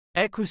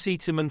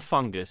Equisetum and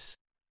Fungus.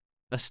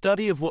 A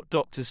study of what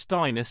Dr.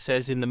 Steiner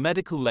says in the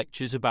medical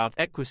lectures about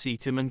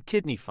equisetum and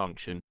kidney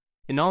function,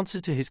 in answer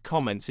to his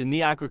comments in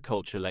the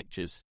agriculture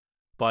lectures.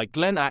 By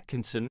Glen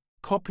Atkinson,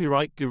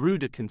 copyright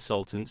Garuda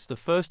Consultants,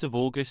 1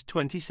 August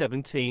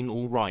 2017,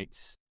 all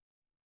rights.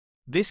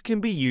 This can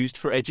be used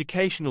for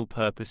educational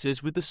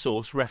purposes with the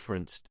source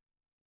referenced.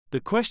 The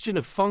question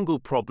of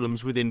fungal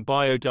problems within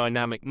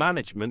biodynamic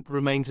management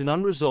remains an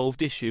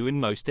unresolved issue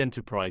in most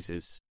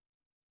enterprises.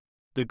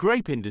 The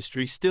grape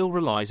industry still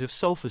relies on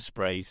sulfur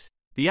sprays,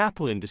 the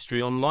apple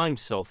industry on lime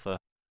sulfur,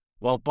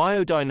 while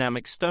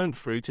biodynamic stone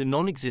fruit are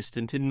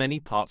non-existent in many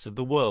parts of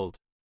the world.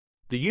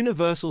 The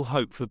universal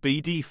hope for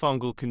BD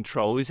fungal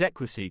control is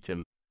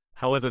Equisetum,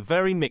 however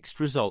very mixed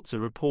results are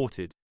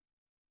reported.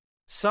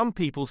 Some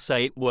people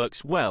say it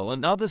works well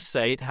and others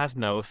say it has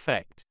no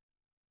effect.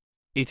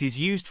 It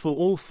is used for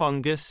all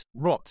fungus,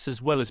 rots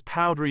as well as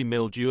powdery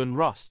mildew and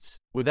rusts,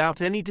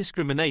 without any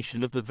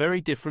discrimination of the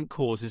very different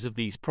causes of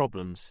these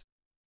problems.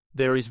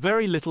 There is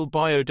very little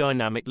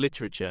biodynamic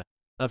literature,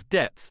 of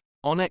depth,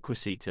 on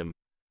Equisetum,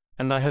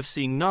 and I have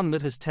seen none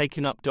that has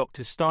taken up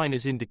Dr.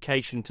 Steiner's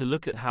indication to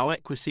look at how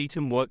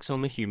Equisetum works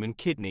on the human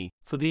kidney,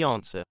 for the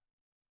answer.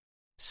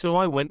 So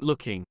I went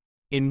looking.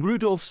 In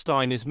Rudolf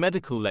Steiner's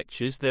medical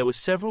lectures there were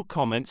several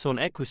comments on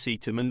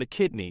Equisetum and the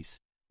kidneys.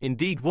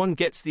 Indeed, one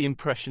gets the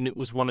impression it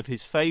was one of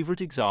his favorite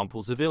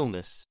examples of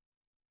illness.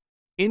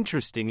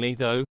 Interestingly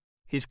though,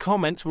 his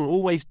comments were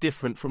always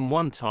different from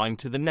one time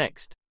to the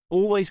next,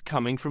 always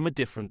coming from a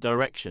different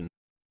direction.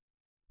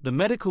 The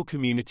medical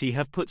community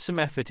have put some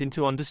effort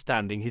into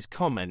understanding his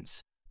comments,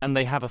 and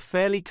they have a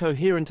fairly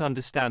coherent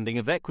understanding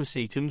of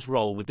Equisetum's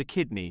role with the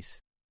kidneys.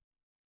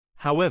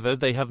 However,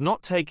 they have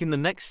not taken the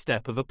next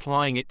step of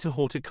applying it to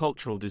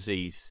horticultural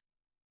disease.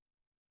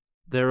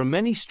 There are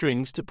many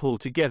strings to pull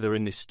together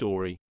in this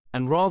story,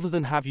 and rather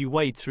than have you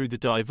wade through the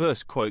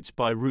diverse quotes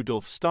by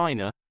Rudolf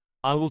Steiner,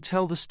 I will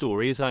tell the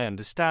story as I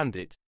understand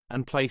it,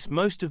 and place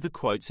most of the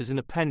quotes as an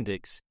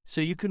appendix, so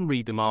you can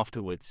read them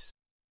afterwards.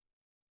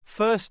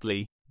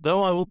 Firstly,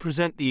 though I will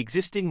present the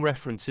existing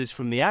references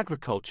from the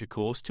agriculture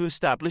course to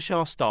establish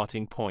our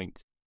starting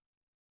point.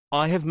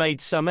 I have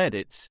made some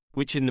edits,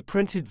 which in the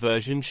printed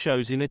version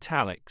shows in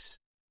italics.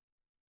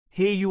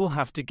 Here you will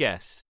have to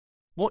guess.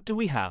 What do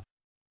we have?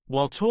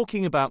 While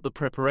talking about the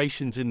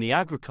preparations in the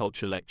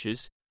agriculture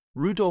lectures,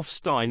 Rudolf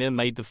Steiner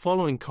made the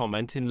following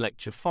comment in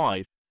Lecture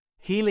 5.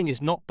 Healing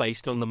is not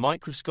based on the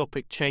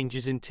microscopic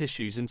changes in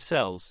tissues and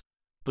cells,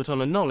 but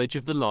on a knowledge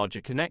of the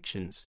larger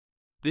connections.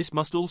 This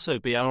must also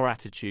be our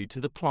attitude to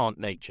the plant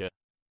nature.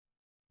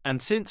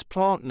 And since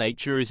plant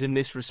nature is in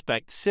this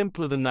respect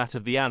simpler than that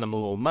of the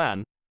animal or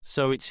man,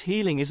 so its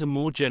healing is a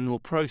more general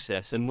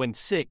process, and when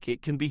sick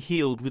it can be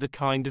healed with a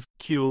kind of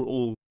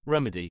cure-all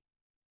remedy.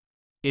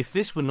 If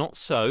this were not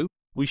so,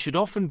 we should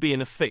often be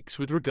in a fix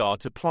with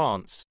regard to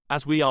plants,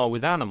 as we are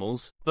with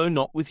animals, though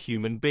not with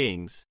human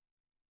beings.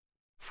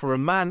 For a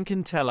man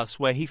can tell us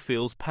where he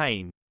feels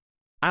pain.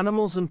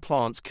 Animals and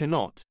plants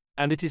cannot,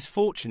 and it is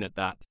fortunate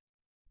that.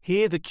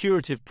 Here the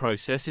curative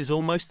process is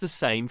almost the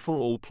same for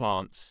all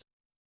plants.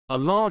 A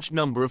large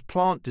number of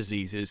plant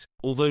diseases,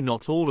 although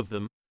not all of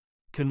them,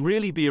 can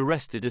really be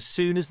arrested as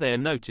soon as they are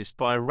noticed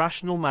by a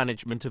rational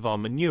management of our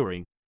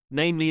manuring,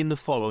 namely in the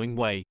following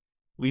way.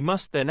 We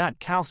must then add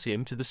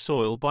calcium to the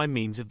soil by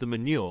means of the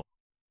manure.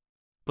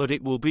 But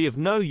it will be of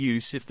no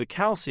use if the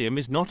calcium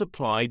is not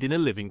applied in a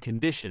living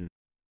condition.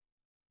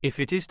 If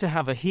it is to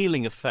have a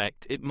healing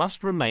effect, it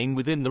must remain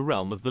within the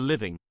realm of the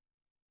living.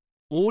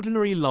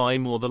 Ordinary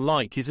lime or the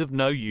like is of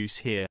no use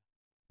here.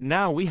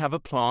 Now we have a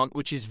plant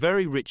which is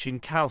very rich in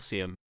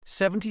calcium.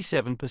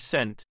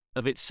 77%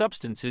 of its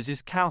substances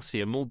is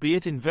calcium,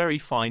 albeit in very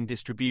fine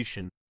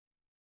distribution.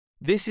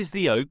 This is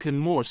the oak, and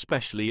more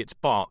especially its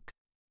bark.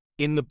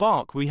 In the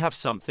bark we have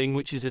something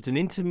which is at an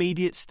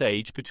intermediate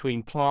stage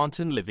between plant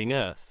and living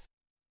earth.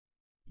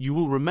 You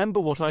will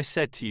remember what I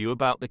said to you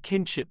about the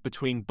kinship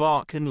between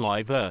bark and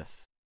live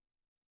earth.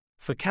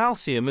 For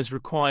calcium as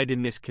required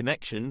in this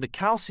connection, the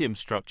calcium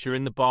structure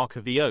in the bark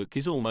of the oak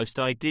is almost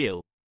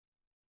ideal.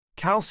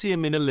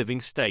 Calcium in a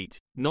living state,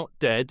 not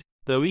dead,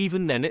 though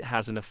even then it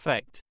has an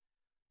effect,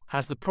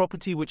 has the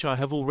property which I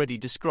have already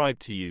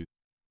described to you.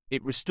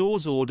 It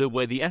restores order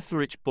where the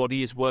etheric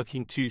body is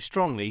working too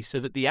strongly, so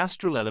that the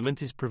astral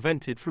element is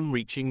prevented from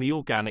reaching the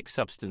organic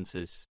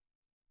substances.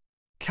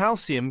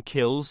 Calcium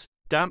kills,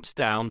 damps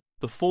down,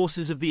 the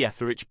forces of the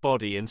etheric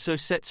body, and so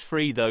sets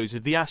free those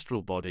of the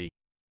astral body.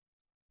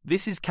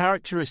 This is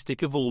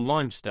characteristic of all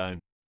limestone.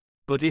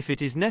 But if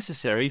it is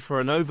necessary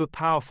for an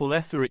overpowerful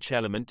etheric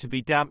element to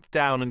be damped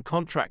down and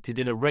contracted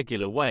in a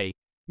regular way,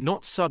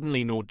 not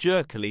suddenly nor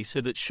jerkily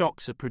so that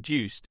shocks are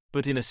produced,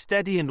 but in a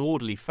steady and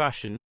orderly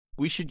fashion,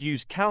 we should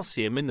use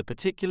calcium in the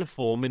particular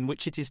form in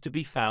which it is to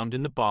be found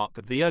in the bark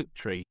of the oak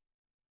tree.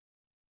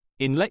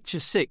 In Lecture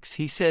 6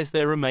 he says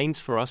there remains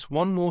for us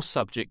one more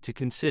subject to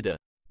consider,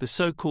 the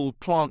so-called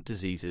plant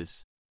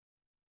diseases.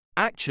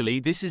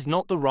 Actually, this is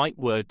not the right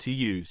word to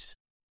use.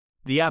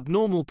 The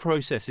abnormal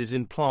processes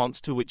in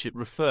plants to which it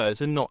refers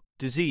are not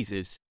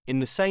diseases, in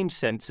the same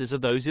sense as are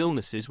those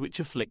illnesses which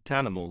afflict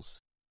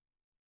animals.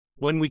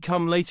 When we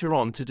come later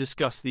on to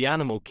discuss the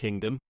animal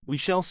kingdom, we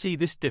shall see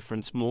this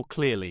difference more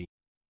clearly.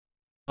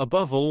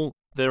 Above all,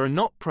 there are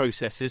not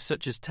processes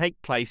such as take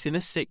place in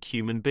a sick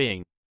human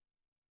being.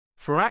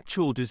 For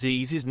actual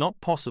disease is not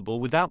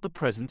possible without the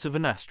presence of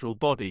an astral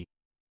body.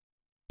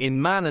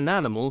 In man and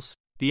animals,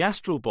 the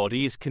astral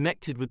body is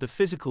connected with the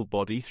physical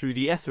body through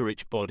the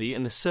etheric body,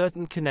 and a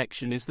certain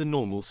connection is the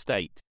normal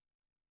state.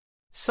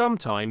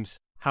 Sometimes,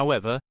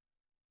 however,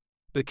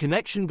 the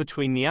connection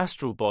between the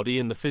astral body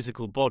and the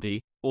physical body,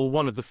 or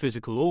one of the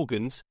physical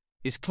organs,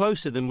 is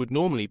closer than would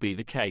normally be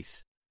the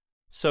case.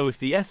 So if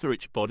the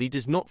etheric body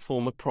does not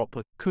form a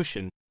proper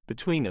cushion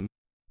between them,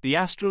 the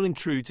astral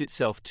intrudes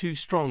itself too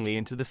strongly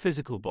into the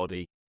physical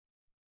body.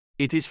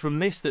 It is from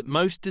this that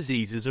most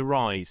diseases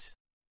arise.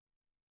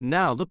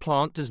 Now the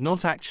plant does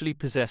not actually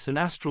possess an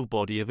astral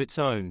body of its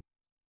own.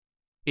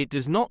 It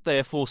does not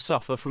therefore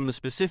suffer from the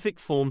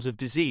specific forms of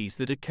disease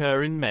that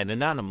occur in men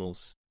and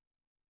animals.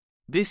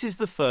 This is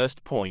the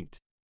first point.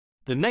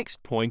 The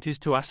next point is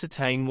to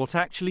ascertain what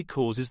actually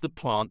causes the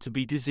plant to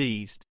be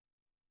diseased.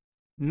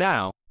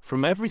 Now,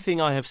 from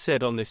everything I have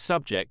said on this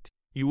subject,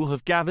 you will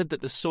have gathered that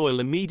the soil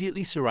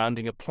immediately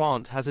surrounding a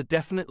plant has a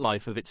definite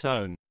life of its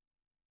own.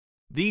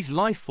 These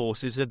life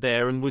forces are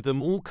there, and with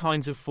them all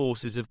kinds of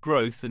forces of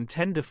growth and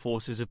tender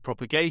forces of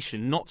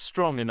propagation, not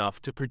strong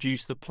enough to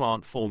produce the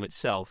plant form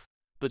itself,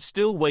 but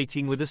still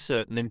waiting with a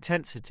certain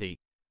intensity,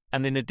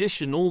 and in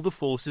addition all the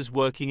forces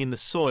working in the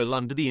soil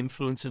under the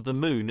influence of the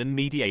moon and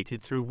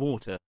mediated through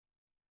water.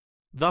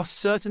 Thus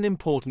certain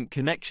important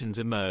connections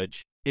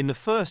emerge. In the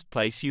first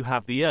place you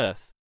have the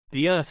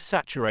earth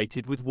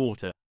saturated with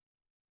water.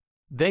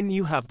 Then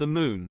you have the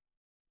moon.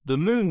 The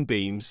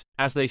moonbeams,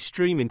 as they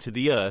stream into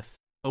the earth,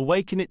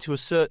 awaken it to a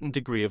certain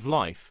degree of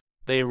life.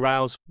 They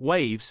arouse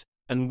waves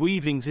and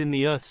weavings in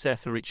the earth's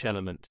etheric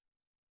element.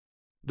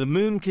 The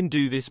moon can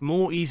do this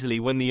more easily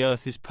when the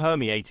earth is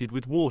permeated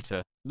with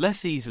water,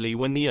 less easily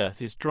when the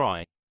earth is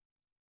dry.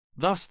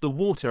 Thus the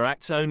water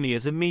acts only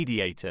as a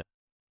mediator.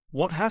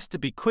 What has to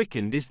be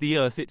quickened is the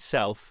earth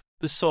itself,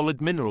 the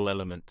solid mineral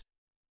element.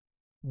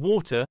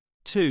 Water,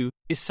 too,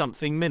 is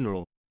something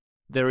mineral.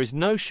 There is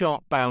no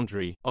sharp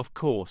boundary, of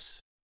course.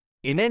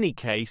 In any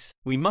case,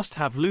 we must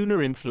have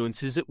lunar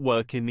influences at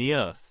work in the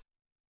earth.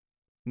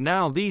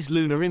 Now these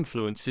lunar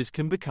influences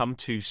can become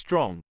too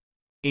strong.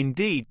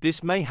 Indeed,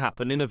 this may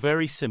happen in a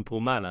very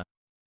simple manner.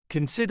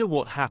 Consider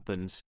what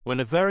happens when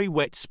a very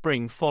wet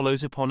spring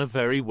follows upon a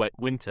very wet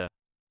winter.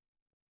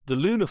 The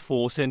lunar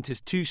force enters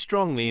too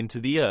strongly into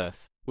the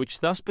earth,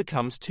 which thus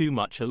becomes too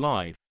much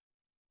alive.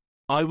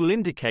 I will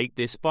indicate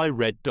this by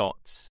red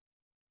dots.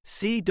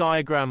 See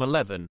diagram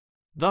 11.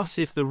 Thus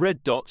if the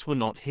red dots were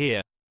not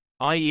here,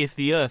 i.e. if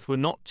the earth were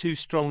not too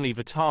strongly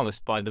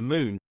vitalized by the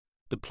moon,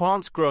 the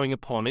plants growing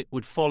upon it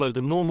would follow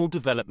the normal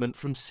development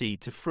from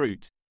seed to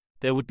fruit.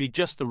 There would be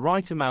just the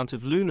right amount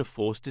of lunar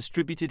force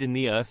distributed in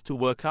the earth to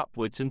work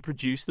upwards and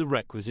produce the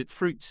requisite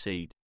fruit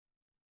seed.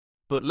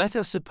 But let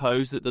us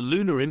suppose that the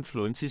lunar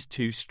influence is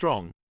too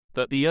strong,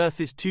 that the earth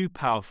is too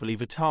powerfully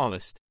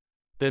vitalized.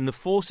 Then the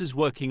forces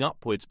working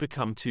upwards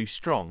become too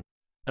strong,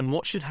 and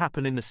what should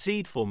happen in the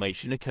seed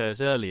formation occurs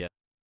earlier.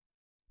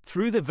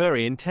 Through their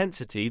very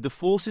intensity, the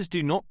forces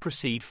do not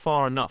proceed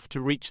far enough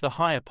to reach the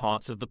higher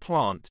parts of the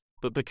plant,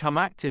 but become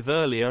active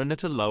earlier and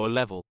at a lower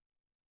level.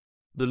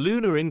 The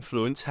lunar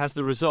influence has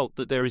the result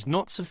that there is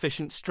not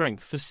sufficient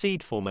strength for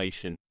seed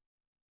formation.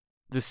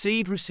 The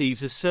seed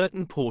receives a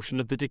certain portion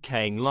of the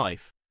decaying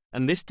life,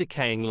 and this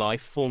decaying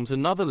life forms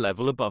another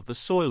level above the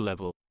soil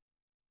level.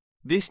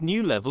 This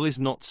new level is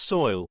not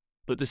soil,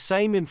 but the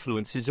same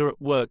influences are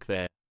at work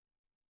there.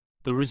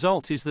 The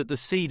result is that the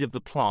seed of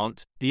the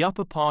plant, the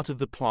upper part of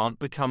the plant,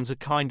 becomes a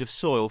kind of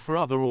soil for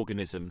other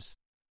organisms.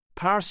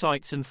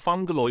 Parasites and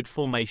fungoid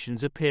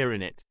formations appear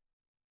in it.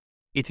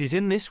 It is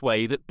in this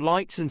way that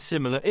blights and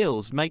similar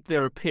ills make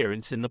their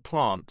appearance in the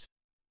plant.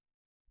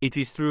 It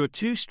is through a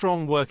too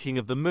strong working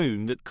of the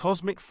moon that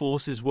cosmic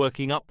forces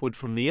working upward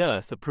from the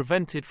earth are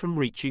prevented from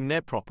reaching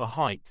their proper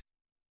height.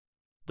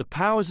 The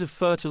powers of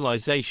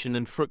fertilization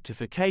and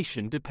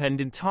fructification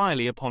depend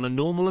entirely upon a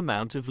normal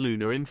amount of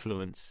lunar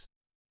influence.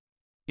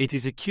 It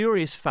is a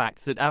curious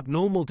fact that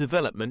abnormal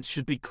developments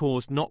should be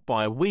caused not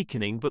by a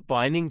weakening but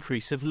by an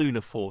increase of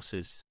lunar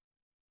forces.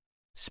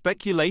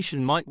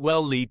 Speculation might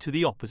well lead to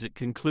the opposite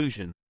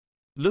conclusion.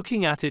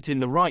 Looking at it in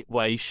the right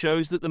way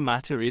shows that the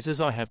matter is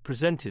as I have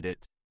presented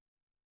it.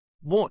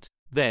 What,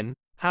 then,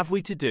 have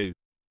we to do?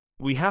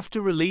 We have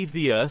to relieve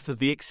the earth of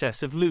the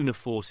excess of lunar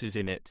forces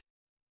in it.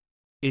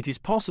 It is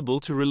possible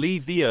to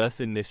relieve the earth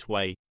in this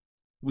way.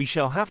 We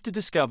shall have to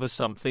discover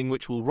something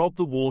which will rob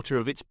the water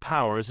of its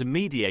power as a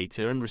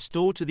mediator and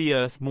restore to the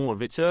earth more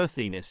of its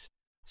earthiness,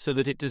 so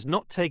that it does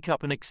not take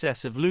up an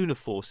excess of lunar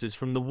forces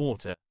from the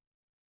water.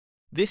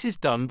 This is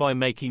done by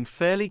making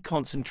fairly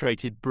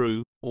concentrated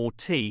brew, or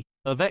tea,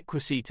 of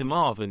Equisetum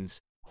avens,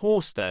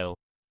 horsetail,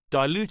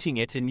 diluting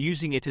it and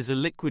using it as a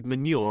liquid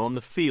manure on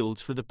the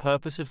fields for the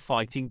purpose of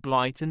fighting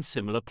blight and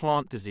similar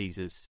plant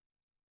diseases.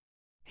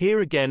 Here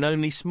again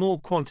only small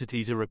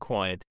quantities are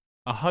required.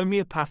 A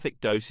homeopathic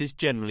dose is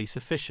generally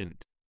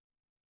sufficient.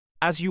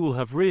 As you will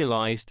have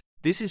realized,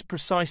 this is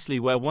precisely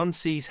where one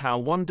sees how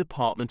one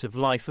department of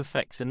life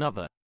affects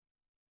another.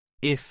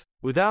 If,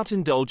 without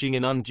indulging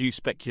in undue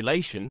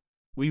speculation,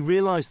 we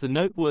realize the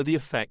noteworthy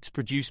effects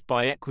produced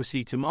by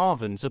Equisetum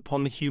avens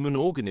upon the human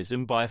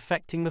organism by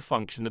affecting the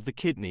function of the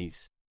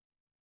kidneys,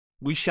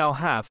 we shall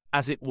have,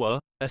 as it were,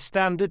 a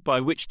standard by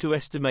which to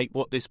estimate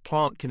what this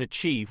plant can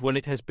achieve when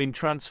it has been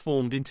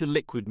transformed into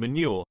liquid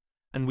manure,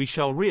 and we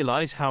shall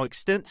realize how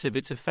extensive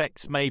its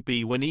effects may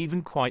be when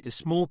even quite a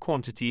small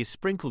quantity is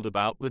sprinkled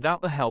about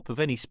without the help of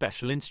any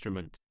special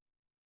instrument.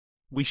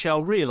 We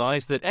shall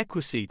realize that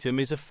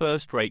Equisetum is a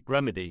first-rate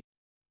remedy.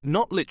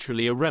 Not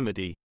literally a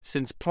remedy,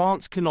 since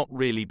plants cannot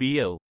really be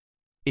ill.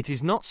 It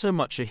is not so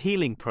much a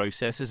healing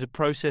process as a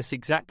process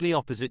exactly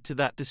opposite to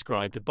that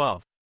described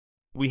above.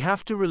 We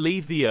have to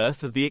relieve the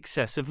Earth of the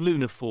excessive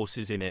lunar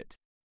forces in it.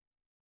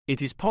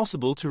 It is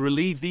possible to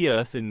relieve the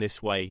Earth in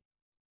this way.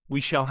 We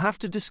shall have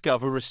to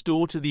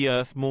restore to the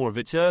Earth more of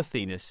its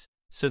earthiness,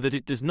 so that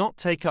it does not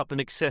take up an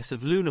excess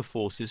of lunar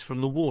forces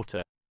from the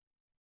water.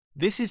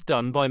 This is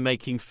done by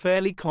making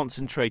fairly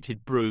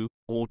concentrated brew,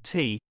 or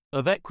tea,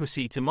 of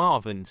Equisetum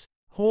avens,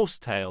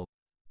 horsetail,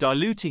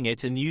 diluting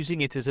it and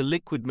using it as a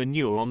liquid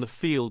manure on the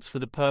fields for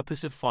the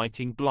purpose of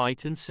fighting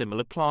blight and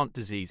similar plant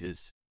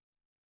diseases.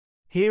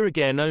 Here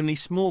again only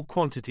small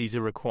quantities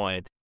are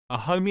required. A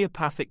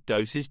homeopathic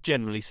dose is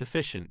generally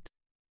sufficient.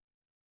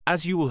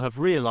 As you will have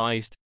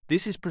realized,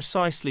 this is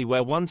precisely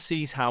where one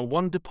sees how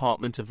one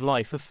department of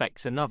life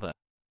affects another.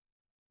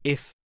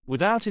 If,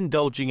 without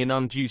indulging in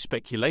undue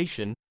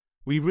speculation,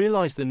 we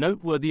realize the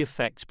noteworthy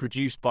effects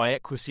produced by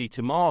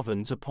Equisetum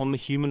avens upon the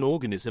human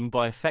organism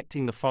by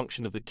affecting the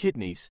function of the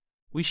kidneys,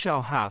 we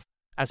shall have,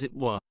 as it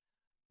were,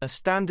 a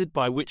standard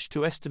by which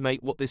to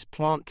estimate what this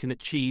plant can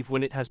achieve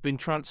when it has been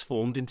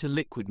transformed into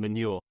liquid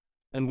manure,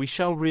 and we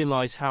shall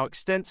realize how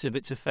extensive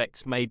its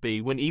effects may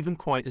be when even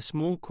quite a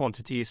small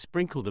quantity is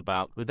sprinkled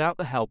about without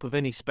the help of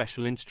any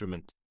special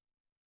instrument.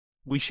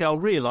 We shall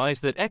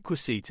realize that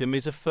Equisetum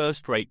is a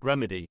first-rate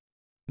remedy.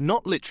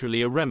 Not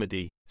literally a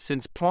remedy,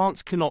 since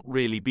plants cannot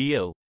really be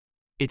ill.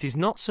 It is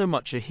not so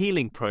much a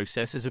healing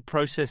process as a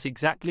process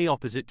exactly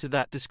opposite to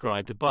that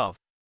described above.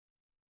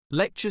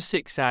 Lecture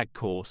 6 Ag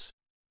Course.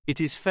 It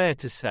is fair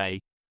to say,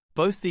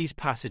 both these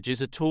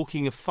passages are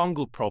talking of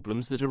fungal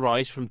problems that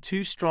arise from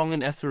too strong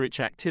an etheric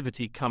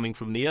activity coming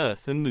from the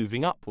earth and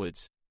moving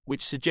upwards,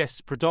 which suggests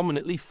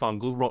predominantly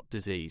fungal rot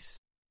disease.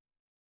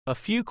 A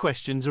few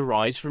questions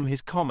arise from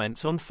his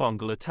comments on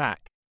fungal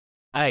attack.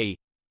 A.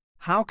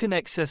 How can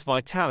excess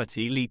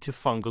vitality lead to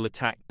fungal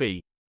attack?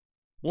 B.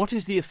 What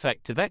is the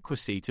effect of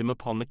Equisetum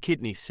upon the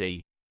kidney?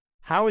 C.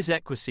 How is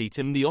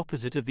Equisetum the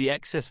opposite of the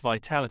excess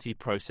vitality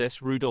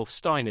process Rudolf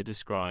Steiner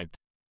described?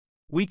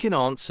 We can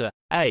answer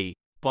A.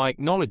 By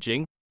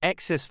acknowledging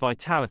excess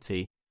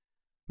vitality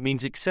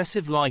means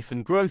excessive life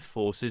and growth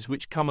forces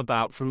which come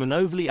about from an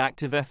overly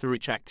active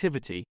etheric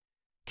activity,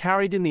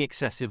 carried in the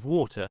excessive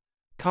water,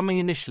 coming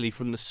initially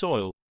from the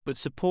soil, but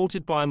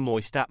supported by a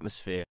moist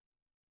atmosphere.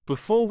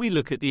 Before we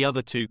look at the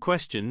other two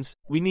questions,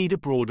 we need a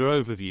broader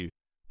overview,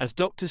 as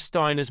Dr.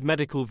 Steiner's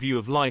medical view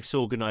of life's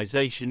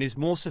organization is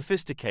more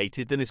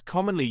sophisticated than is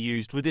commonly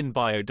used within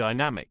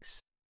biodynamics.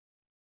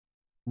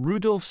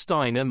 Rudolf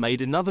Steiner made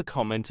another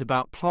comment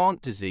about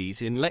plant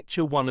disease in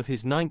Lecture 1 of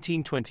his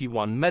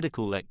 1921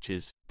 medical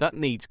lectures that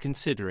needs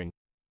considering.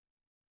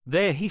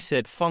 There he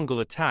said fungal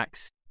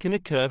attacks can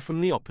occur from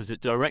the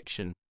opposite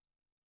direction.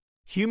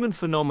 Human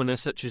phenomena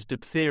such as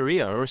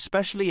diphtheria are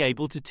especially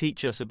able to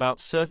teach us about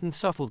certain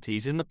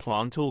subtleties in the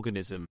plant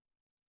organism.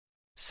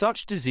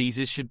 Such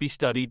diseases should be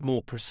studied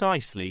more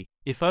precisely,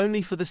 if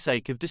only for the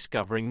sake of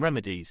discovering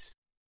remedies.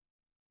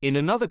 In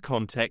another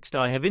context,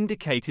 I have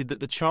indicated that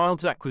the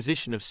child's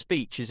acquisition of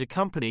speech is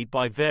accompanied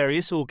by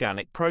various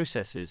organic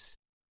processes.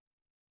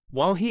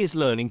 While he is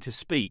learning to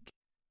speak,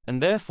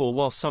 and therefore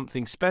while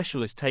something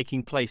special is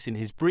taking place in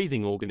his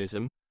breathing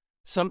organism,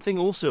 something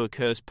also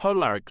occurs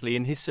polarically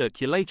in his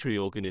circulatory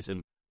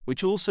organism,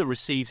 which also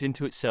receives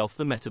into itself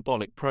the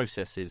metabolic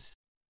processes.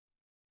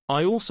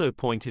 I also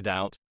pointed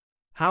out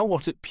how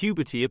what at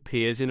puberty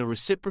appears in a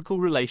reciprocal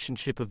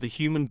relationship of the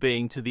human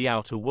being to the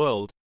outer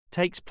world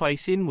takes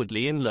place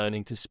inwardly in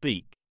learning to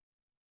speak.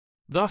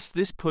 Thus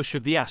this push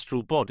of the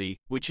astral body,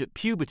 which at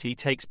puberty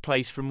takes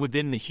place from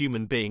within the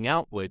human being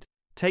outward,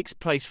 takes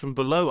place from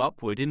below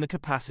upward in the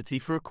capacity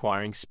for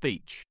acquiring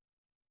speech.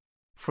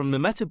 From the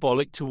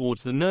metabolic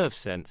towards the nerve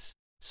sense,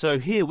 so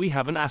here we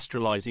have an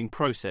astralizing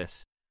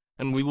process,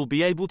 and we will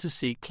be able to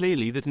see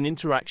clearly that an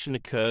interaction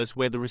occurs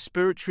where the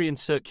respiratory and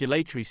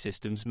circulatory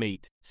systems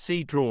meet.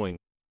 See drawing.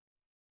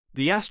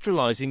 The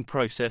astralizing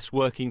process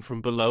working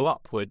from below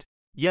upward,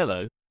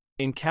 yellow,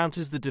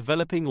 encounters the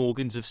developing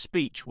organs of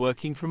speech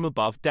working from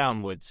above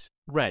downwards,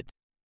 red.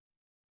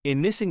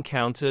 In this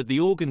encounter, the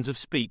organs of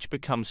speech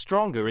become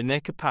stronger in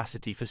their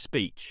capacity for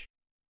speech.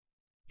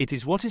 It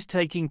is what is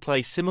taking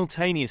place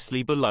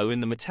simultaneously below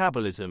in the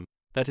metabolism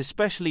that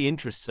especially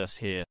interests us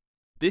here.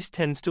 This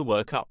tends to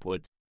work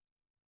upward.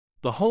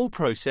 The whole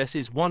process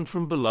is one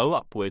from below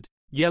upward,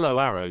 yellow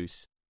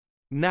arrows.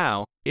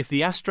 Now, if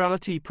the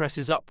astrality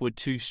presses upward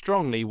too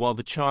strongly while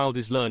the child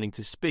is learning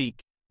to speak,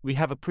 we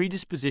have a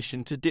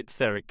predisposition to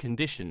diphtheric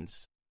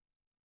conditions.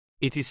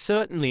 It is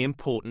certainly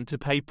important to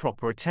pay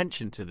proper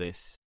attention to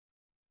this.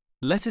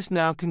 Let us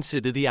now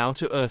consider the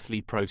outer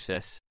earthly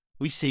process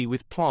we see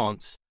with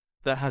plants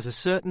that has a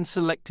certain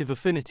selective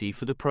affinity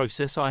for the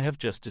process I have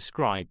just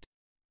described.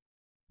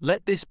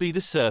 Let this be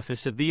the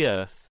surface of the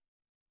earth.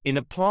 In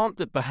a plant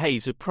that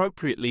behaves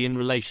appropriately in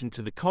relation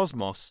to the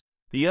cosmos,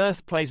 the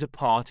earth plays a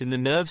part in the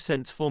nerve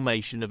sense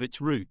formation of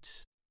its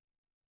roots.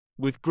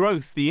 With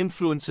growth, the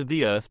influence of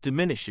the earth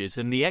diminishes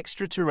and the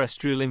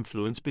extraterrestrial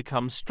influence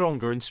becomes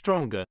stronger and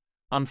stronger,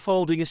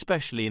 unfolding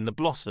especially in the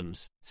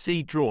blossoms.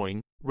 See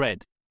drawing,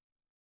 red.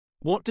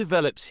 What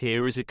develops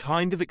here is a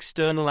kind of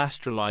external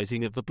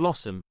astralizing of the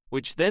blossom,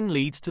 which then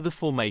leads to the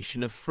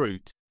formation of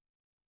fruit.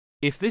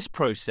 If this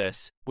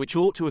process, which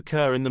ought to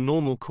occur in the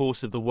normal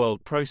course of the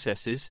world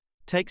processes,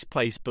 takes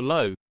place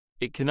below,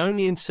 it can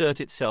only insert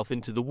itself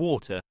into the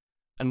water,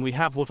 and we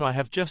have what I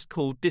have just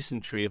called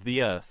dysentery of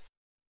the earth.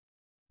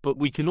 But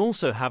we can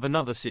also have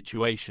another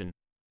situation.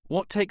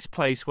 What takes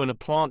place when a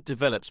plant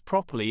develops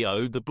properly?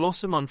 The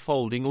blossom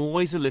unfolding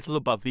always a little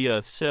above the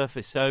earth's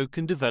surface.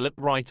 Can develop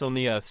right on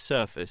the earth's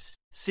surface.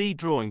 See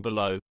drawing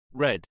below,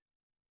 red.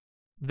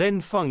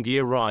 Then fungi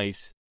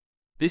arise.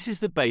 This is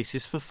the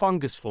basis for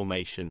fungus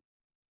formation.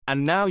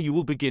 And now you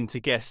will begin to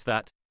guess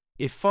that,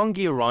 if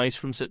fungi arise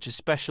from such a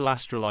special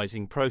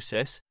astralizing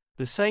process,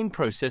 the same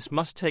process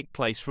must take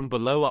place from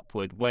below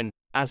upward when,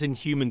 as in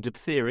human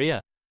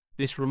diphtheria,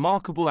 this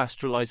remarkable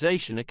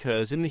astralization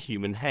occurs in the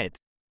human head.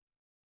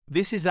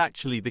 This is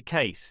actually the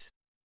case.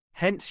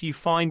 Hence you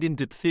find in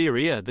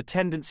diphtheria the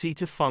tendency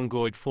to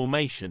fungoid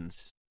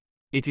formations.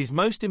 It is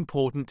most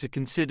important to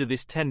consider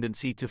this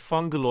tendency to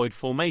funguloid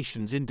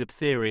formations in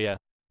diphtheria,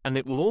 and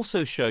it will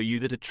also show you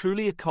that a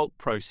truly occult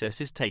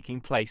process is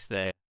taking place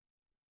there.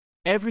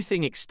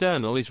 Everything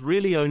external is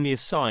really only a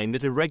sign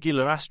that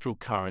irregular astral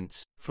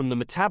currents, from the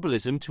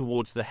metabolism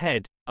towards the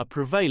head, are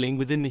prevailing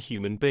within the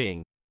human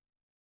being.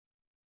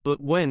 But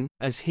when,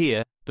 as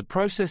here, the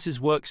processes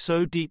work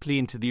so deeply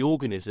into the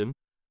organism,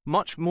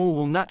 much more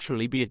will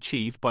naturally be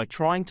achieved by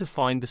trying to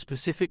find the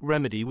specific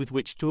remedy with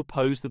which to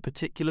oppose the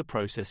particular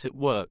process at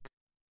work.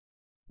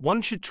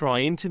 One should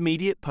try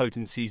intermediate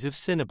potencies of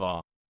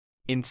cinnabar.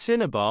 In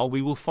cinnabar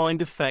we will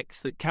find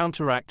effects that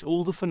counteract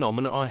all the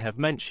phenomena I have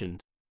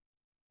mentioned.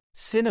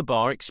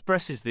 Cinnabar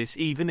expresses this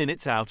even in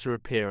its outer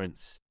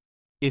appearance.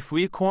 If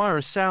we acquire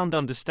a sound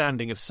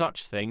understanding of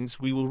such things,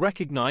 we will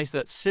recognize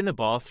that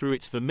cinnabar through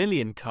its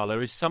vermilion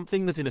color is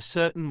something that in a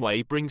certain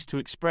way brings to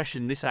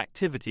expression this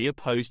activity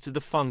opposed to the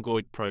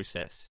fungoid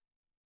process.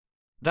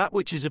 That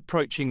which is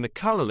approaching the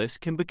colorless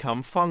can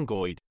become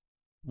fungoid.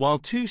 While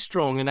too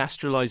strong an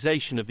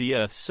astralization of the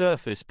Earth's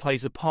surface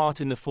plays a part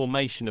in the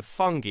formation of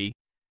fungi,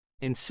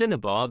 in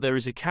cinnabar there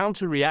is a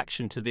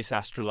counter-reaction to this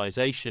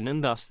astralization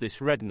and thus this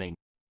reddening.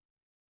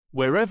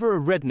 Wherever a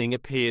reddening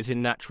appears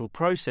in natural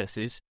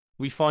processes,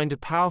 we find a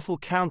powerful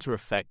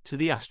counter-effect to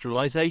the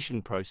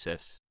astralization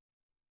process.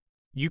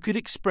 You could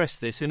express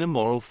this in a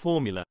moral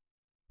formula.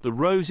 The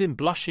rose in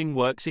blushing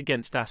works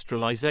against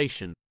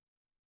astralization.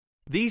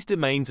 These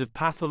domains of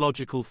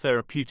pathological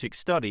therapeutic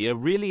study are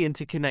really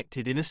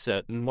interconnected in a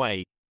certain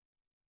way.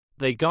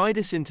 They guide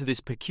us into this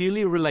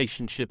peculiar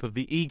relationship of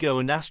the ego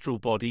and astral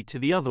body to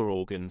the other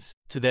organs,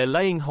 to their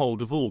laying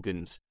hold of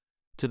organs,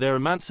 to their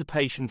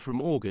emancipation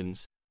from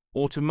organs,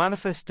 or to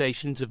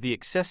manifestations of the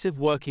excessive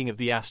working of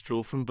the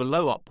astral from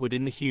below upward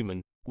in the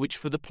human, which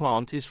for the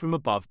plant is from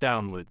above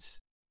downwards.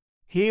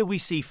 Here we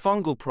see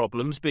fungal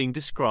problems being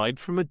described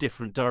from a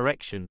different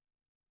direction,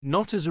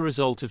 not as a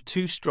result of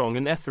too strong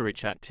an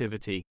etheric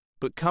activity,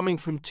 but coming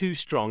from too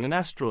strong an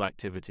astral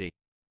activity.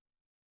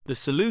 The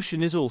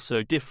solution is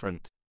also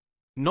different.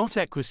 Not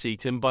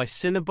Equisetum by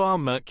cinnabar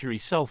mercury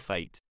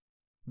sulfate.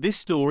 This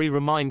story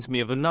reminds me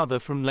of another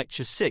from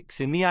Lecture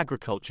 6 in the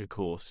agriculture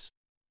course.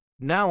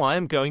 Now I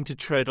am going to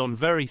tread on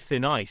very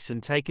thin ice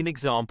and take an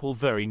example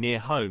very near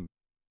home.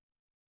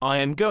 I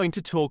am going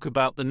to talk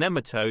about the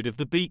nematode of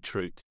the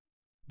beetroot.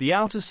 The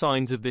outer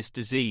signs of this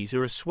disease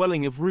are a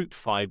swelling of root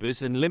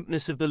fibers and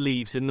limpness of the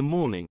leaves in the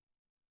morning.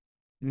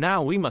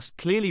 Now we must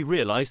clearly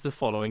realize the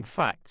following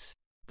facts.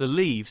 The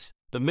leaves,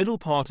 the middle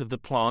part of the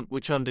plant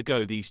which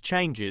undergo these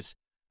changes,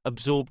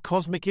 absorb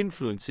cosmic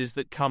influences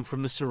that come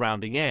from the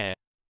surrounding air,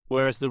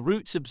 whereas the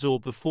roots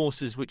absorb the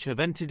forces which have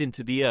entered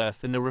into the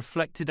earth and are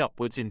reflected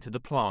upwards into the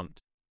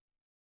plant.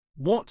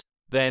 What,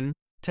 then,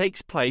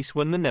 takes place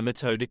when the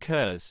nematode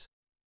occurs?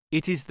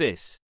 It is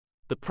this.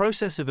 The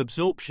process of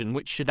absorption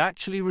which should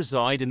actually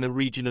reside in the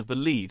region of the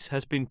leaves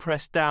has been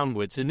pressed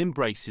downwards and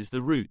embraces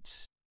the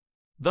roots.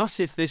 Thus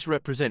if this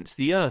represents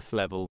the earth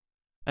level,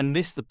 and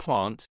this the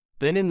plant,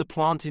 then in the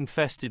plant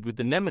infested with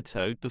the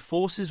nematode the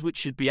forces which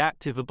should be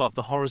active above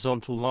the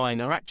horizontal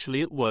line are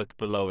actually at work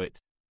below it.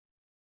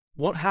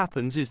 What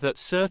happens is that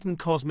certain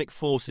cosmic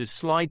forces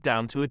slide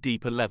down to a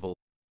deeper level.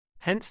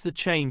 Hence the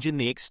change in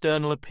the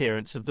external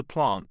appearance of the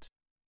plant.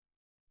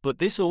 But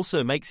this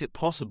also makes it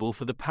possible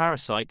for the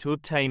parasite to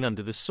obtain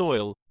under the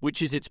soil,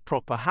 which is its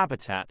proper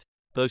habitat,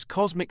 those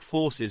cosmic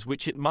forces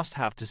which it must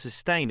have to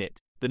sustain it.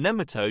 The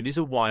nematode is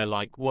a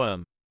wire-like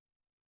worm.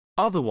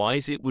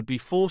 Otherwise it would be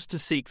forced to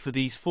seek for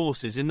these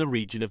forces in the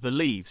region of the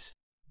leaves.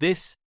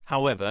 This,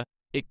 however,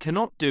 it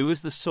cannot do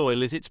as the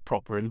soil is its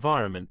proper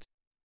environment.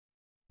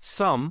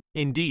 Some,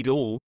 indeed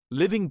all,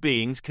 living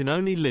beings can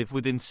only live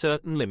within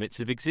certain limits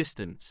of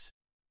existence.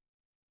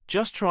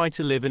 Just try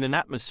to live in an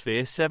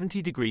atmosphere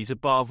 70 degrees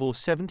above or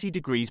 70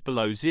 degrees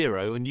below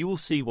zero and you will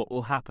see what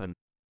will happen.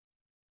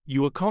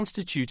 You are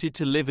constituted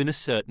to live in a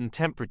certain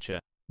temperature,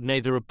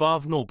 neither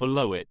above nor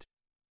below it.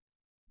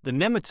 The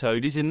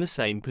nematode is in the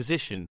same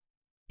position.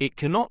 It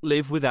cannot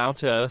live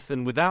without earth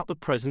and without the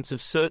presence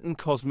of certain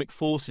cosmic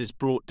forces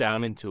brought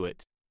down into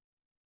it.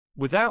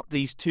 Without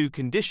these two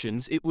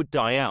conditions it would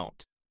die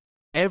out.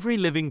 Every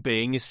living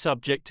being is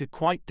subject to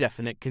quite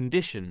definite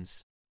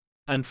conditions.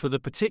 And for the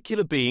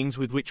particular beings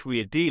with which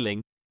we are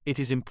dealing, it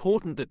is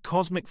important that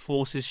cosmic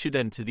forces should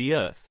enter the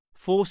earth,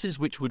 forces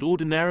which would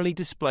ordinarily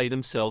display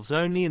themselves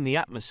only in the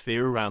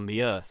atmosphere around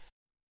the earth.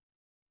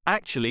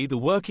 Actually, the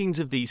workings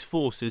of these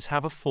forces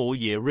have a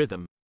 4-year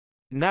rhythm.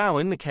 Now,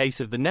 in the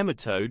case of the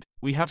nematode,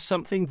 we have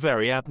something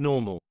very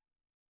abnormal.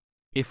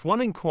 If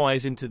one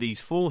inquires into these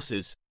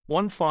forces,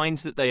 one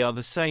finds that they are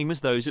the same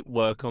as those at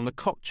work on the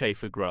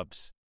cockchafer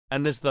grubs,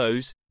 and as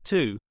those,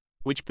 too,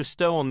 which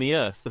bestow on the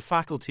earth the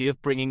faculty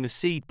of bringing the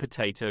seed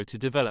potato to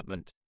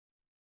development.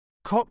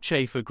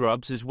 Cockchafer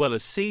grubs as well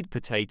as seed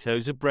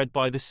potatoes are bred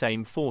by the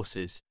same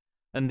forces,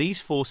 and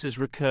these forces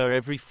recur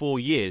every 4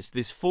 years.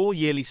 This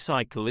 4-yearly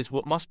cycle is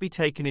what must be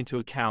taken into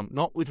account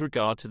not with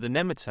regard to the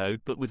nematode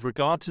but with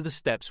regard to the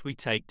steps we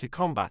take to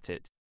combat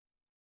it.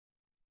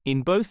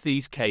 In both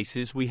these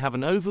cases we have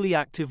an overly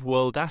active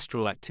world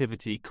astral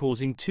activity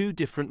causing two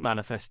different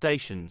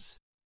manifestations.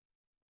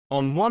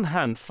 On one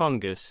hand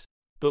fungus,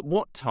 but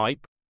what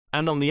type,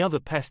 and on the other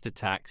pest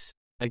attacks,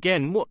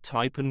 again what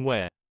type and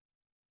where.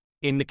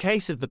 In the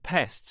case of the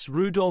pests,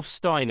 Rudolf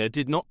Steiner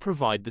did not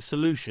provide the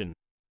solution.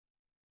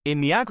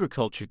 In the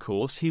agriculture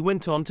course he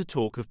went on to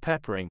talk of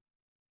peppering.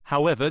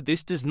 However,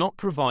 this does not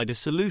provide a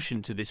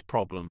solution to this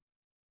problem.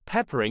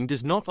 Peppering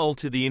does not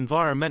alter the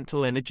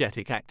environmental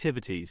energetic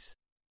activities.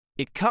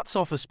 It cuts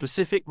off a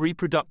specific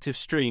reproductive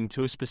stream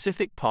to a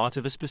specific part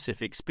of a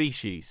specific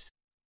species.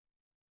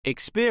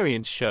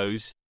 Experience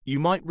shows, you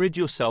might rid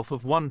yourself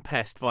of one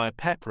pest via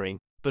peppering,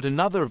 but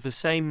another of the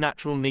same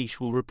natural niche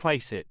will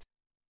replace it.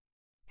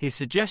 His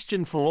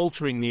suggestion for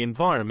altering the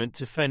environment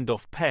to fend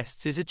off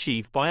pests is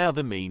achieved by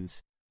other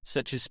means,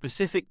 such as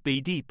specific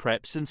BD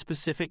preps and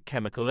specific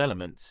chemical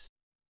elements.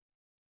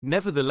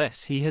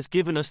 Nevertheless, he has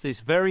given us this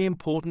very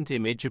important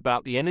image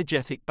about the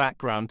energetic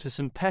background to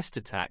some pest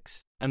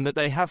attacks, and that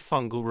they have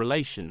fungal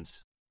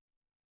relations.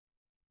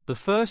 The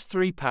first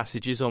 3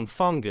 passages on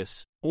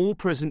fungus all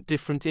present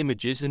different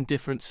images and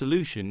different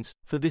solutions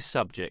for this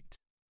subject.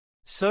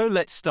 So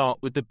let's start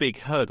with the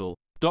big hurdle.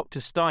 Dr.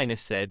 Steiner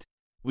said,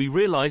 we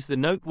realize the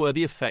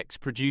noteworthy effects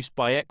produced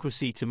by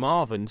Equisetum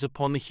avans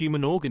upon the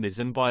human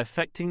organism by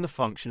affecting the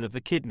function of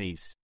the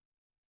kidneys.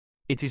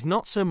 It is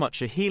not so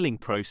much a healing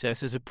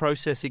process as a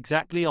process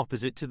exactly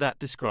opposite to that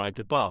described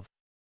above.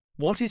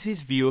 What is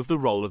his view of the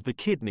role of the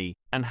kidney,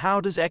 and how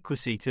does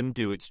Equisetum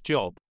do its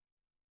job?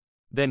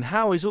 Then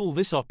how is all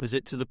this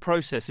opposite to the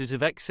processes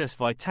of excess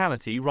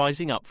vitality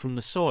rising up from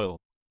the soil?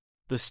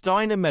 The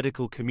Steiner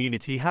medical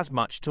community has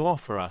much to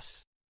offer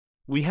us.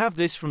 We have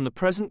this from the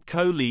present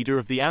co-leader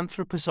of the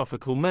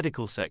anthroposophical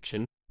medical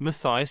section,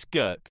 Matthias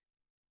Gerck.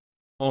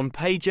 On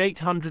page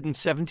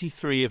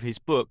 873 of his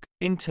book,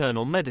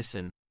 Internal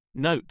Medicine,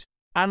 note,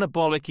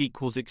 anabolic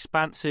equals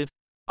expansive,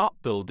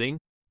 upbuilding,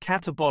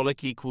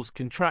 catabolic equals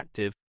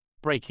contractive,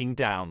 breaking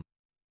down.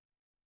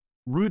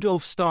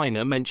 Rudolf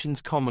Steiner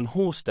mentions common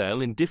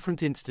horsetail in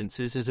different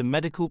instances as a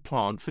medical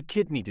plant for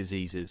kidney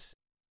diseases.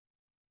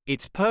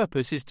 Its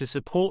purpose is to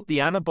support the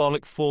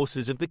anabolic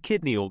forces of the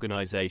kidney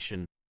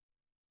organization.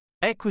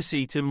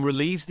 Equisetum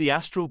relieves the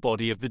astral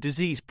body of the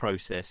disease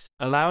process,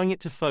 allowing it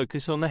to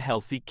focus on the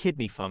healthy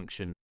kidney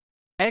function.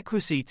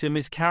 Equisetum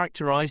is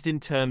characterized in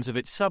terms of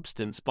its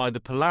substance by the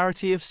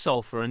polarity of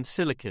sulfur and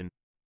silicon.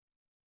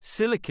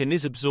 Silicon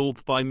is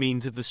absorbed by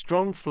means of the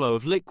strong flow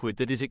of liquid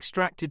that is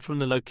extracted from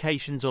the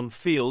locations on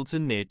fields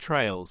and near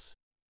trails.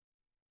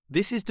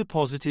 This is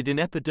deposited in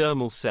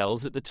epidermal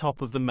cells at the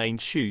top of the main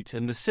shoot,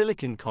 and the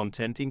silicon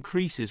content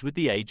increases with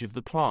the age of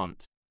the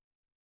plant.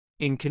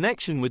 In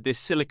connection with this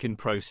silicon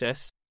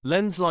process,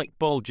 lens-like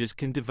bulges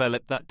can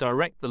develop that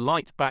direct the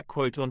light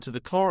onto the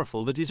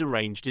chlorophyll that is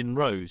arranged in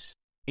rows.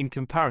 In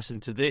comparison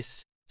to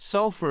this,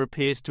 sulfur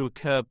appears to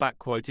occur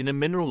in a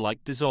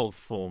mineral-like dissolved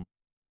form.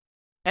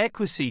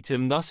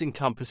 Equisetum thus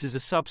encompasses a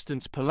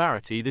substance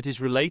polarity that is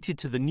related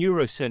to the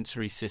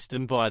neurosensory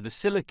system via the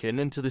silicon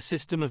and to the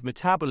system of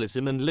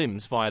metabolism and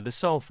limbs via the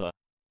sulfur.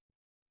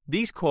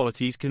 These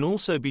qualities can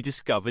also be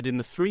discovered in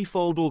the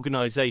threefold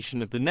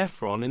organization of the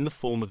nephron in the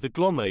form of the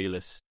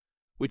glomerulus,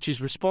 which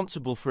is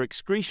responsible for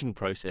excretion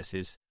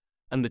processes,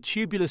 and the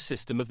tubular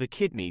system of the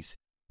kidneys,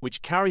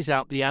 which carries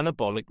out the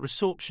anabolic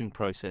resorption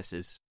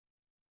processes.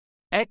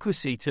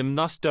 Equisetum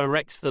thus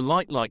directs the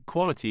light-like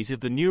qualities of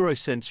the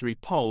neurosensory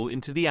pole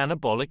into the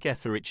anabolic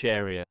etheric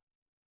area.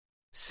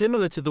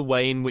 Similar to the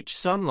way in which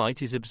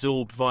sunlight is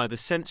absorbed via the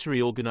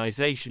sensory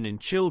organization in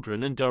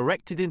children and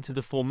directed into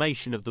the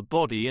formation of the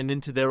body and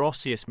into their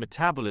osseous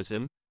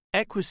metabolism,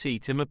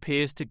 Equisetum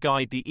appears to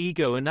guide the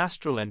ego and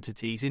astral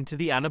entities into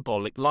the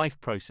anabolic life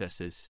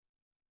processes.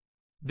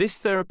 This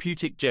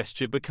therapeutic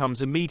gesture becomes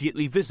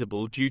immediately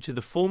visible due to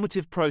the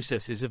formative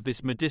processes of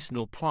this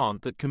medicinal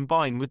plant that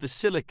combine with the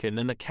silicon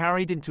and are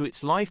carried into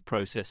its life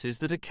processes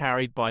that are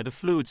carried by the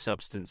fluid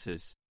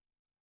substances.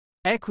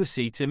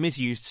 Equisetum is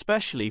used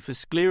specially for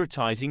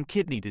sclerotizing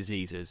kidney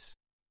diseases.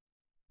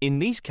 In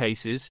these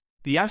cases,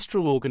 the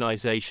astral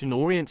organization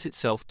orients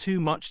itself too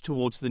much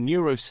towards the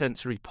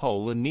neurosensory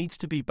pole and needs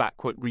to be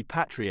backward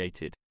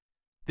repatriated.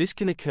 This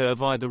can occur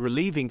via the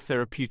relieving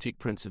therapeutic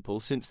principle,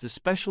 since the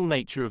special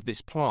nature of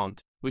this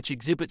plant, which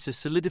exhibits a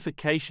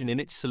solidification in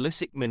its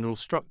silicic mineral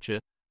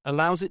structure,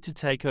 allows it to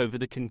take over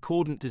the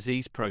concordant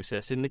disease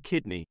process in the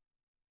kidney.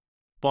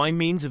 By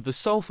means of the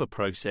sulfur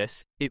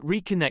process, it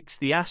reconnects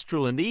the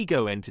astral and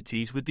ego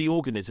entities with the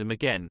organism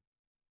again.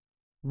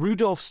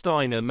 Rudolf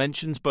Steiner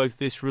mentions both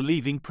this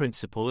relieving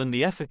principle and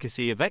the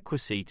efficacy of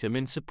Equisetum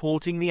in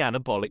supporting the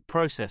anabolic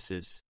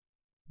processes.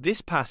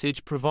 This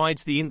passage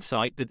provides the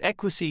insight that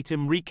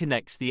Equisetum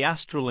reconnects the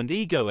astral and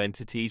ego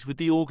entities with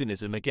the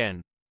organism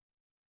again.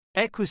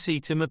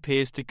 Equisetum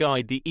appears to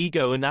guide the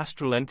ego and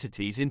astral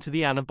entities into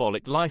the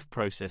anabolic life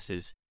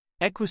processes.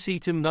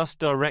 Equisetum thus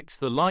directs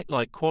the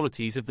light-like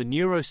qualities of the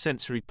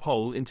neurosensory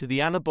pole into the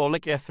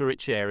anabolic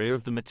etheric area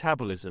of the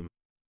metabolism.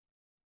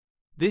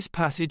 This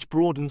passage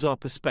broadens our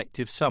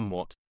perspective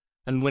somewhat,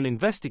 and when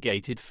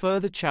investigated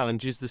further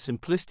challenges the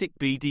simplistic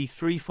BD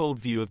threefold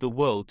view of the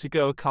world to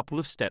go a couple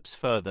of steps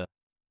further.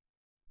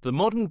 The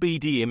modern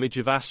BD image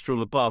of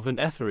astral above and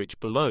etheric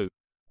below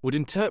would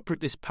interpret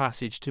this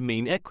passage to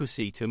mean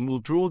Equisetum will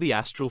draw the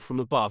astral from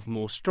above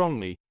more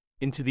strongly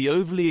into the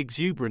overly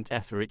exuberant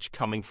etheric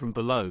coming from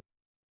below.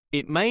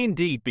 It may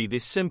indeed be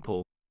this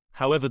simple,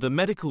 however the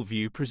medical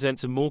view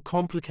presents a more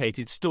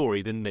complicated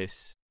story than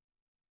this.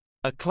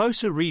 A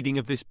closer reading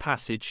of this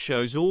passage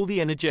shows all the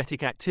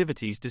energetic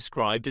activities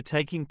described are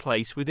taking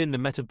place within the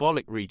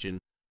metabolic region,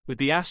 with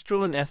the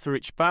astral and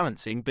etheric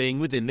balancing being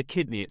within the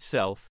kidney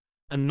itself,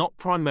 and not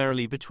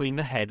primarily between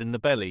the head and the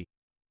belly.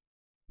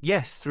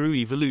 Yes, through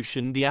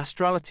evolution the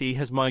astrality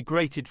has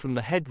migrated from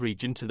the head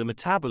region to the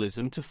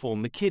metabolism to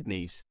form the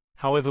kidneys.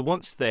 However,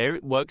 once there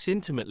it works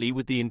intimately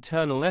with the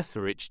internal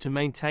etheric to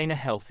maintain a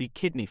healthy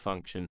kidney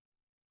function.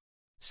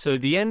 So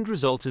the end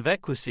result of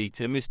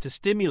Equisetum is to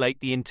stimulate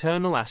the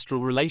internal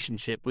astral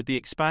relationship with the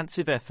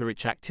expansive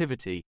etheric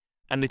activity,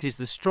 and it is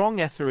the strong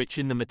etheric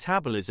in the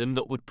metabolism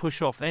that would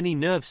push off any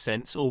nerve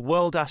sense or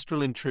world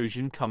astral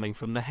intrusion coming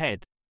from the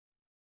head.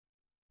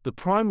 The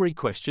primary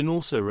question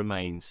also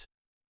remains: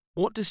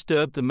 what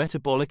disturbed the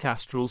metabolic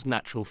astral's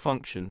natural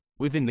function,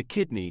 within the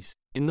kidneys,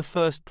 in the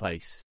first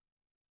place?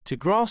 To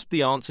grasp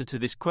the answer to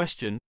this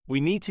question, we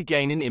need to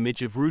gain an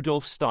image of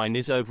Rudolf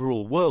Steiner's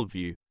overall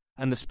worldview,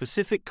 and the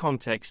specific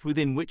context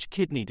within which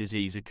kidney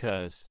disease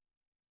occurs.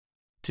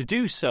 To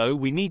do so,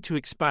 we need to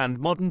expand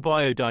modern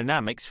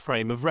biodynamics'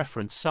 frame of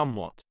reference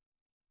somewhat.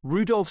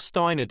 Rudolf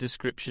Steiner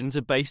descriptions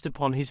are based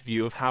upon his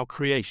view of how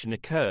creation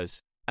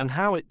occurs, and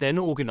how it then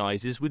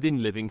organizes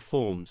within living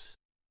forms.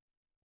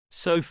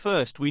 So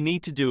first we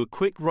need to do a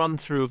quick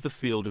run-through of the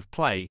field of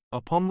play,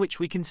 upon which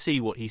we can see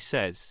what he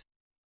says.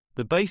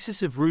 The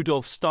basis of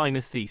Rudolf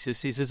Steiner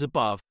thesis is as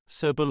above,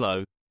 so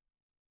below.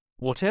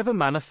 Whatever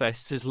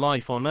manifests as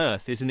life on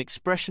Earth is an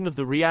expression of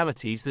the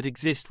realities that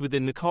exist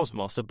within the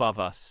cosmos above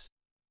us.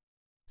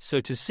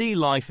 So to see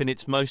life in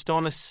its most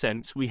honest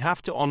sense, we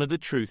have to honor the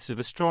truths of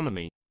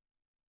astronomy.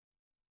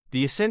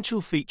 The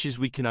essential features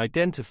we can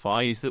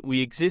identify is that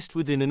we exist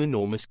within an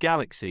enormous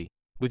galaxy,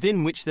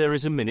 within which there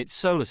is a minute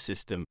solar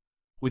system,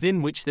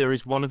 within which there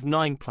is one of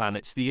 9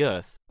 planets, the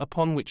Earth,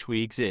 upon which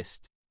we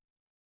exist.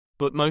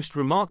 But most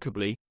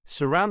remarkably,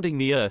 surrounding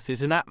the Earth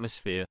is an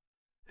atmosphere,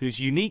 whose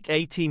unique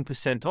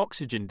 18%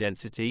 oxygen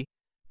density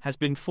has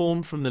been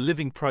formed from the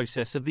living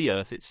process of the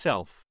Earth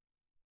itself.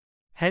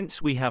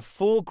 Hence we have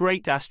 4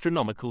 great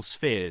astronomical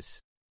spheres.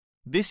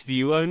 This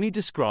view only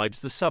describes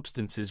the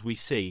substances we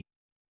see.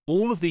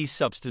 All of these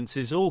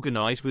substances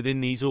organize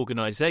within these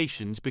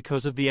organizations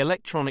because of the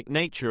electronic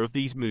nature of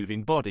these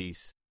moving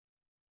bodies.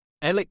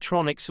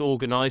 Electronics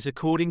organize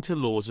according to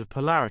laws of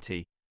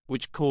polarity,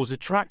 which cause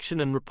attraction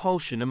and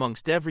repulsion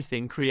amongst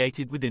everything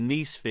created within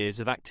these spheres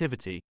of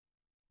activity.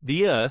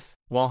 The Earth,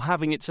 while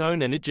having its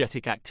own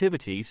energetic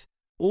activities,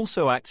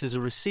 also acts as a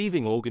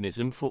receiving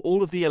organism for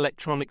all of the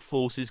electronic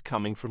forces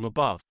coming from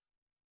above.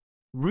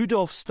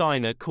 Rudolf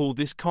Steiner called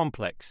this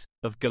complex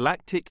of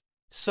galactic,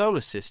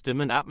 solar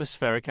system and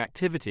atmospheric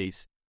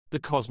activities the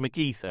cosmic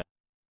ether.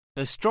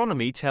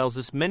 Astronomy tells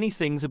us many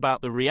things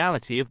about the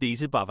reality of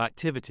these above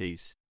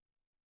activities.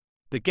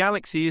 The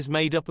galaxy is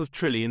made up of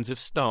trillions of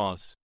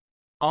stars.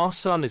 Our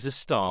Sun is a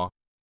star,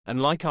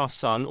 and like our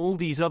Sun, all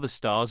these other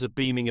stars are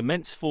beaming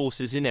immense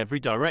forces in every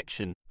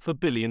direction, for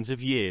billions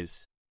of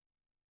years.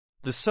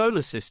 The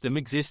solar system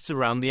exists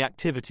around the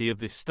activity of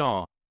this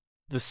star.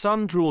 The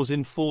Sun draws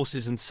in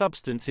forces and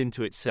substance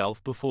into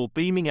itself before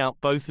beaming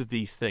out both of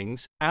these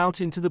things, out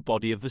into the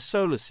body of the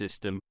solar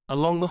system,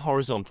 along the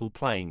horizontal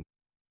plane.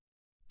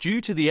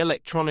 Due to the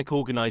electronic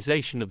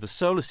organization of the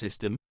solar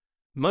system,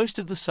 most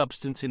of the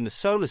substance in the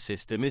solar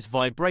system is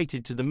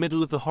vibrated to the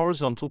middle of the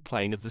horizontal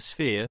plane of the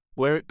sphere,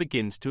 where it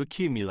begins to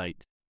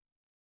accumulate.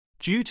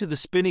 Due to the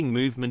spinning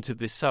movement of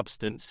this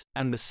substance,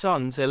 and the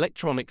Sun's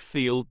electronic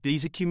field,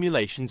 these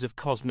accumulations of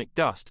cosmic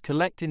dust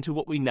collect into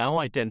what we now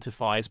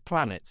identify as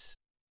planets.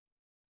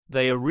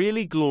 They are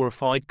really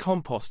glorified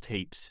compost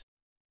heaps.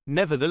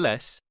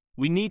 Nevertheless,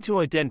 we need to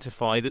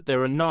identify that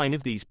there are 9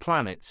 of these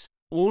planets,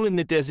 all in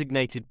the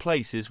designated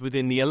places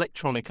within the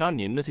electronic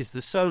onion that is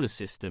the solar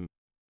system.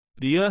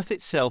 The Earth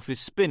itself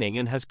is spinning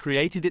and has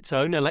created its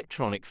own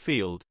electronic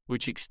field,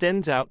 which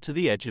extends out to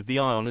the edge of the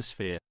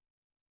ionosphere.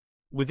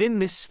 Within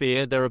this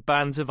sphere there are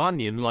bands of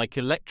onion-like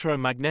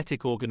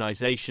electromagnetic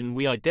organization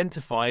we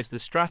identify as the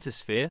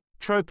stratosphere,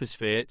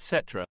 troposphere,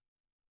 etc.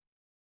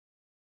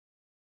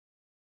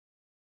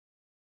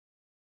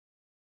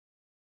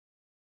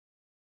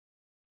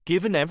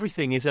 Given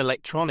everything is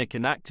electronic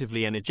and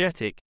actively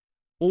energetic,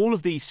 all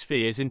of these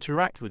spheres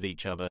interact with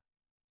each other.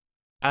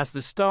 As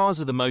the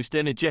stars are the most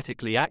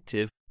energetically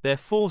active, their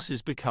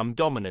forces become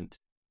dominant.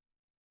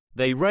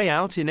 They ray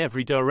out in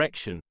every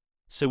direction,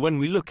 so when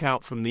we look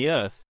out from the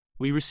Earth,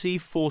 we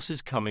receive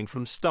forces coming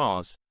from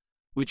stars,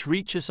 which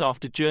reach us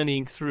after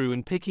journeying through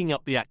and picking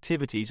up the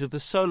activities of the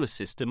solar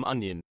system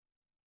onion.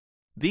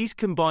 These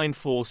combined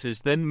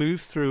forces then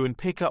move through and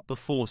pick up the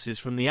forces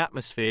from the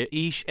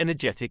atmosphere-ish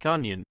energetic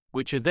onion,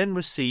 which are then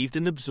received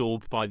and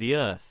absorbed by the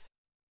Earth.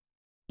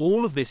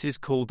 All of this is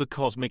called the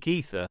cosmic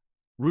ether.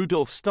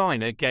 Rudolf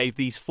Steiner gave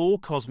these 4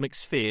 cosmic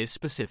spheres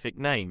specific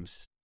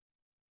names.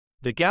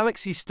 The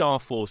galaxy star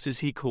forces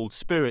he called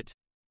spirit,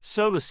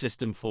 solar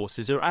system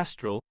forces are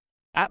astral,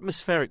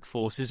 atmospheric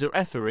forces are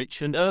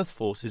etheric, and earth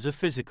forces are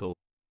physical.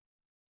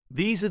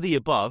 These are the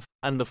above,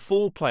 and the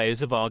 4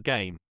 players of our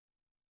game.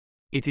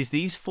 It is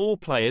these 4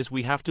 players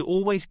we have to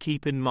always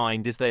keep in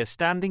mind as they are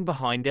standing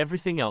behind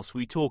everything else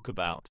we talk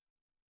about.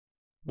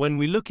 When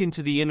we look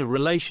into the inner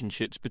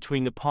relationships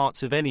between the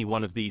parts of any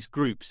one of these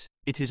groups,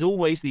 it is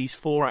always these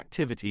 4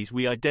 activities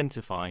we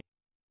identify.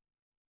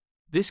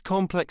 This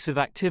complex of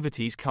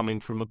activities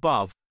coming from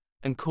above,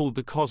 and called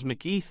the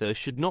cosmic ether,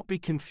 should not be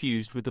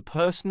confused with the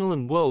personal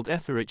and world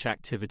etheric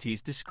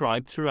activities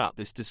described throughout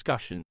this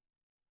discussion.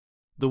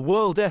 The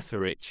world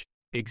etheric,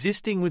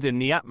 existing within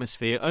the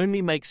atmosphere,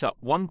 only makes up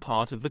one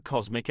part of the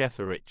cosmic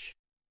etheric.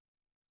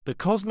 The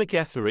cosmic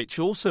etheric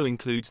also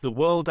includes the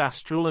world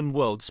astral and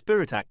world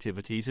spirit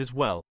activities as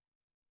well.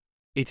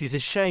 It is a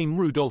shame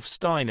Rudolf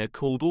Steiner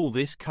called all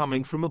this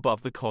coming from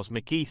above the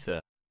cosmic ether,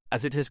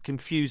 as it has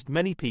confused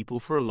many people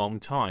for a long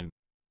time.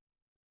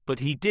 But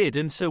he did,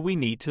 and so we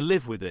need to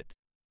live with it.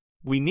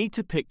 We need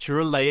to picture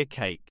a layer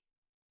cake.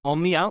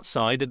 On the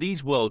outside are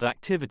these world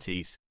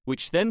activities,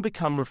 which then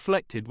become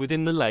reflected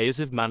within the layers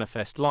of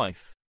manifest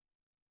life.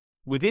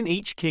 Within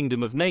each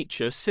kingdom of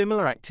nature,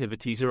 similar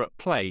activities are at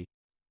play,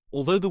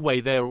 although the way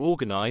they are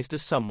organized are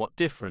somewhat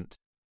different.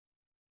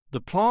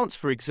 The plants,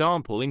 for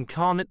example,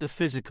 incarnate the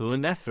physical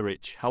and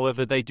etheric,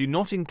 however they do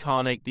not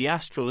incarnate the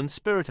astral and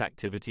spirit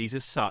activities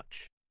as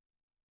such.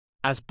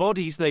 As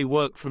bodies they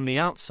work from the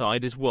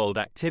outside as world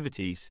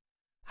activities,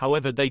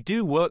 however they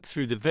do work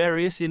through the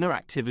various inner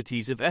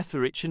activities of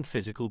etheric and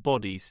physical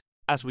bodies,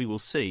 as we will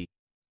see.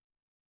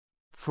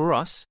 For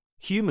us,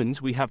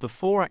 humans, we have the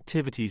 4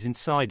 activities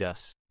inside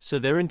us, so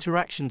their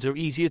interactions are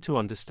easier to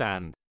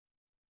understand.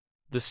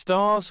 The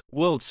stars,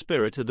 world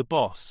spirit, are the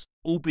boss,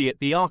 albeit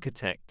the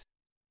architect.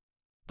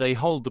 They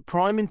hold the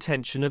prime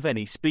intention of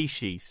any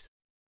species.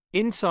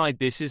 Inside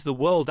this is the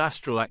world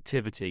astral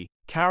activity,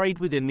 carried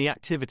within the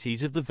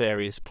activities of the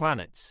various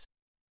planets.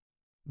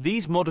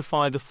 These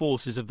modify the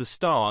forces of the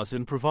stars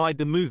and provide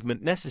the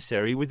movement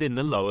necessary within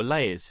the lower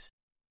layers.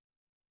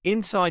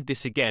 Inside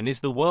this again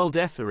is the world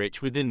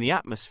etheric within the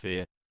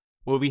atmosphere,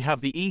 where we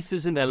have the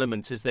ethers and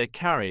elements as their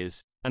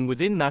carriers, and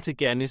within that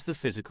again is the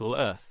physical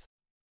earth.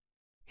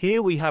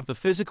 Here we have the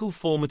physical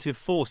formative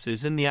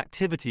forces and the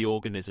activity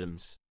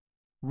organisms.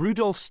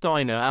 Rudolf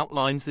Steiner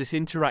outlines this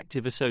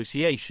interactive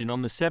association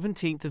on the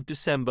 17th of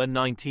December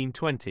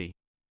 1920.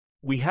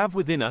 We have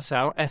within us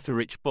our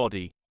etheric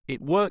body.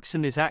 It works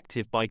and is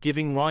active by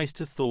giving rise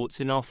to thoughts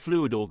in our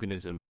fluid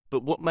organism,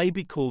 but what may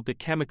be called the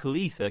chemical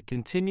ether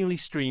continually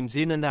streams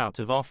in and out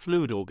of our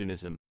fluid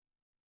organism.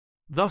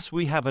 Thus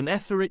we have an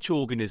etheric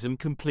organism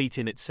complete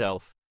in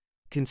itself,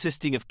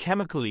 consisting of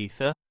chemical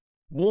ether,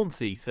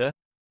 warmth ether,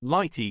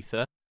 light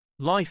ether,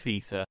 life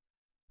ether,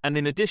 and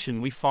in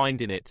addition we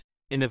find in it,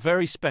 in a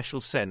very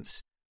special sense,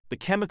 the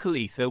chemical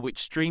ether which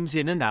streams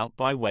in and out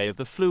by way of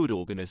the fluid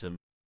organism.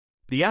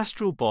 The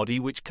astral body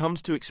which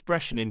comes to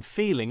expression in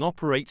feeling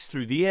operates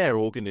through the air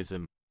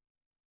organism.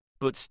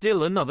 But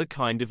still another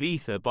kind of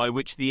ether by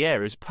which the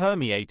air is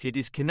permeated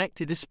is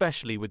connected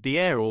especially with the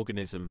air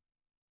organism.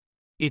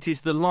 It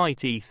is the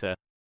light ether.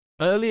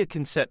 Earlier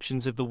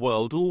conceptions of the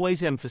world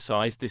always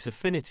emphasized this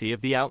affinity of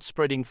the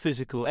outspreading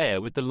physical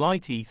air with the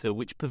light ether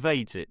which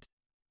pervades it.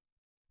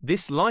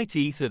 This light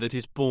ether that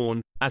is born,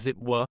 as it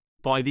were,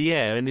 by the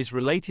air and is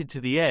related to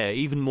the air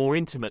even more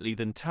intimately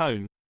than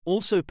tone,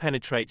 also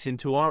penetrates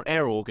into our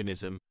air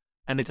organism,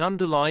 and it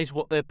underlies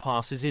what there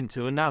passes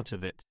into and out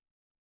of it.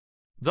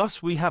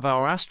 Thus we have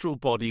our astral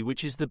body,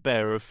 which is the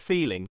bearer of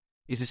feeling,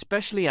 is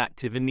especially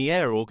active in the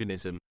air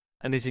organism,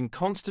 and is in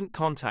constant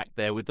contact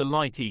there with the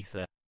light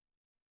ether.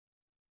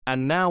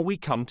 And now we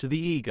come to the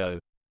ego.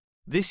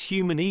 This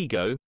human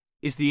ego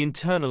is the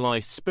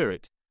internalized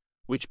spirit,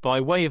 which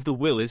by way of the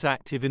will is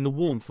active in the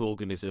warmth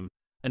organism,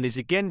 and is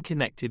again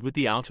connected with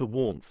the outer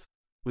warmth,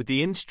 with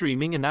the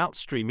instreaming and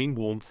outstreaming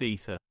warmth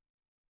ether.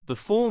 The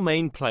four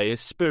main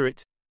players,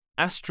 spirit,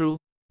 astral,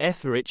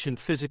 etheric and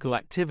physical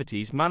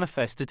activities,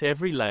 manifest at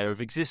every layer of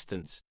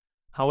existence.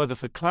 However,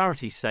 for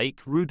clarity's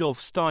sake, Rudolf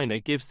Steiner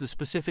gives the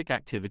specific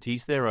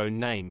activities their own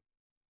name.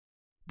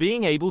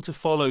 Being able to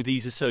follow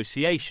these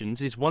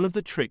associations is one of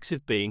the tricks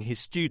of being his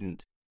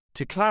student.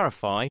 To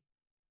clarify,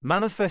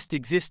 manifest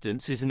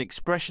existence is an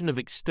expression of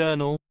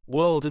external,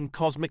 world and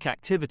cosmic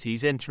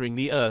activities entering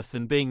the earth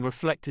and being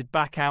reflected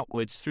back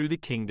outwards through the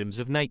kingdoms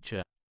of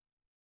nature.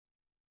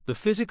 The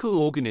physical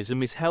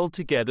organism is held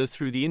together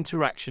through the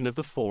interaction of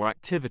the four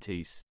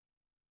activities.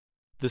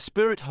 The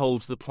spirit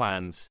holds the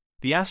plans,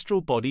 the astral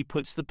body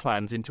puts the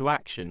plans into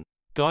action,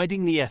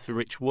 guiding the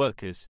etheric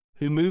workers,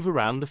 who move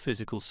around the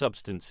physical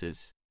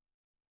substances.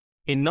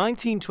 In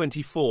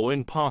 1924,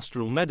 in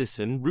Pastoral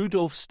Medicine,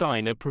 Rudolf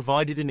Steiner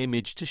provided an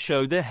image to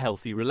show their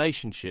healthy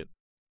relationship.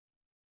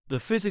 The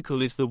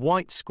physical is the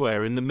white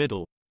square in the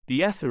middle,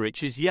 the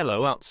etheric is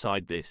yellow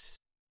outside this.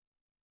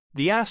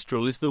 The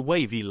astral is the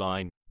wavy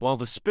line, while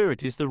the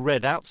spirit is the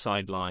red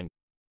outside line.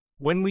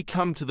 When we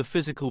come to the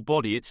physical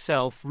body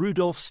itself,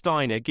 Rudolf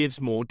Steiner gives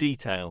more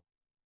detail.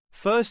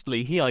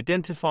 Firstly, he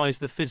identifies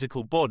the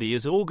physical body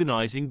as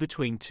organizing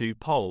between two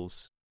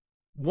poles.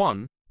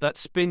 One, that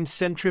spins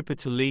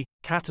centripetally,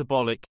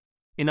 catabolic,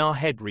 in our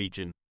head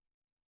region.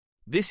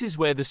 This is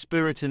where the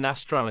spirit and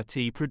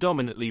astrality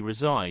predominantly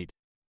reside.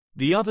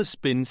 The other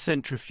spins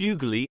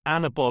centrifugally,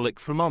 anabolic,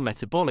 from our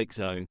metabolic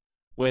zone,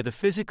 where the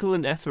physical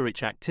and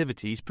etheric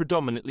activities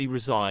predominantly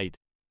reside.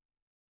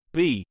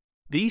 B.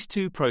 These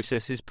two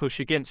processes push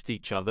against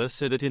each other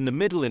so that in the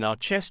middle, in our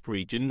chest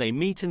region, they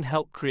meet and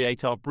help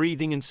create our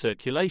breathing and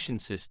circulation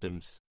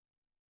systems.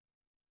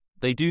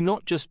 They do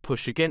not just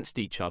push against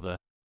each other,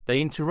 they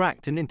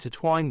interact and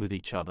intertwine with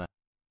each other.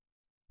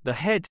 The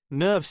head,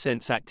 nerve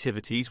sense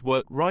activities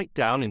work right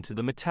down into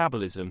the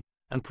metabolism,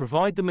 and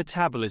provide the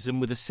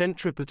metabolism with a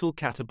centripetal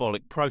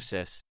catabolic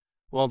process,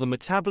 while the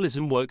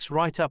metabolism works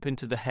right up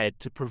into the head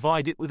to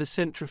provide it with a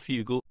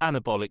centrifugal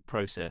anabolic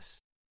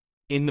process.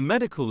 In the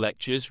medical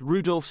lectures,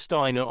 Rudolf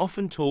Steiner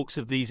often talks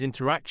of these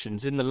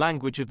interactions in the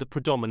language of the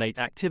predominate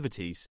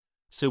activities,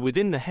 so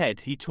within the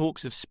head he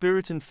talks of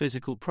spirit and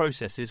physical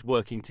processes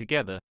working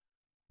together,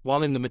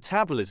 while in the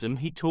metabolism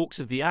he talks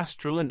of the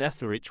astral and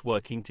etheric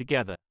working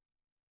together.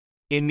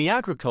 In the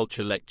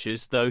agriculture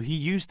lectures, though, he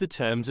used the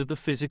terms of the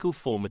physical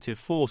formative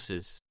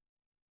forces.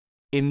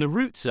 In the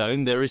root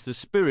zone there is the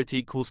spirit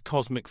equals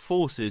cosmic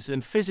forces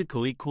and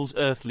physical equals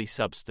earthly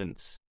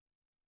substance.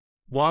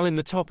 While in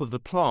the top of the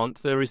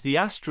plant there is the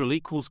astral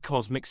equals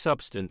cosmic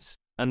substance,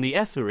 and the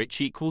etheric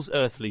equals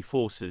earthly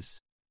forces.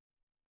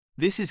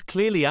 This is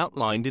clearly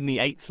outlined in the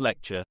 8th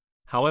lecture,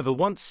 however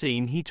once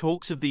seen he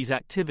talks of these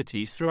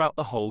activities throughout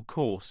the whole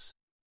course.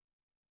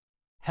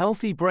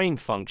 Healthy brain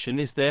function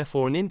is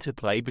therefore an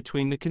interplay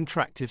between the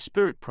contractive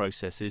spirit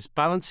processes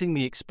balancing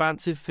the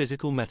expansive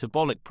physical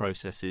metabolic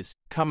processes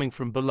coming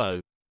from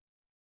below,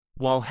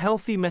 while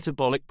healthy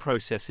metabolic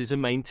processes are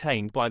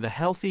maintained by the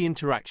healthy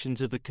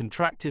interactions of the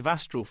contractive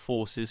astral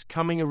forces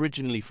coming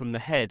originally from the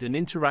head and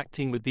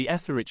interacting with the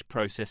etheric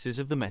processes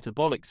of the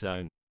metabolic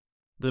zone.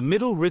 The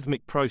middle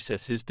rhythmic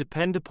processes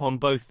depend upon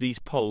both these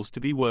poles to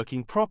be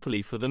working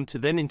properly for them to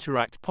then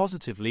interact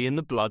positively in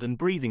the blood and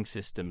breathing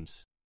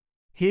systems.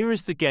 Here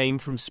is the game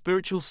from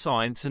Spiritual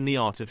Science and the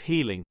Art of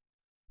Healing,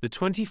 the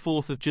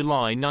 24th of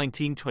July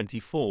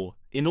 1924.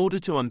 In order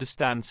to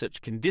understand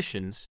such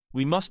conditions,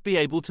 we must be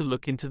able to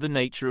look into the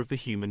nature of the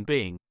human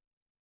being.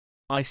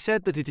 I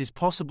said that it is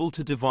possible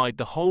to divide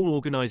the whole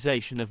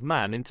organization of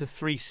man into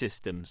 3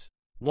 systems.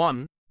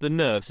 1. The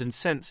nerves and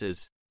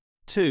senses.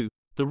 2.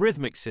 The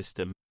rhythmic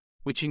system,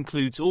 which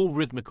includes all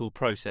rhythmical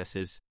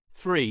processes.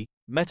 3.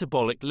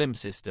 Metabolic limb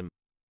system.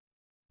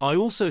 I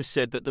also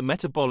said that the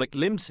metabolic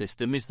limb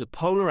system is the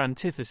polar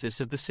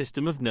antithesis of the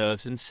system of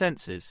nerves and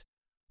senses,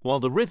 while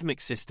the rhythmic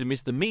system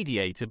is the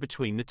mediator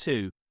between the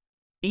two.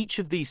 Each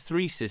of these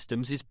 3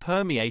 systems is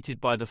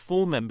permeated by the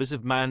 4 members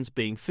of man's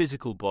being: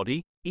 physical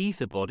body,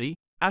 ether body,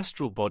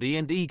 astral body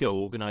and ego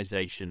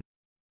organization.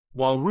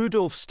 While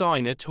Rudolf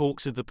Steiner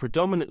talks of the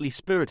predominantly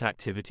spirit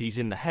activities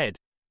in the head,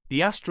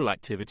 the astral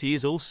activity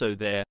is also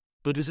there,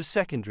 but as a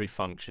secondary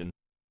function.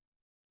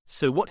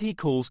 So what he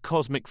calls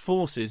cosmic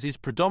forces is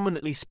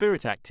predominantly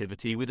spirit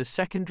activity with a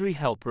secondary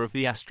helper of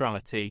the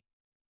astrality.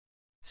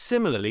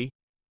 Similarly,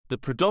 the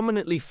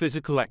predominantly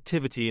physical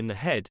activity in the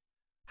head,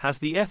 has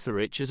the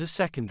etheric as a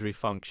secondary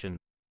function.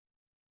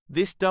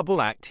 This double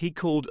act he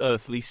called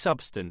earthly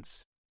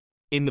substance.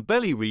 In the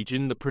belly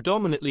region, the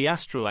predominantly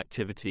astral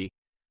activity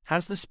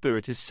has the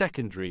spirit as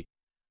secondary,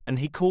 and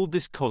he called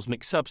this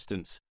cosmic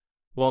substance,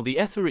 while the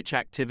etheric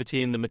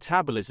activity in the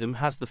metabolism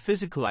has the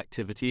physical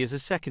activity as a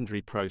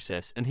secondary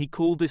process, and he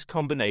called this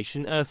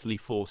combination earthly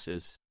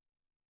forces.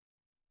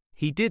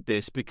 He did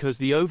this because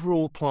the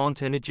overall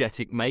plant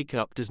energetic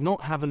makeup does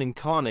not have an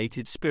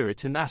incarnated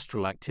spirit and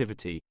astral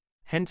activity,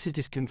 hence it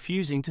is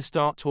confusing to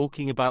start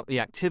talking about the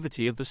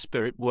activity of the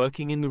spirit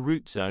working in the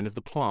root zone of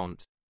the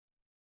plant.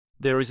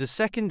 There is a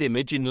second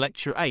image in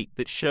Lecture 8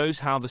 that shows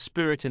how the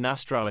spirit and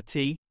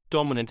astrality,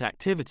 dominant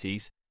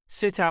activities,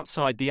 sit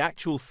outside the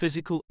actual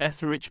physical,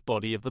 etheric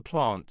body of the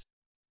plant.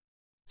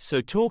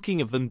 So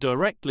talking of them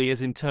directly as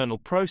internal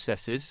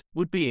processes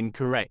would be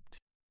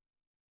incorrect.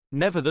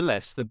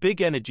 Nevertheless, the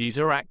big energies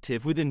are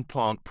active within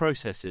plant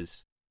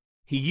processes.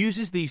 He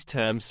uses these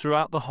terms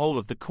throughout the whole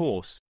of the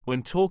course,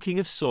 when talking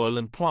of soil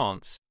and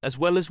plants, as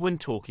well as when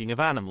talking of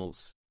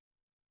animals.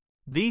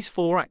 These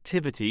four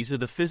activities are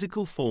the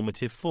physical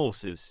formative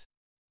forces.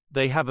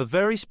 They have a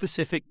very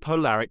specific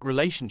polaric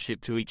relationship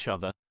to each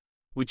other,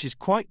 which is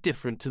quite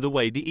different to the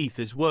way the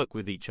ethers work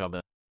with each other.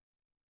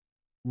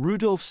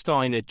 Rudolf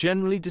Steiner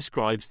generally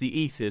describes the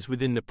ethers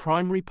within the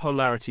primary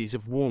polarities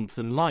of warmth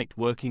and light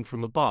working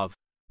from above,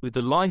 with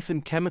the life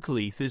and chemical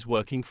ethers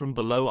working from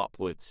below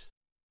upwards.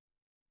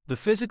 The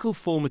physical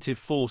formative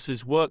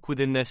forces work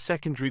within their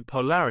secondary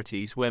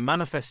polarities where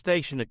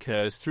manifestation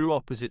occurs through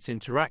opposites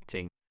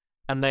interacting,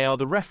 and they are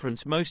the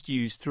reference most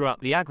used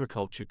throughout the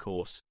agriculture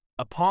course,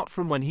 apart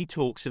from when he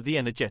talks of the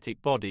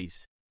energetic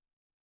bodies.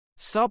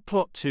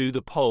 Subplot 2.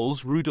 The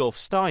poles. Rudolf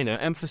Steiner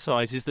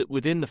emphasizes that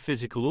within the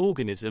physical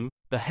organism,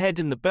 the head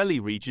and the belly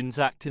regions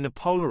act in a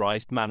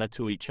polarized manner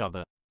to each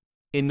other.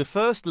 In the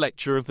first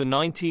lecture of the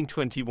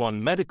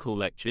 1921 medical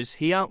lectures,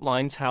 he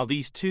outlines how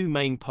these two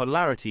main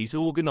polarities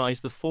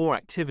organize the four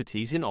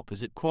activities in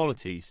opposite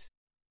qualities.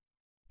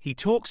 He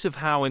talks of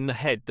how in the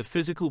head the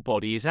physical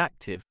body is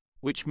active,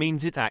 which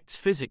means it acts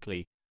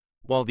physically,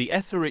 while the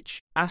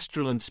etheric,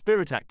 astral and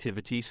spirit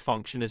activities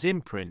function as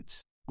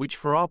imprints, which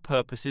for our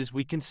purposes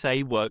we can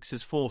say works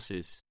as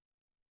forces.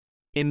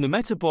 In the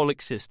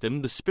metabolic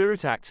system, the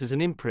spirit acts as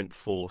an imprint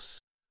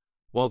force,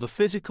 while the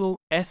physical,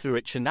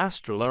 etheric and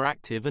astral are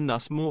active and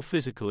thus more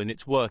physical in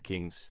its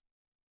workings.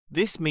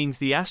 This means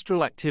the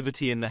astral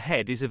activity in the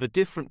head is of a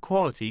different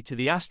quality to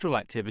the astral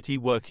activity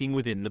working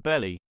within the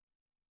belly.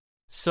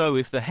 So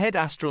if the head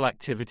astral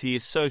activity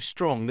is so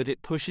strong that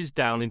it pushes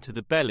down into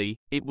the belly,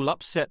 it will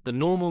upset the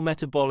normal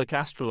metabolic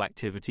astral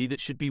activity that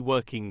should be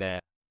working there.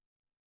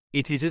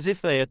 It is as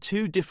if they are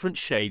two different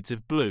shades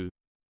of blue.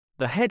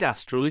 The head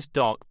astral is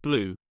dark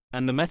blue,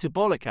 and the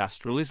metabolic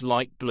astral is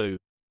light blue.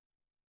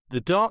 The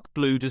dark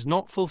blue does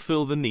not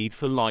fulfill the need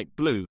for light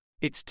blue,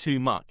 it's too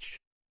much.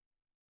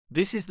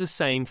 This is the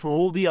same for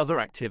all the other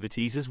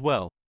activities as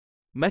well.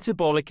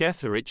 Metabolic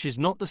etheric is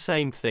not the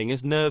same thing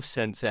as nerve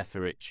sense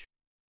etheric.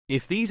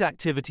 If these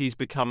activities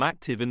become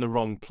active in the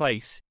wrong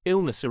place,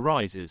 illness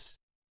arises.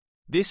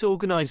 This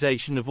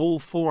organization of all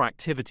four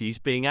activities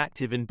being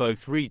active in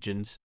both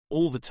regions,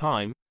 all the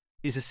time,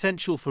 is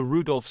essential for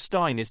Rudolf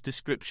Steiner's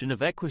description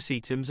of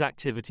Equisetum's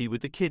activity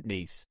with the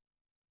kidneys.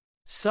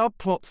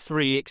 Subplot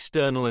 3.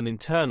 External and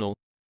internal.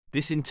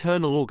 This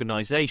internal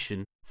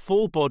organization,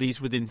 four bodies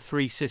within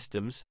three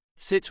systems,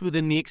 sits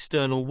within the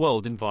external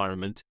world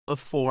environment of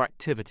four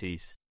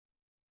activities.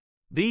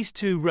 These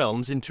two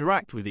realms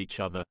interact with each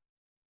other.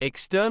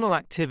 External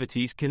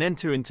activities can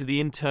enter into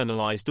the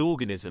internalized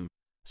organism,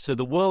 so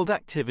the world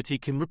activity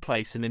can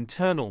replace an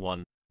internal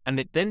one, and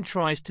it then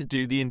tries to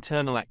do the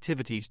internal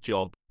activity's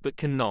job, but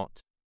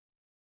cannot.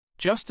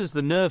 Just as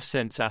the nerve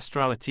sense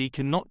astrality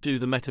cannot do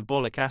the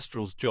metabolic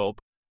astral's job,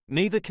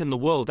 neither can the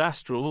world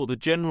astral or the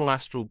general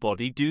astral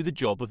body do the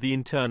job of the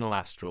internal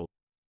astral.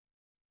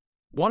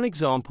 One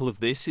example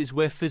of this is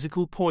where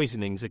physical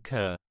poisonings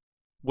occur.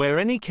 Where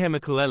any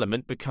chemical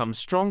element becomes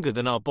stronger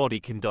than our body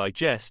can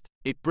digest,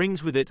 it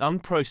brings with it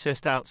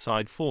unprocessed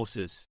outside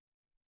forces.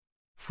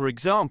 For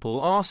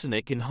example,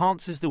 arsenic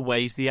enhances the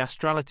ways the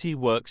astrality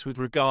works with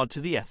regard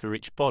to the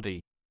etheric body.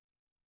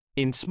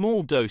 In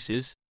small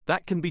doses,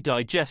 that can be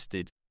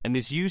digested, and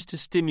is used to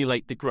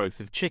stimulate the growth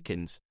of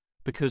chickens,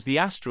 because the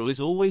astral is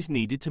always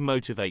needed to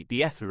motivate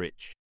the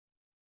etheric.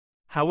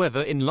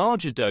 However, in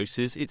larger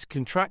doses its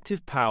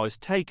contractive powers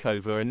take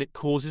over and it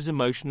causes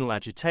emotional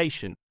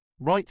agitation,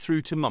 right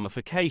through to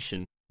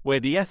mummification, where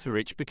the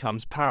etheric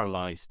becomes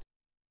paralyzed.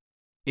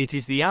 It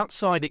is the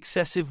outside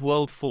excessive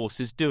world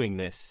forces doing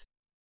this.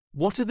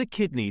 What are the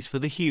kidneys for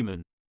the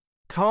human?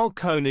 Carl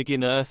Koenig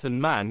in Earth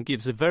and Man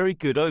gives a very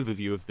good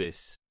overview of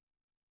this.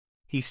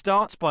 He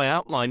starts by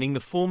outlining the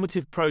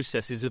formative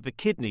processes of the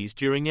kidneys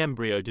during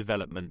embryo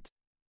development.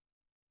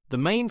 The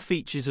main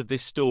features of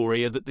this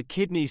story are that the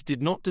kidneys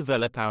did not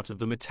develop out of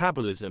the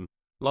metabolism,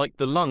 like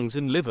the lungs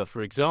and liver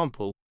for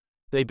example.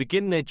 They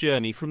begin their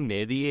journey from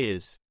near the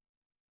ears.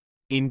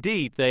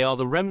 Indeed, they are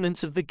the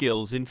remnants of the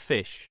gills in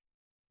fish.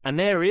 an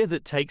area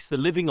that takes the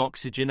living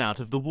oxygen out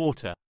of the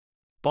water.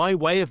 By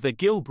way of their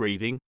gill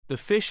breathing, the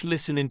fish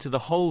listen into the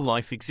whole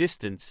life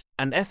existence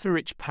and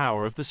ether-rich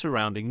power of the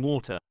surrounding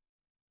water.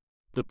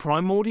 The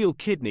primordial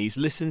kidneys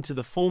listen to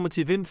the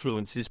formative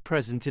influences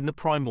present in the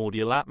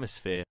primordial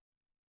atmosphere.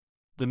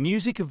 The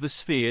music of the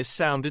spheres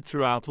sounded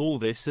throughout all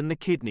this, and the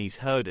kidneys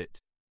heard it.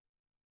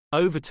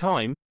 Over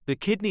time, the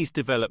kidneys'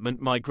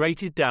 development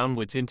migrated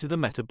downwards into the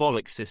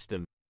metabolic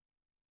system,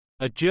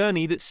 a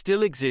journey that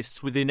still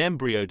exists within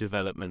embryo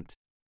development.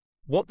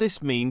 What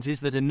this means is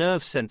that a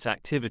nerve sense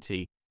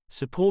activity,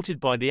 supported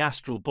by the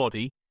astral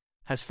body,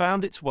 has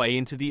found its way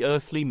into the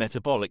earthly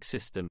metabolic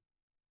system.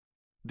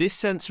 This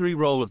sensory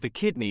role of the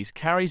kidneys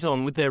carries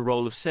on with their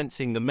role of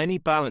sensing the many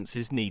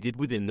balances needed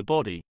within the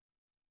body.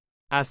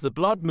 As the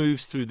blood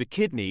moves through the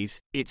kidneys,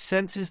 it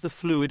senses the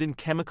fluid and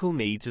chemical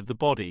needs of the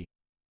body.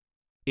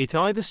 It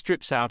either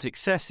strips out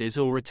excesses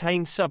or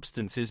retains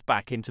substances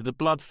back into the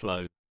blood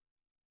flow.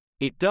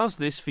 It does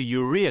this for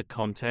urea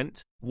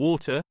content,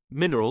 water,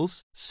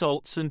 minerals,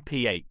 salts and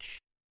pH.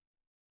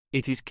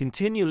 It is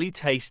continually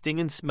tasting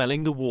and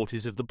smelling the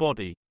waters of the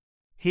body.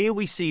 Here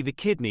we see the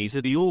kidneys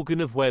are the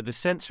organ of where the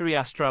sensory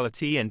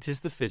astrality enters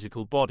the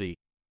physical body.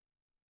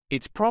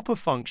 Its proper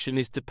function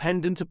is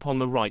dependent upon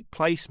the right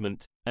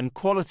placement and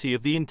quality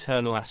of the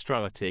internal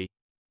astrality.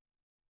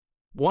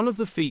 One of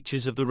the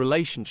features of the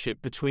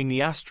relationship between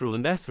the astral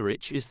and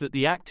etheric is that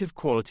the active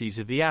qualities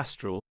of the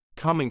astral,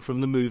 coming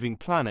from the moving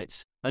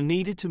planets, are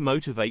needed to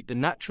motivate the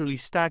naturally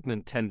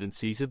stagnant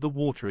tendencies of the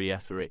watery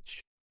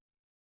etheric.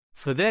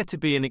 For there to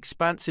be an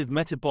expansive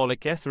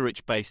metabolic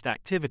etheric-based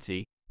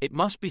activity, it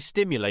must be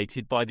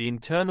stimulated by the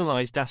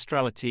internalized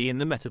astrality in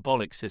the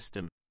metabolic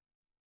system.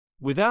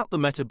 Without the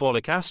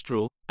metabolic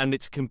astral, and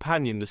its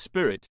companion the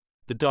spirit,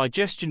 the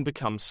digestion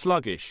becomes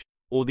sluggish,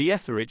 or the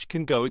etheric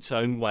can go its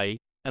own way,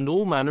 and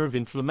all manner of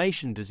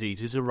inflammation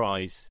diseases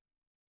arise.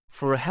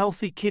 For a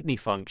healthy kidney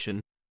function,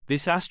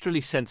 this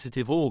astrally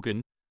sensitive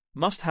organ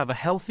must have a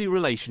healthy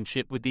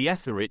relationship with the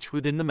etheric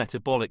within the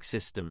metabolic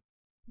system.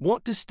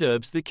 What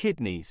disturbs the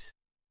kidneys?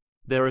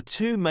 There are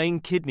two main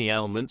kidney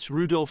ailments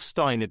Rudolf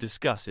Steiner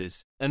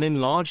discusses: an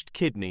enlarged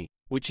kidney,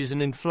 which is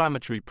an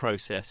inflammatory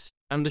process,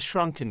 and the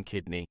shrunken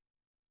kidney.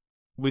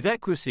 With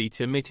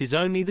Equisetum, it is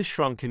only the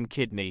shrunken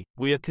kidney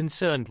we are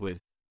concerned with.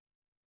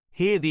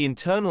 Here the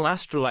internal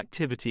astral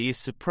activity is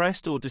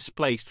suppressed or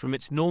displaced from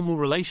its normal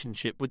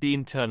relationship with the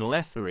internal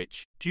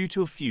etheric due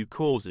to a few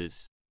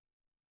causes.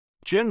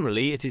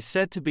 Generally, it is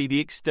said to be the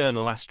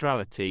external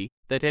astrality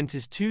that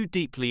enters too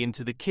deeply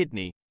into the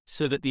kidney,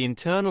 so that the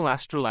internal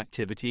astral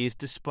activity is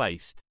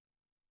displaced.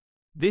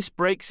 This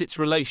breaks its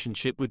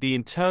relationship with the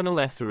internal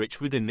etheric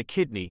within the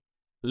kidney,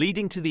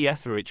 leading to the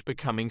etheric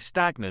becoming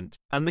stagnant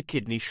and the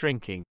kidney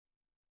shrinking.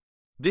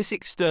 This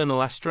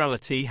external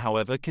astrality,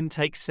 however, can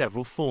take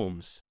several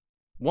forms.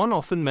 One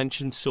often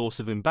mentioned source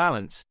of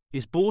imbalance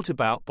is brought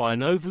about by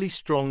an overly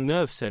strong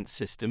nerve sense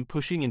system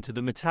pushing into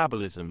the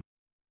metabolism.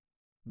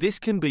 This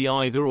can be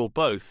either or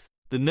both,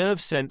 the nerve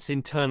sense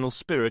internal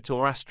spirit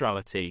or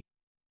astrality.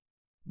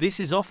 This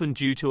is often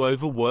due to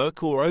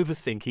overwork or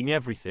overthinking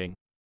everything.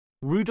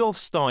 Rudolf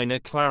Steiner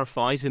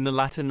clarifies in the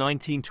latter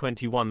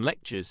 1921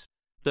 lectures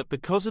that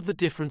because of the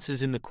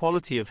differences in the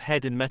quality of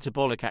head and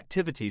metabolic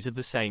activities of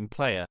the same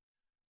player,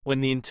 when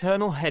the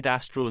internal head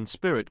astral and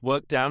spirit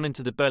work down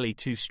into the belly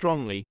too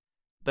strongly,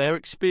 they are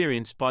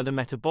experienced by the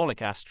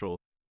metabolic astral,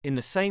 in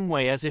the same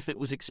way as if it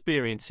was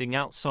experiencing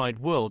outside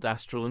world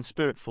astral and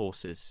spirit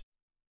forces.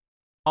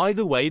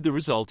 Either way, the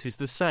result is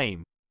the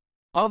same.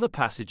 Other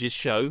passages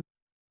show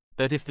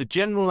that if the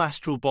general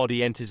astral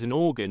body enters an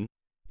organ,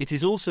 it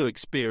is also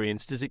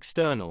experienced as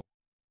external.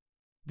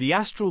 The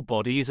astral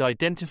body is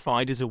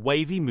identified as a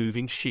wavy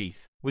moving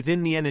sheath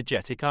within the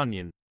energetic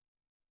onion.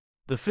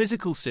 The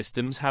physical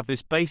systems have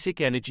this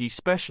basic energy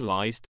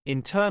specialized,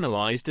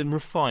 internalized and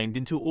refined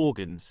into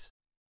organs.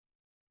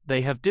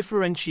 They have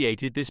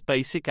differentiated this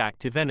basic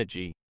active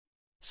energy.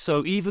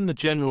 So even the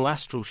general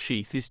astral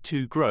sheath is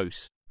too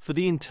gross for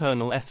the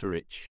internal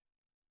etheric.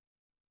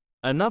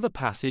 Another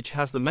passage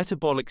has the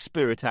metabolic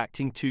spirit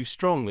acting too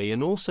strongly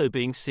and also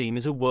being seen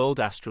as a world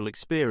astral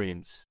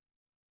experience.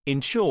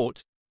 In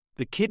short,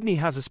 the kidney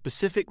has a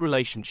specific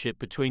relationship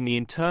between the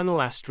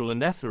internal astral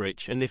and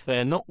etheric, and if they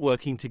are not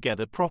working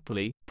together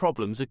properly,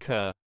 problems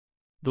occur.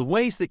 The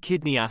ways that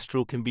kidney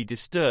astral can be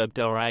disturbed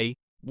are a.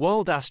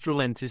 World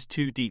astral enters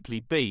too deeply.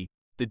 b.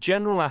 The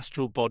general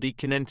astral body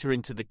can enter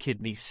into the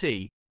kidney.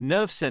 c.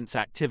 Nerve sense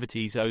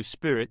activities. o.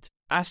 Spirit,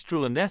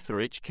 astral and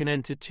etheric can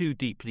enter too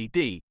deeply.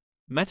 d.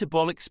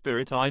 Metabolic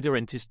spirit either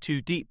enters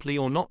too deeply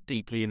or not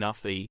deeply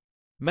enough. e.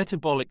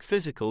 Metabolic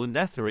physical and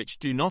etheric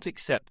do not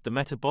accept the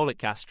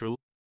metabolic astral,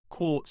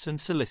 quartz and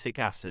silicic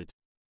acid.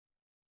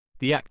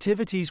 The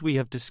activities we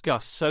have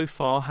discussed so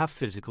far have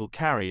physical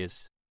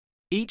carriers.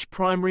 Each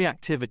primary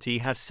activity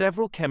has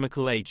several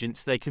chemical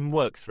agents they can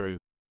work through.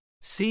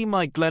 See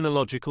my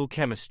glenological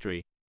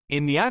chemistry.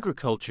 In the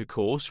agriculture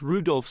course,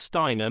 Rudolf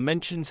Steiner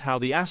mentions how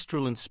the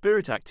astral and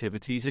spirit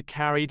activities are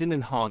carried and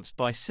enhanced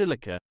by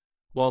silica,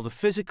 while the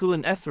physical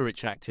and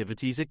etheric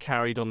activities are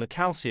carried on the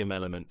calcium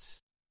elements.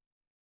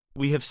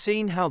 We have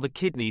seen how the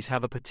kidneys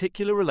have a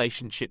particular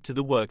relationship to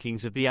the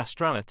workings of the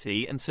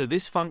astrality, and so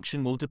this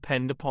function will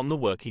depend upon the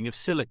working of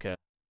silica.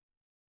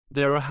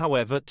 There are,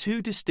 however,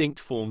 two distinct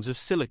forms of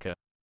silica.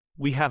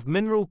 We have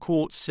mineral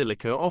quartz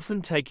silica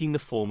often taking the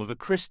form of a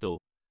crystal,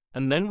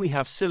 and then we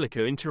have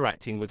silica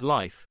interacting with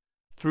life,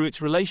 through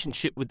its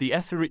relationship with the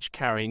ether-rich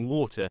carrying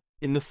water,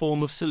 in the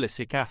form of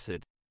silicic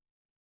acid.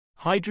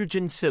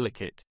 Hydrogen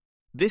silicate.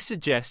 This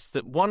suggests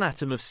that one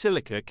atom of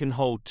silica can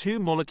hold two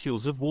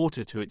molecules of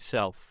water to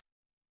itself.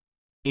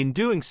 In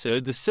doing so,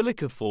 the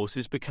silica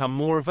forces become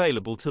more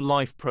available to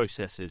life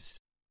processes.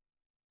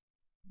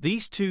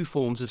 These two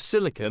forms of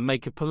silica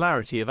make a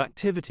polarity of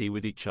activity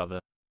with each other.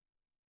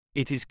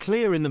 It is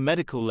clear in the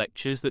medical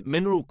lectures that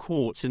mineral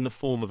quartz in the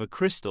form of a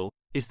crystal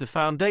is the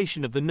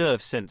foundation of the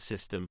nerve sense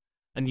system,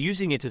 and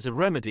using it as a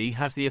remedy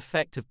has the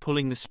effect of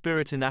pulling the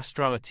spirit and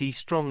astrality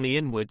strongly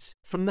inwards,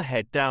 from the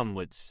head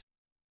downwards.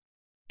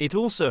 It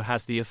also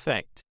has the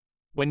effect,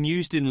 when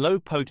used in low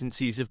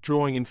potencies, of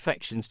drawing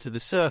infections to the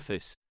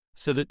surface,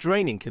 so that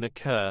draining can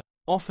occur,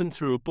 often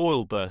through a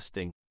boil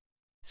bursting.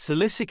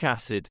 Silicic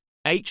acid,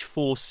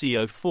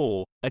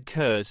 H4CO4,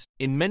 occurs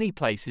in many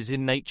places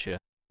in nature,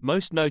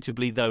 most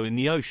notably though in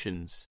the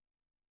oceans.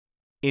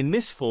 In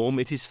this form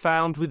it is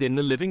found within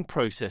the living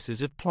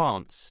processes of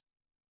plants.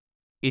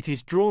 It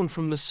is drawn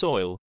from the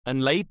soil,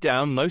 and laid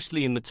down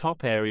mostly in the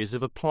top areas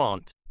of a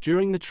plant,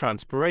 during the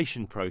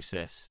transpiration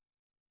process.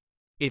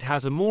 It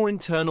has a more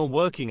internal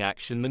working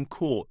action than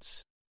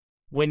quartz.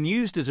 When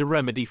used as a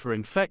remedy for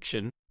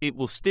infection, it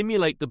will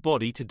stimulate the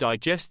body to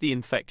digest the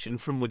infection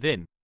from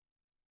within.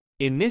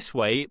 In this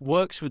way it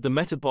works with the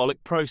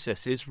metabolic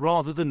processes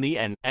rather than the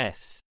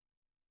NS.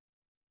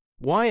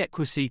 Why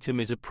Equisetum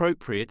is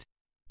appropriate?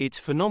 Its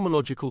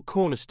phenomenological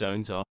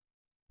cornerstones are: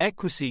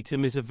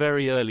 Equisetum is a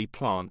very early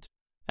plant,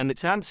 and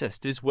its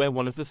ancestors were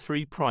one of the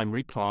three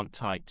primary plant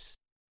types.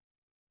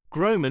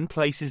 Grohmann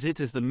places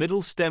it as the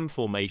middle stem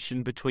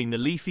formation between the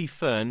leafy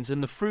ferns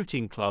and the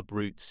fruiting club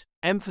roots,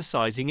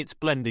 emphasizing its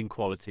blending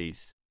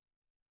qualities.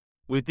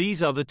 With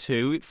these other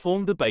two, it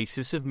formed the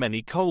basis of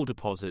many coal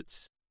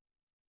deposits.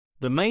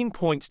 The main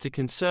points to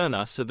concern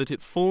us are that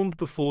it formed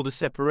before the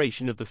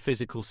separation of the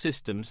physical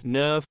systems,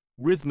 nerve,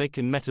 rhythmic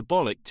and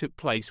metabolic, took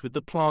place with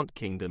the plant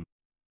kingdom.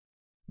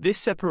 This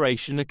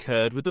separation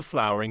occurred with the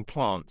flowering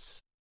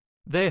plants.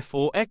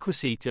 Therefore,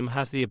 Equisetum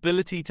has the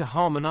ability to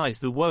harmonize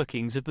the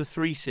workings of the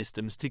three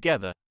systems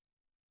together.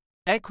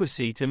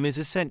 Equisetum is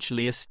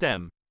essentially a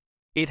stem.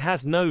 It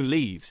has no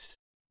leaves.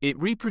 It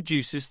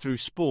reproduces through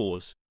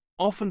spores,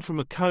 often from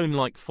a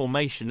cone-like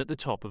formation at the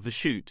top of the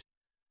shoot.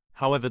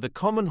 However, the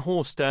common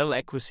horsetail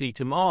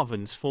Equisetum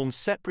avens forms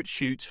separate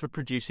shoots for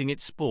producing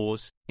its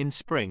spores in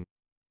spring.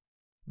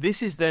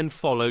 This is then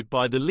followed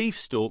by the leaf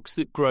stalks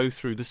that grow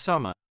through the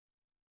summer.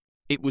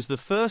 It was the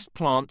first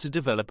plant to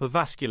develop a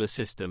vascular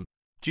system,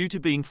 due to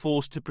being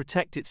forced to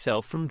protect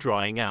itself from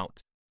drying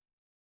out.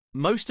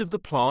 Most of the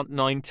plant,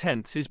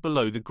 9/10, is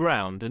below the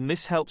ground, and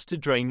this helps to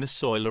drain the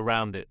soil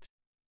around it.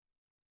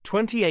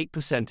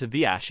 28% of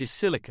the ash is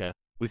silica,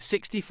 with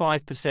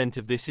 65%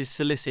 of this is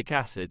silicic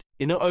acid,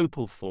 in an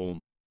opal form.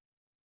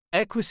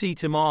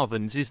 Equisetum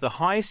avens is the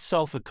highest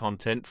sulfur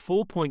content,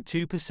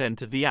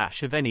 4.2% of the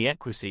ash of any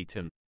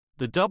Equisetum.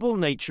 The double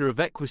nature of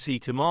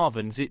Equisetum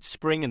avens, its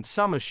spring and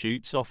summer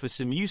shoots, offer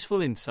some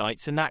useful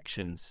insights and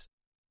actions.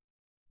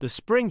 The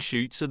spring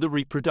shoots are the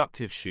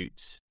reproductive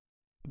shoots.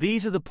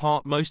 These are the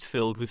part most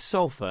filled with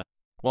sulfur,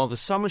 while the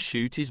summer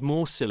shoot is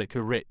more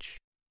silica-rich.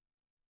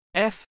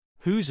 F.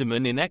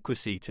 Husemann in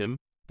Equisetum,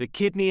 The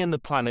Kidney and the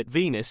Planet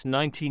Venus,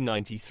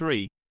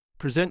 1993,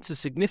 presents a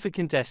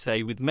significant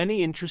essay with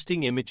many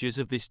interesting images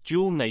of this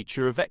dual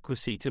nature of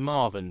Equisetum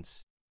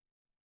avens.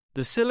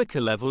 The silica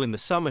level in the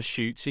summer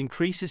shoots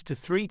increases to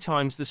 3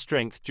 times the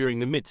strength during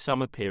the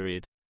midsummer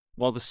period,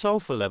 while the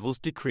sulfur levels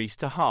decrease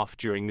to half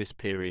during this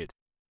period.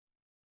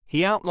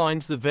 He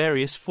outlines the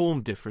various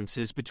form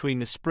differences between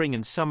the spring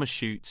and summer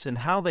shoots and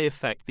how they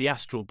affect the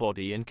astral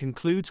body, and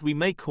concludes we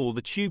may call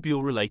the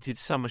tubule-related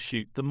summer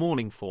shoot the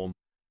morning form,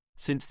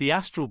 since the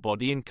astral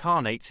body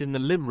incarnates in the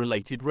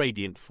limb-related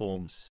radiant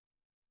forms.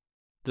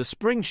 The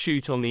spring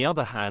shoot, on the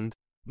other hand,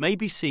 may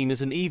be seen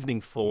as an evening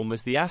form,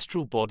 as the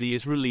astral body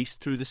is released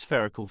through the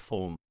spherical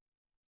form.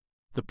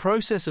 The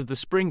process of the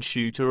spring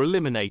shoot are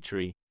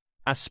eliminatory,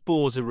 as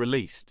spores are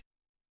released.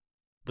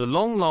 The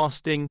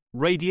long-lasting,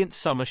 radiant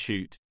summer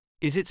shoot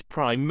is its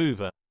prime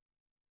mover.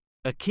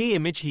 A key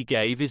image he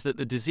gave is that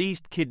the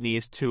diseased kidney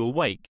is too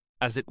awake,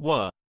 as it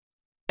were.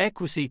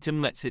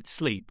 Equisetum lets it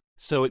sleep,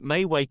 so it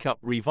may wake up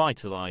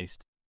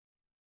revitalized.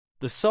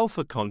 The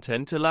sulfur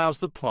content allows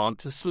the plant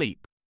to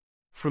sleep.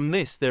 From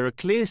this there are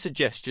clear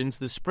suggestions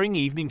the spring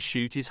evening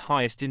shoot is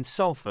highest in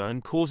sulfur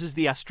and causes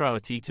the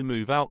astrality to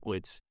move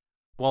outwards,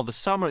 while the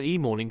summer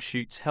e-morning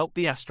shoots help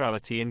the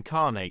astrality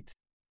incarnate.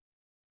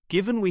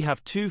 Given we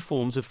have two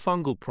forms of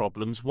fungal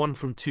problems, one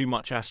from too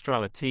much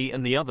astrality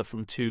and the other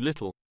from too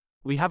little,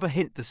 we have a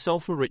hint the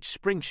sulfur-rich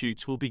spring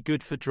shoots will be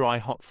good for dry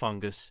hot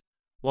fungus,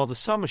 while the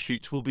summer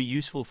shoots will be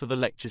useful for the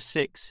Lecture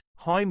 6,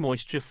 high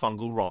moisture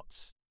fungal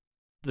rots.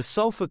 The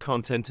sulfur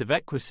content of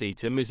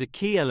Equisetum is a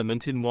key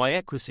element in why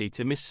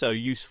Equisetum is so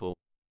useful.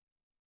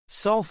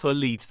 Sulfur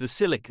leads the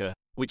silica,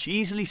 which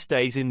easily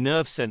stays in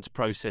nerve sense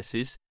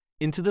processes,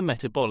 into the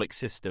metabolic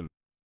system.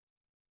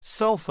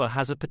 Sulfur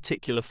has a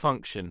particular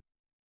function.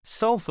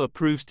 Sulfur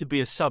proves to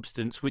be a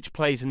substance which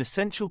plays an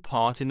essential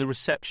part in the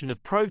reception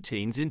of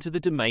proteins into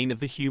the domain of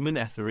the human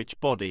ether-rich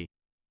body.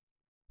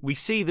 We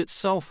see that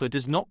sulfur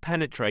does not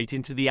penetrate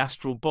into the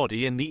astral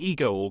body and the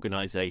ego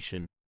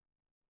organization.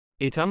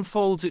 It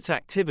unfolds its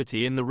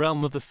activity in the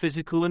realm of the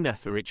physical and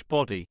ether-rich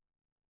body.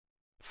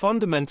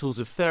 Fundamentals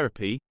of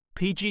therapy,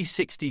 pg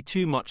 60.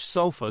 Too much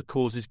sulfur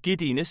causes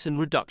giddiness and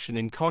reduction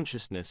in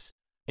consciousness.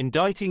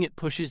 Indicting it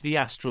pushes the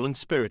astral and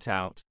spirit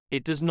out,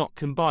 it does not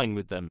combine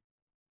with them.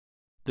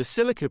 The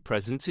silica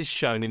presence is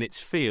shown in its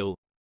feel,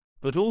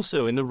 but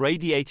also in the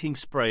radiating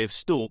spray of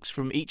stalks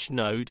from each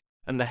node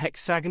and the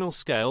hexagonal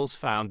scales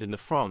found in the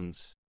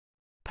fronds.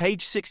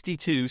 Page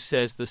 62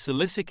 says the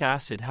silicic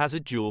acid has a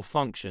dual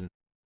function.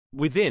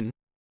 Within,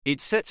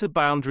 it sets a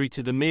boundary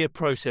to the mere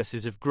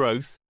processes of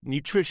growth,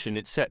 nutrition,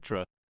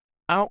 etc.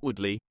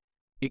 Outwardly,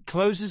 it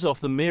closes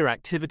off the mere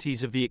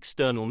activities of the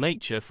external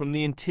nature from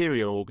the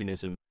interior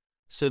organism,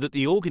 so that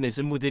the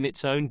organism within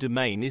its own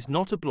domain is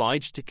not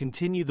obliged to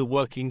continue the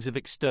workings of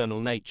external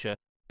nature,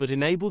 but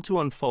enabled to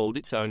unfold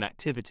its own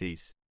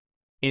activities.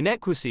 In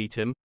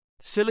Equisetum,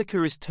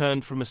 silica is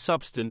turned from a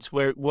substance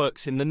where it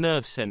works in the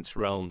nerve sense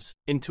realms,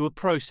 into a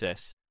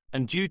process,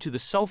 and due to the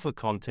sulfur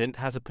content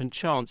has a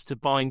penchance to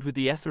bind with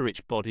the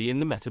ether-rich body in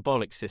the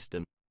metabolic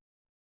system.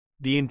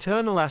 The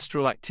internal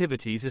astral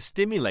activities are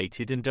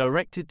stimulated and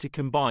directed to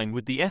combine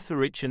with the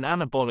ether-rich, and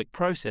anabolic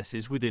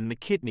processes within the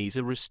kidneys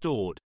are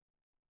restored.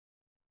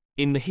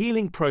 In the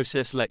Healing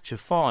Process Lecture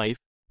 5,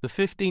 the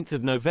 15th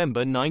of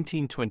November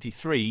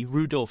 1923,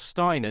 Rudolf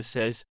Steiner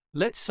says,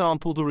 "Let's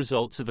sample the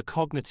results of a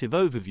cognitive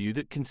overview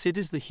that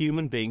considers the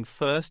human being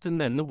first and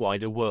then the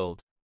wider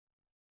world."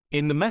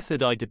 In the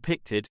method I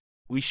depicted,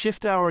 we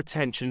shift our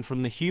attention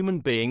from the human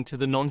being to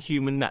the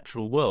non-human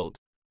natural world,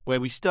 where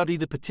we study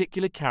the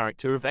particular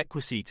character of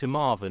Equisetum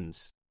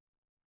avans.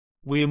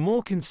 We are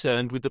more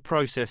concerned with the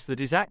process that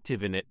is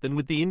active in it than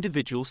with the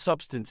individual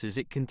substances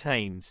it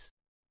contains.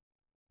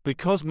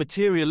 Because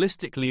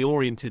materialistically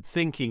oriented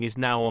thinking is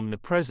now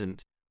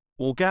omnipresent,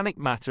 organic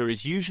matter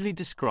is usually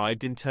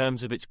described in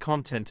terms of its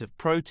content of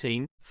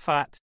protein,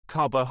 fat,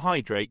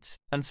 carbohydrates,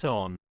 and so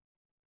on.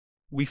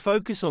 We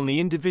focus on the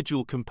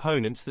individual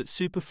components that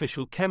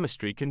superficial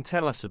chemistry can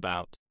tell us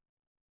about.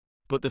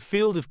 But the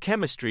field of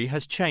chemistry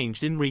has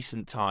changed in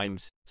recent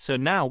times, so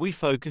now we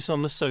focus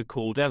on the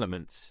so-called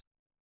elements.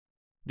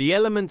 The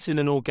elements in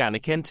an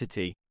organic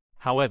entity,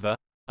 however,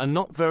 are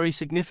not very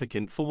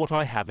significant for what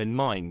I have in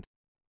mind.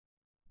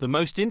 The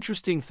most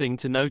interesting thing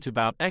to note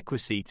about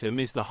Equisetum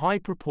is the high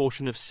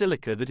proportion of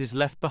silica that is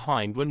left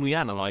behind when we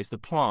analyze the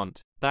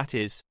plant, that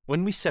is,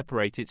 when we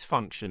separate its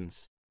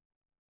functions.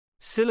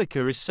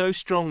 Silica is so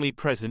strongly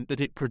present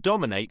that it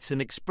predominates and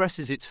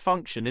expresses its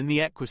function in the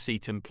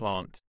Equisetum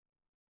plant.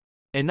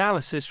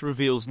 Analysis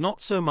reveals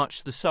not so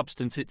much the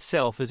substance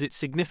itself as its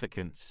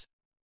significance.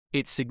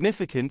 Its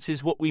significance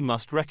is what we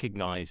must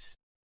recognize.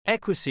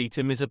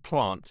 Equisetum is a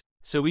plant,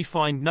 so we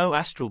find no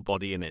astral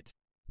body in it.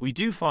 We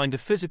do find a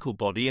physical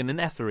body and an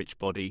ether-rich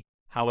body,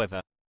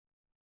 however.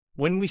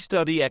 When we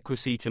study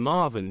Equisetum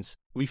avans,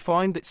 we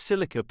find that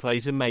silica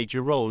plays a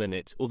major role in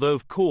it, although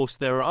of course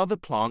there are other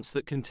plants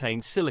that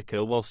contain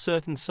silica while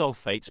certain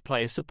sulfates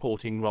play a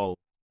supporting role.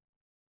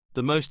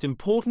 The most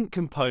important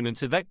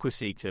components of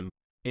Equisetum,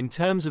 in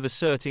terms of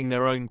asserting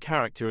their own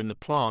character in the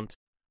plant,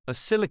 are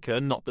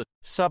silica, not the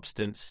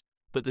substance,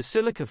 but the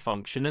silica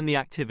function and the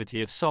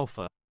activity of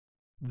sulfur.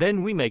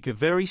 Then we make a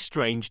very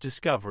strange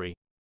discovery.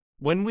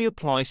 When we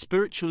apply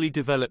spiritually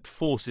developed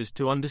forces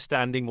to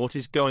understanding what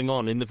is going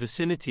on in the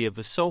vicinity of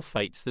the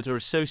sulfates that are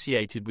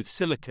associated with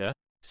silica,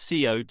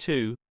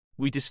 CO2,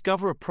 we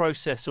discover a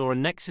process or a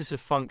nexus of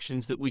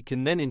functions that we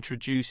can then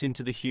introduce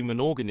into the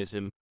human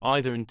organism,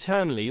 either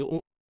internally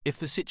or, if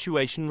the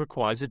situation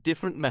requires a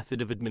different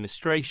method of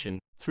administration,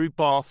 through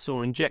baths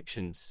or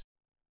injections.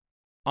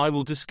 I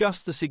will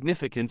discuss the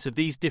significance of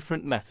these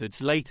different methods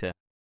later.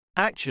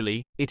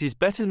 Actually, it is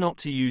better not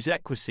to use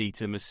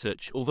Equisetum as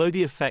such. Although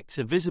the effects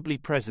are visibly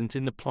present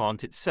in the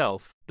plant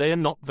itself, they are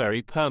not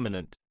very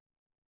permanent.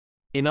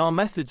 In our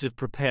methods of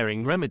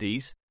preparing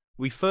remedies,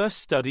 we first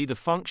study the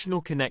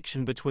functional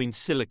connection between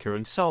silica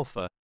and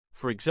sulfur,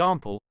 for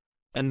example,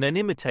 and then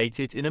imitate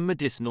it in a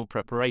medicinal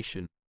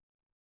preparation.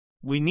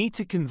 We need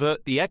to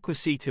convert the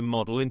Equisetum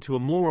model into a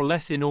more or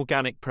less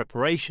inorganic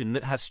preparation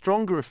that has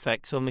stronger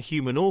effects on the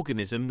human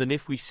organism than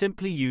if we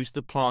simply used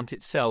the plant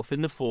itself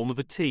in the form of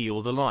a tea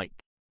or the like.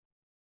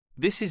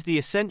 This is the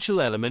essential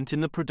element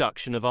in the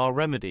production of our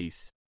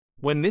remedies.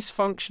 When this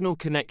functional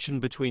connection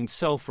between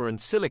sulfur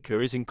and silica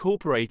is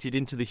incorporated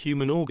into the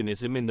human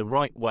organism in the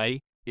right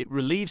way, it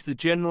relieves the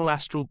general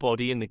astral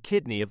body and the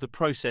kidney of the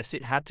process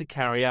it had to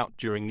carry out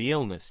during the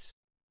illness.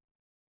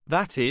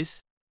 That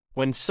is,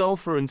 when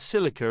sulfur and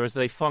silica as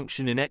they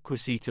function in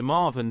Equisetum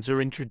avans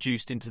are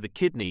introduced into the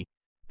kidney,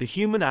 the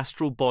human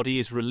astral body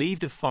is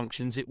relieved of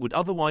functions it would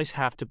otherwise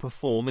have to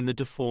perform in the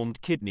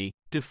deformed kidney,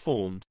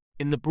 deformed,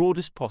 in the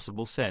broadest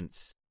possible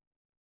sense.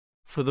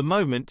 For the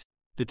moment,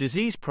 the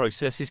disease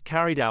process is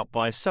carried out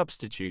by a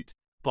substitute,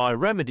 by a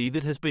remedy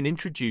that has been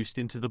introduced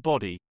into the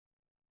body.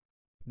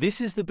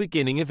 This is the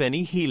beginning of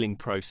any healing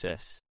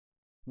process.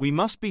 We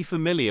must be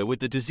familiar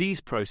with the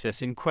disease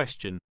process in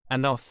question,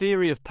 and our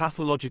theory of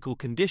pathological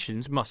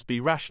conditions must be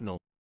rational.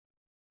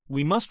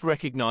 We must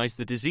recognize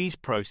the disease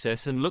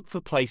process and look for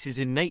places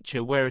in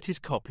nature where it is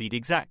copied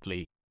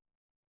exactly.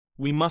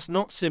 We must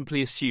not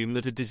simply assume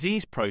that a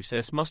disease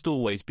process must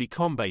always be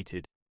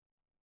combated.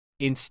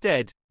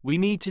 Instead, we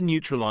need to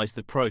neutralize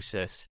the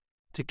process,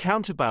 to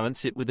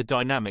counterbalance it with a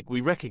dynamic we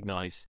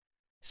recognize,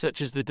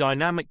 such as the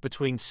dynamic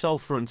between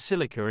sulfur and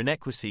silica in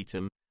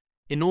Equisetum,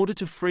 in order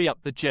to free up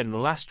the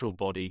general astral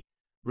body,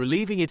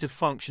 relieving it of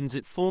functions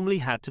it formerly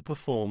had to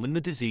perform in the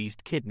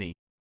diseased kidney.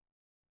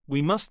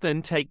 We must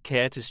then take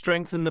care to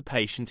strengthen the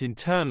patient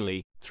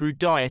internally, through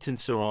diet and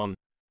so on,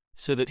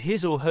 so that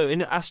his or her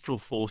inner astral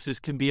forces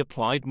can be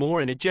applied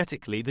more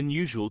energetically than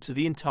usual to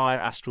the entire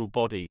astral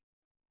body.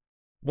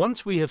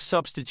 Once we have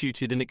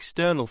substituted an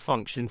external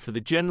function for the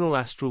general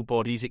astral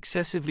body's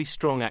excessively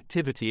strong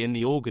activity in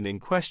the organ in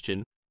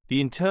question,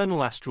 the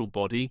internal astral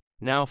body,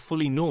 now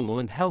fully normal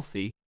and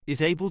healthy, is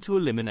able to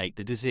eliminate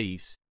the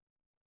disease.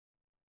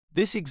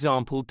 This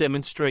example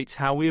demonstrates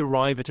how we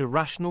arrive at a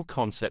rational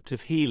concept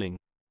of healing.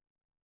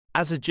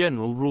 As a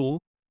general rule,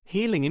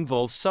 healing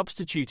involves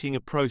substituting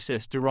a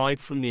process derived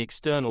from the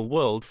external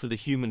world for the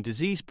human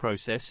disease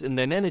process and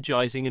then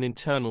energizing an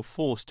internal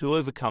force to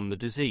overcome the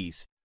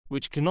disease,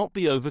 which cannot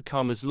be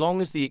overcome as long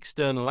as the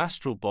external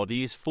astral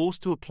body is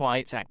forced to apply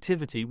its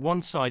activity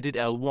one-sided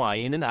ly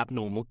in an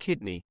abnormal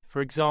kidney, for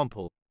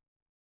example.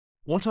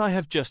 What I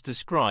have just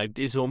described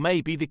is or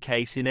may be the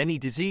case in any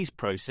disease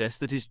process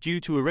that is due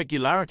to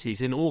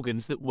irregularities in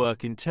organs that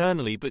work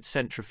internally but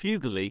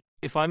centrifugally,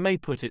 if I may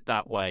put it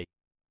that way.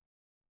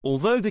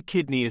 Although the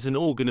kidney is an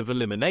organ of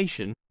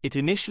elimination, it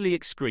initially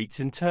excretes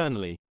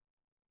internally.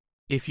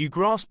 If you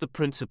grasp the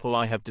principle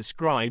I have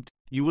described,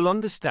 you will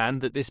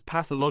understand that this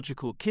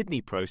pathological kidney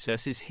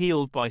process is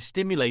healed by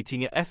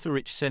stimulating an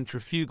etheric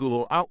centrifugal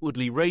or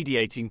outwardly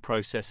radiating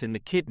process in the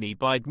kidney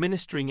by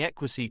administering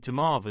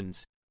Equisetum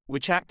and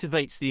which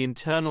activates the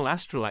internal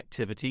astral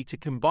activity to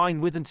combine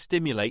with and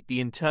stimulate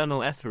the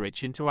internal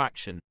etheric into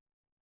action.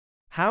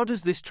 How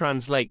does this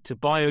translate to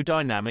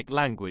biodynamic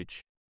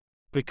language?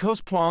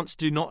 Because plants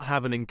do not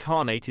have an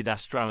incarnated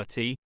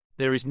astrality,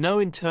 there is no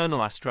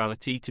internal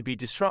astrality to be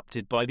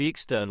disrupted by the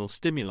external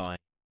stimuli.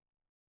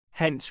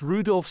 Hence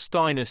Rudolf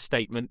Steiner's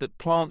statement that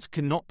plants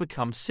cannot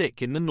become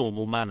sick in the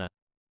normal manner.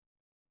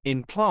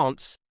 In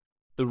plants,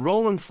 the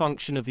role and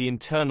function of the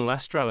internal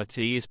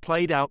astrality is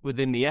played out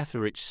within the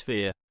etheric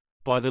sphere,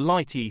 by the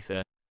light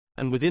ether,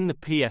 and within the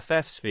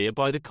PFF sphere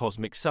by the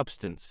cosmic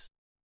substance.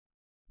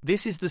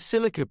 This is the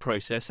silica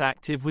process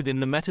active within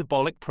the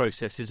metabolic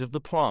processes of the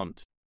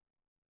plant.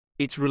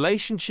 Its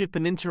relationship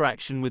and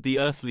interaction with the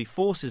earthly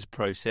forces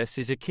process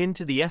is akin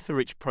to the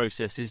etheric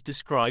processes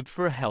described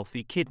for a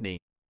healthy kidney.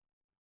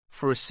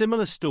 For a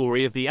similar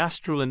story of the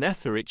astral and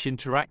etheric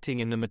interacting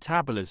in the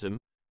metabolism,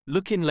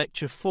 look in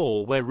Lecture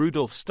 4 where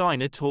Rudolf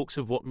Steiner talks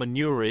of what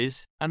manure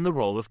is and the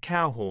role of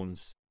cow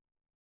horns.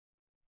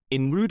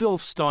 In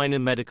Rudolf Steiner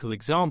medical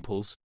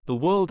examples, the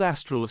world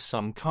astral of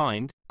some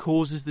kind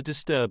causes the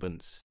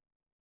disturbance.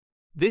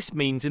 This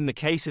means in the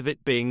case of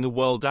it being the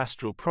world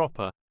astral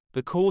proper,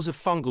 the cause of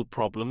fungal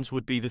problems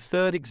would be the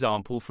third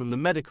example from the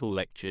medical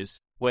lectures,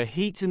 where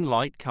heat and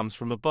light comes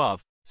from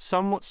above,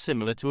 somewhat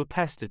similar to a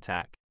pest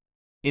attack.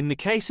 In the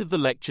case of the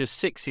Lecture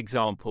 6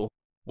 example,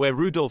 where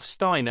Rudolf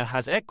Steiner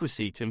has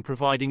Equisetum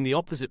providing the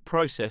opposite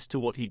process to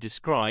what he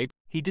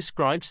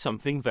describes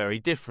something very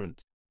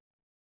different.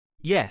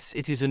 Yes,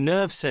 it is a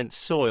nerve-sense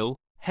soil,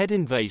 head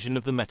invasion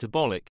of the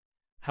metabolic,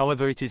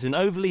 however it is an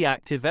overly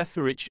active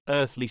etheric,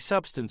 earthly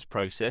substance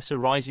process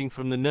arising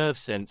from the nerve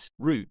sense,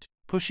 root,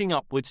 pushing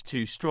upwards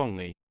too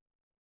strongly.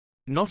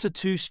 Not a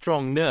too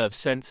strong nerve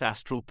sense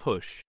astral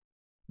push.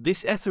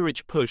 This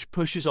etheric push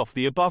pushes off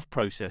the above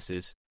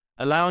processes,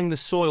 allowing the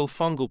soil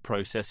fungal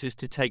processes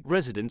to take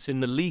residence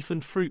in the leaf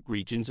and fruit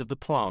regions of the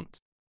plant.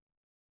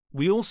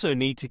 We also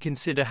need to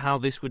consider how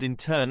this would in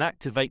turn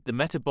activate the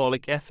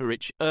metabolic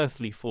etheric,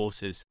 earthly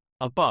forces,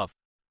 above,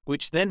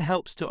 which then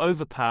helps to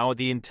overpower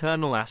the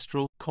internal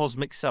astral,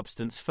 cosmic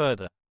substance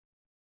further.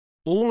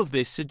 All of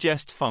this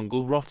suggests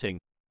fungal rotting.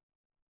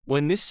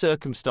 When this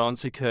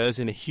circumstance occurs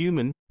in a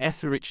human,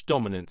 etheric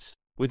dominance,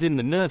 within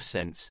the nerve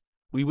sense,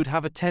 we would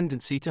have a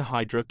tendency to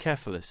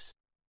hydrocephalus.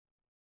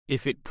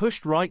 If it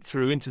pushed right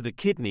through into the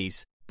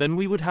kidneys, then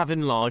we would have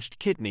enlarged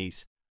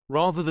kidneys,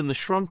 rather than the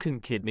shrunken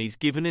kidneys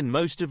given in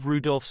most of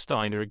Rudolf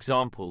Steiner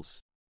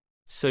examples.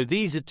 So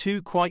these are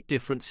two quite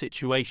different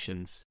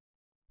situations.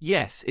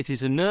 Yes, it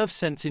is a nerve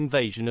sense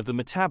invasion of the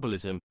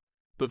metabolism,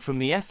 but from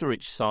the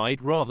etheric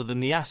side rather than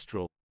the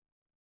astral.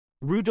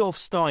 Rudolf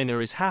Steiner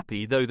is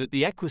happy though that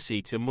the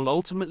Equisetum will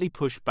ultimately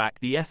push back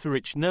the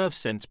etheric nerve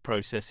sense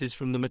processes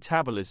from the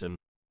metabolism.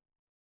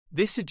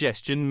 This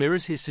suggestion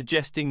mirrors his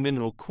suggesting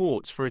mineral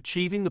quartz for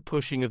achieving the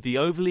pushing of the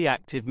overly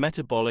active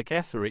metabolic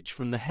etherich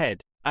from the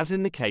head, as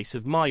in the case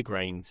of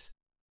migraines.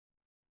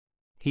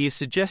 He is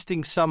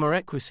suggesting summer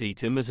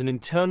equisetum as an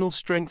internal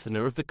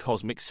strengthener of the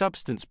cosmic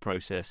substance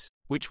process,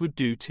 which would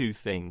do two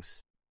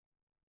things.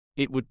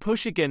 It would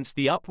push against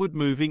the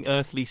upward-moving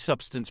earthly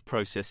substance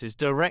processes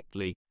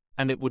directly,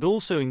 and it would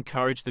also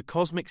encourage the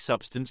cosmic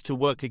substance to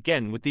work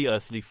again with the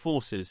earthly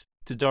forces,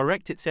 to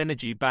direct its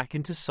energy back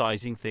into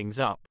sizing things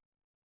up.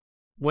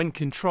 When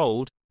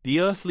controlled, the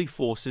earthly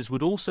forces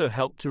would also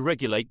help to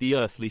regulate the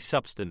earthly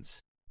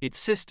substance, its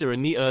sister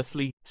in the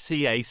earthly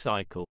Ca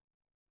cycle.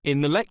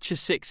 In the Lecture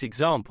 6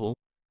 example,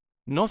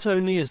 not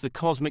only is the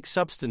cosmic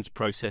substance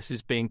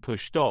processes being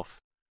pushed off,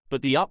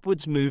 but the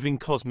upwards moving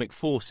cosmic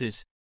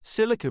forces,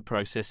 silica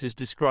processes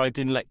described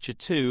in Lecture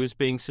 2 as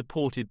being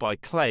supported by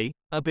clay,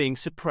 are being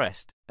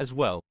suppressed as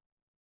well.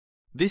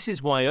 This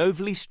is why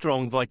overly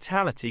strong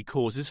vitality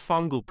causes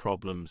fungal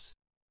problems.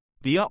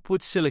 The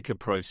upward silica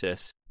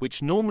process,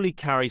 which normally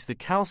carries the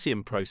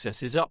calcium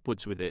processes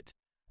upwards with it,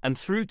 and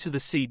through to the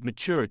seed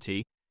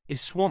maturity,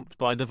 is swamped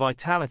by the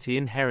vitality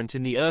inherent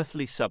in the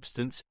earthly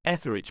substance,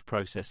 etherich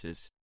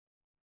processes.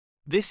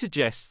 This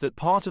suggests that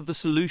part of the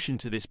solution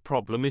to this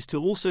problem is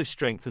to also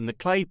strengthen the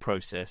clay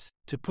process,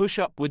 to push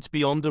upwards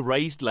beyond the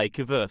raised lake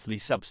of earthly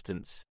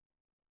substance.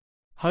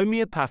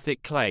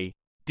 Homeopathic clay,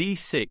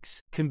 D6,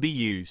 can be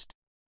used.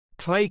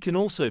 Clay can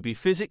also be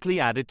physically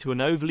added to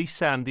an overly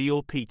sandy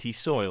or peaty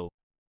soil.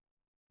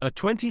 A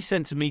 20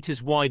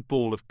 cm wide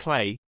ball of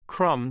clay,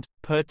 crumbed,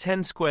 per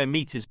 10 square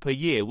meters per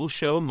year will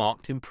show a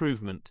marked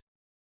improvement.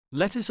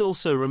 Let us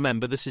also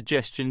remember the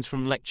suggestions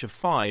from Lecture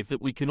 5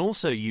 that we can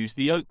also use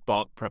the oak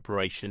bark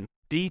preparation,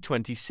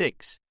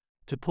 D26,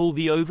 to pull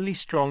the overly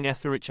strong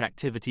etherich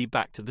activity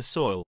back to the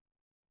soil.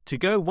 To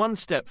go one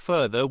step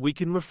further, we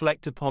can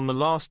reflect upon the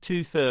last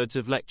two-thirds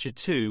of Lecture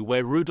 2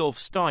 where Rudolf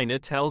Steiner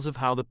tells of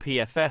how the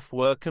PFF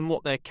work and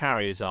what their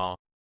carriers are.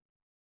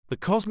 The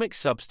cosmic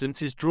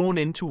substance is drawn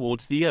in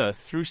towards the Earth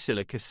through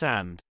silica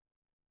sand.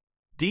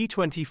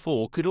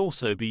 D24 could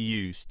also be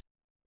used.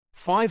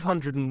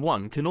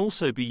 501 can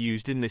also be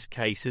used in this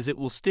case as it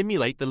will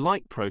stimulate the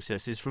light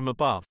processes from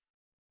above.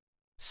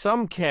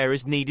 Some care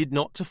is needed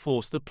not to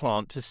force the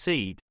plant to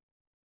seed.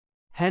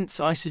 Hence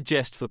I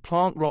suggest for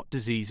plant rot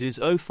diseases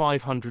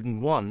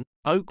O501,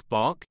 oak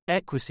bark,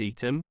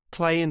 equisetum,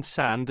 clay and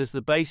sand as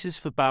the basis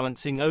for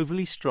balancing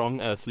overly strong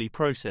earthly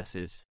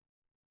processes.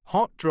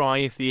 Hot dry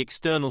if the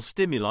external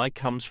stimuli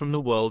comes from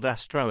the world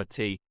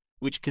astrality,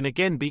 which can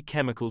again be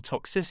chemical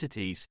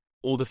toxicities,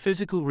 or the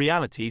physical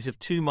realities of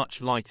too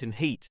much light and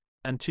heat,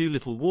 and too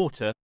little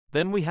water,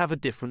 then we have a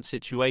different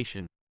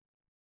situation.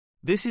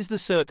 This is the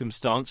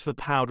circumstance for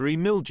powdery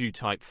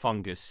mildew-type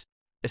fungus,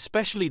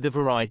 especially the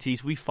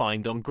varieties we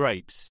find on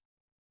grapes.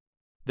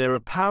 There are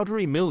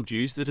powdery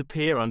mildews that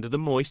appear under the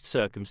moist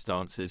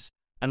circumstances,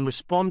 and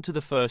respond to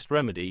the first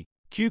remedy,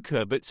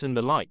 cucurbits and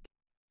the like.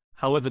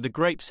 However, the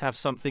grapes have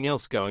something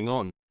else going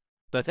on,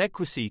 that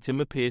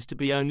equisetum appears to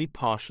be only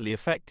partially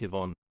effective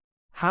on.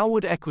 How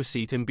would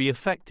equisetum be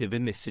effective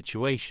in this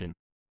situation?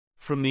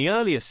 From the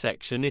earlier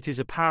section it is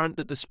apparent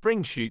that the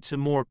spring shoots are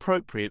more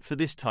appropriate for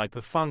this type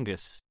of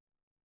fungus.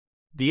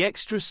 The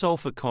extra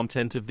sulfur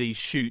content of these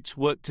shoots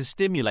work to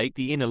stimulate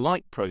the inner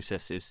light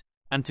processes,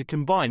 and to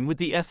combine with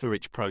the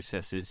etherich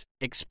processes,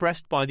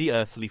 expressed by the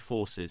earthly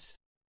forces.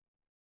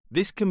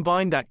 This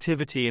combined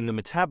activity in the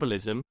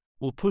metabolism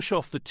will push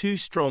off the too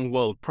strong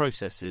world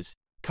processes,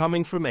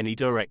 coming from any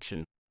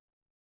direction.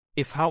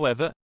 If,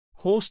 however,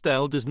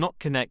 Horsdale does not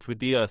connect with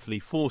the earthly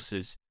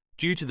forces,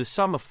 due to the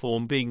summer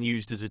form being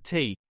used as a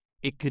tea,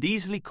 it could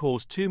easily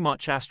cause too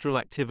much astral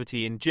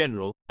activity in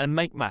general and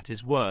make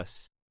matters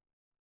worse.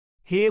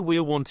 Here we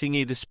are wanting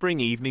either spring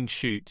evening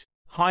shoot,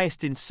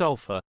 highest in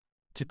sulfur,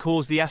 to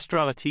cause the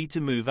astrality to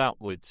move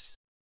outwards.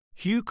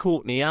 Hugh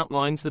Courtney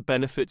outlines the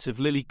benefits of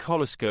Lily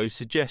Kolosko's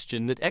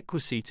suggestion that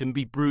equisetum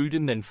be brewed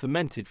and then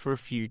fermented for a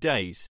few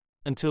days,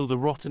 until the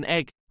rotten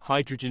egg,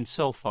 hydrogen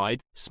sulfide,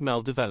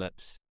 smell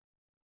develops.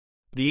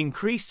 The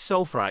increased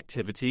sulfur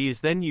activity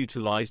is then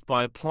utilized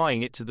by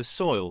applying it to the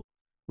soil,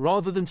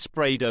 rather than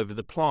sprayed over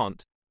the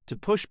plant, to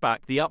push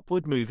back the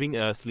upward-moving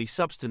earthly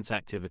substance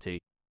activity.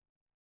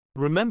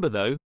 Remember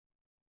though,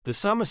 the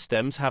summer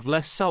stems have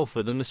less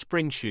sulfur than the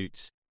spring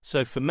shoots,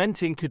 so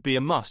fermenting could be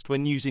a must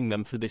when using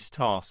them for this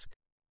task.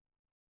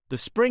 The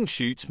spring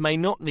shoots may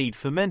not need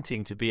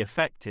fermenting to be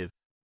effective,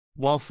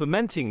 while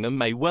fermenting them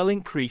may well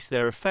increase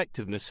their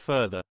effectiveness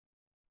further.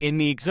 In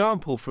the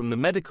example from the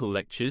medical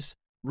lectures,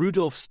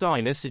 Rudolf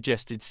Steiner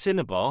suggested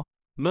cinnabar,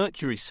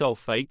 mercury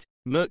sulfate,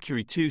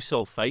 mercury 2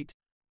 sulfate,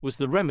 was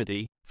the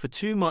remedy for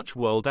too much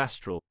world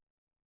astral.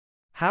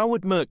 How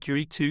would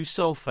mercury 2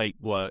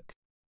 sulfate work?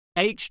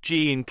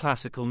 Hg in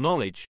classical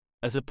knowledge,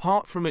 as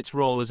apart from its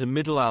role as a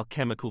middle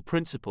alchemical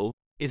principle,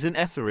 is an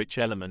etherich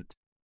element.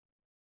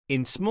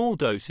 In small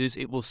doses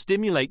it will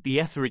stimulate the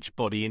etherich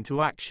body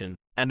into action,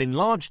 and in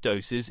large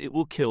doses it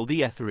will kill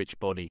the etherich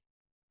body.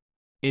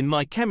 In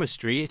my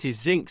chemistry it is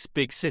zinc's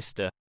big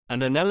sister,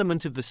 and an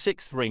element of the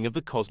sixth ring of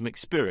the cosmic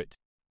spirit,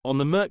 on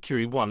the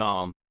Mercury 1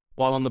 arm,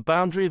 while on the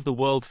boundary of the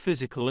world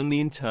physical and the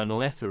internal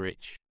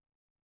etherich.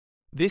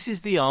 This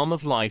is the arm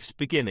of life's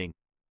beginning.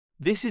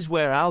 This is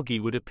where algae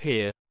would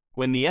appear,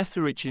 when the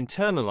etherich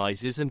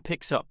internalizes and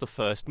picks up the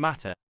first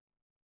matter.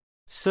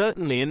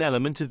 Certainly an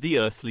element of the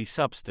earthly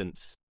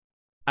substance.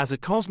 As a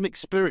cosmic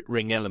spirit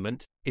ring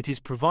element, it is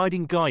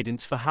providing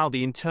guidance for how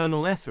the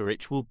internal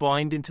etherich will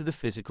bind into the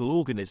physical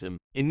organism,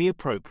 in the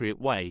appropriate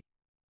way.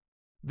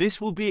 This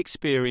will be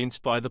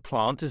experienced by the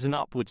plant as an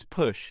upwards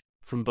push,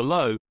 from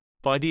below,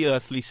 by the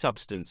earthly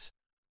substance,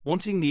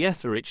 wanting the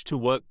etherich to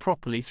work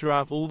properly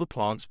throughout all the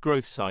plant's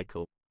growth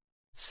cycle.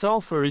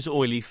 Sulfur is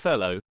oily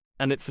fellow,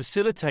 and it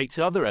facilitates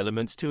other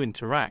elements to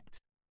interact.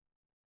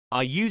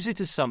 I use it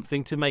as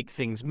something to make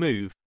things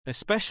move,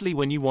 especially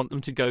when you want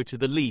them to go to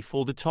the leaf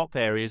or the top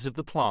areas of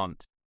the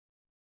plant.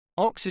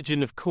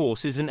 Oxygen, of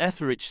course, is an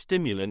etherich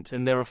stimulant,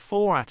 and there are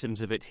 4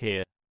 atoms of it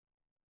here.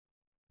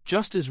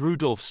 Just as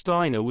Rudolf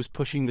Steiner was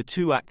pushing the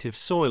 2 active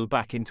soil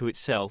back into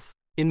itself,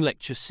 in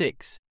Lecture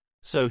 6,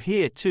 so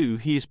here too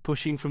he is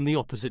pushing from the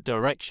opposite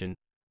direction,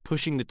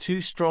 pushing the 2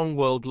 strong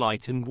world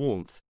light and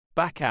warmth,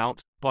 back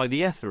out, by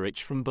the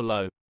etherich from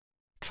below.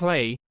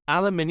 Clay,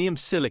 aluminium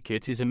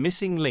silicate is a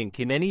missing link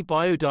in any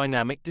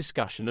biodynamic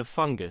discussion of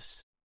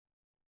fungus.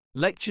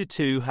 Lecture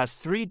 2 has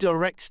 3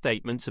 direct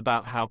statements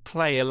about how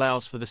clay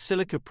allows for the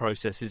silica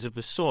processes of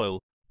the soil,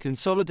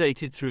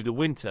 consolidated through the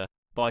winter,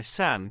 by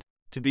sand,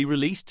 to be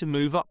released to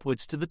move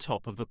upwards to the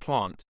top of the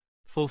plant,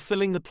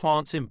 fulfilling the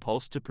plant's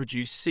impulse to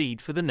produce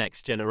seed for the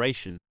next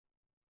generation.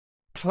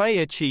 Clay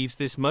achieves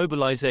this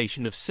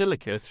mobilization of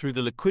silica through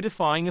the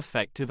liquidifying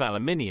effect of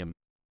aluminium.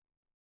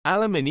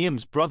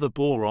 Aluminium's brother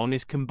boron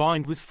is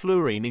combined with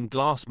fluorine in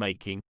glass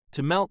making,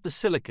 to melt the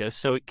silica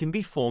so it can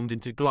be formed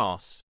into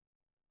glass.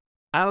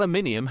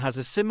 Aluminium has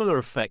a similar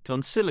effect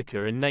on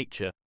silica in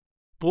nature.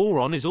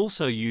 Boron is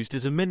also used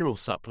as a mineral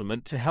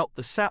supplement to help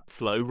the sap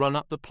flow run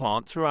up the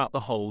plant throughout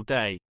the whole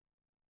day.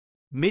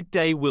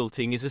 Midday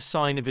wilting is a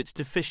sign of its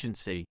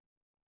deficiency.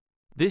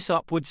 This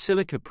upward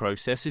silica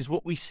process is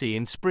what we see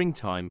in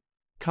springtime,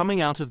 coming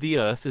out of the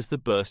earth as the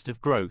burst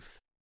of growth.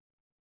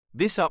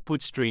 This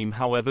upward stream,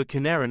 however,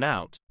 can error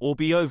out, or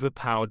be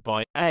overpowered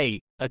by a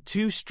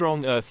too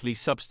strong earthly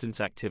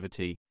substance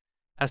activity,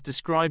 as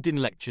described in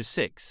Lecture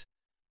 6,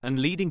 and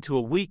leading to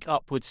a weak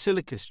upward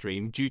silica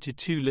stream due to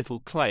too little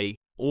clay,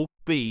 or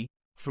b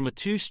from a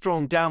too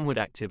strong downward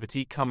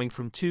activity coming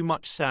from too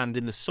much sand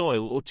in the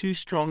soil or too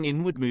strong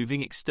inward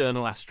moving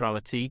external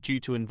astrality due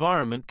to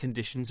environment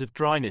conditions of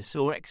dryness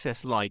or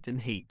excess light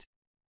and heat.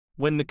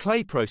 When the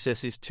clay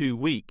process is too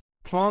weak,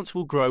 plants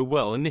will grow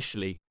well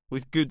initially,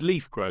 with good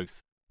leaf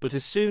growth, but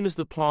as soon as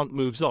the plant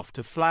moves off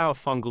to flower,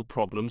 fungal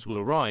problems will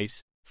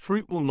arise,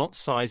 fruit will not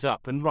size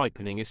up and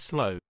ripening is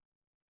slow.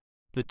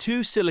 The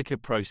 2 silica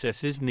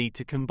processes need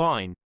to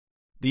combine.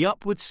 The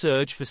upward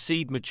surge for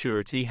seed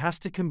maturity has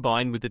to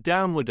combine with the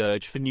downward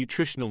urge for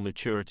nutritional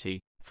maturity,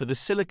 for the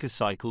silica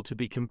cycle to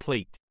be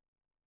complete.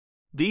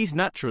 These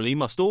naturally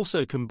must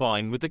also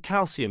combine with the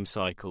calcium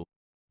cycle.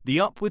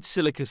 The upward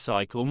silica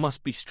cycle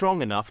must be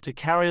strong enough to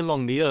carry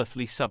along the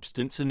earthly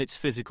substance and its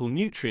physical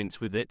nutrients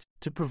with it,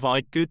 to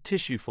provide good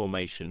tissue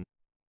formation.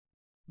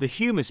 The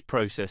humus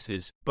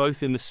processes,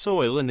 both in the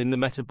soil and in the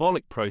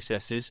metabolic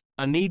processes,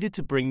 are needed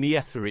to bring the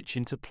etherich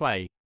into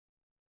play.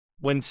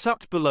 When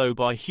sucked below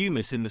by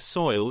humus in the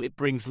soil, it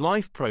brings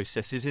life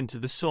processes into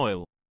the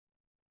soil.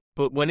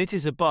 But when it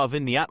is above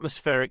in the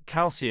atmospheric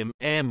calcium,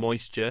 air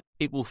moisture,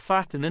 it will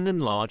fatten and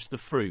enlarge the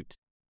fruit.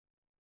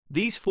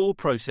 These 4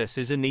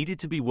 processes are needed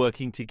to be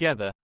working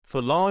together,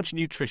 for large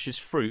nutritious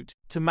fruit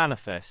to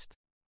manifest.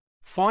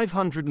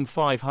 500 and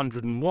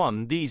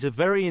 501. These are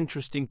very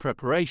interesting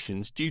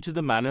preparations due to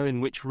the manner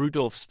in which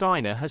Rudolf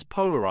Steiner has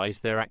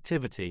polarized their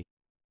activity.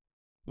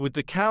 With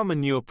the cow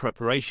manure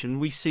preparation,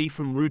 we see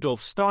from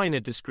Rudolf Steiner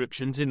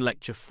descriptions in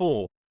Lecture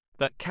 4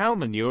 that cow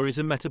manure is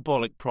a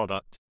metabolic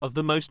product of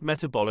the most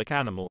metabolic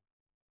animal.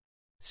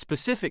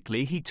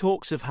 Specifically, he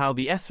talks of how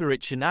the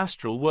etherich and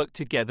astral work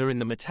together in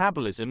the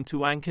metabolism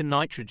to anchor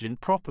nitrogen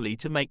properly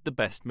to make the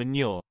best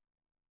manure.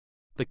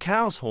 The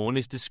cow's horn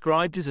is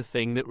described as a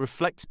thing that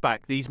reflects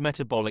back these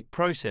metabolic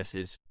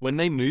processes when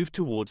they move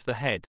towards the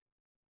head.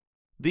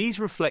 These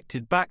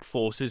reflected back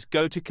forces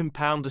go to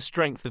compound the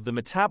strength of the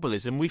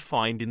metabolism we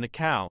find in the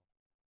cow.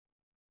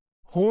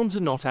 Horns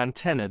are not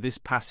antennae. This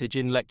passage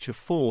in Lecture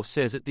 4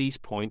 says at these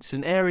points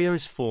an area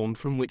is formed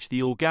from which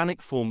the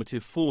organic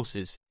formative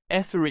forces,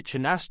 etherich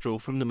and astral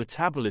from the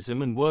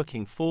metabolism and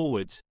working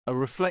forwards, are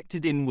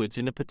reflected inwards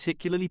in a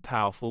particularly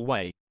powerful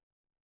way.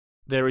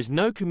 There is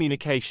no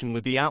communication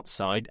with the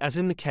outside as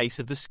in the case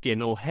of the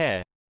skin or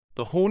hair.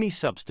 The horny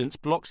substance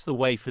blocks the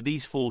way for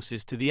these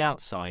forces to the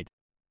outside.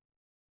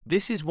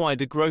 This is why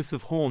the growth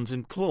of horns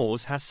and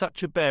claws has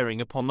such a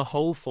bearing upon the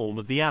whole form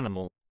of the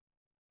animal.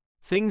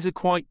 Things are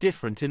quite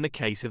different in the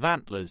case of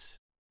antlers.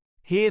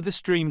 Here the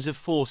streams of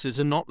forces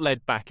are not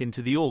led back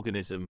into the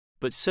organism,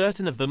 but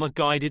certain of them are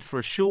guided for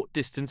a short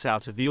distance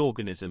out of the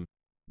organism.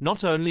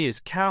 Not only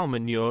is cow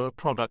manure a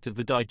product of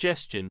the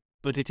digestion,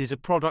 but it is a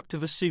product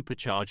of a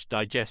supercharged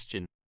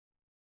digestion.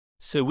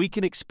 so we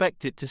can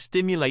expect it to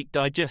stimulate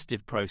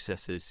digestive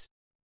processes.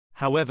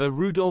 However,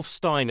 Rudolf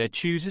Steiner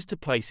chooses to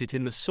place it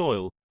in the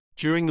soil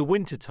during the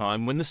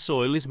wintertime when the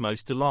soil is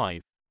most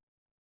alive.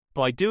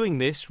 By doing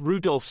this,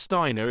 Rudolf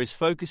Steiner is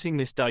focusing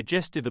this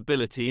digestive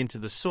ability into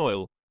the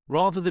soil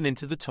rather than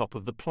into the top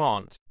of the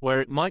plant,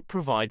 where it might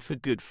provide for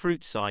good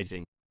fruit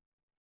sizing.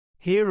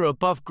 Here,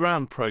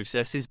 above-ground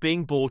process is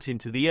being brought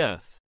into the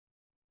earth.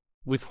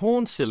 With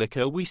horn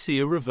silica, we see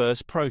a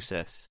reverse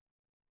process.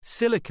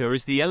 Silica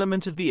is the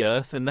element of the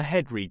earth and the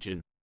head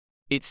region.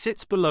 It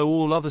sits below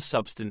all other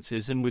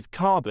substances and with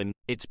carbon,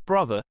 its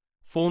brother,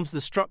 forms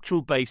the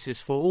structural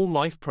basis for all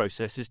life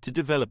processes to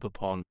develop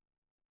upon.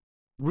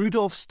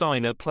 Rudolf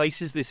Steiner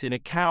places this in a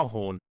cow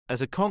horn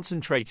as a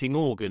concentrating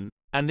organ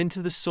and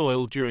into the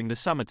soil during the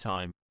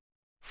summertime.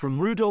 From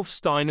Rudolf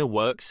Steiner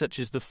works such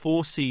as The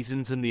Four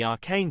Seasons and The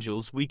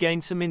Archangels, we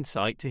gain some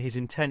insight to his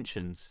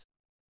intentions.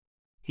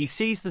 He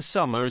sees the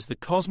summer as the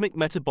cosmic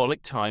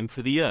metabolic time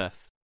for the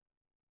earth.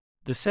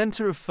 The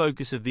center of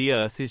focus of the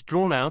earth is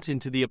drawn out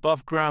into the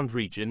above-ground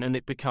region and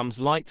it becomes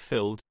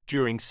light-filled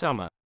during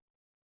summer.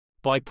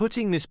 By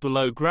putting this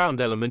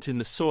below-ground element in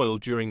the soil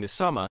during the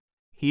summer,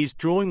 he is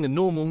drawing the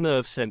normal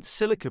nerve sense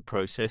silica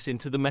process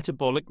into the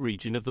metabolic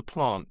region of the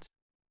plant.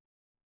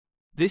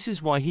 This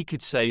is why he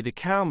could say the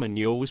cow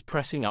manure was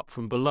pressing up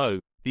from below,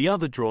 the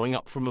other drawing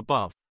up from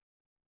above.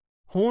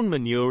 Horn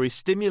manure is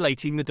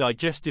stimulating the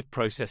digestive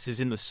processes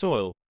in the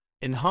soil,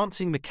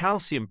 enhancing the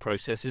calcium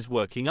processes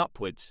working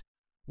upwards,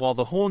 while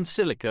the horn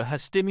silica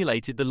has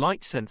stimulated the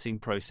light-sensing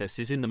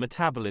processes in the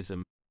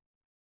metabolism.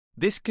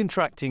 This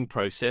contracting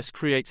process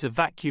creates a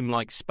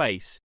vacuum-like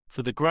space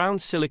for the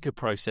ground silica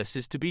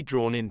processes to be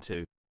drawn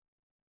into.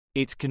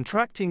 Its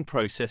contracting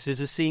processes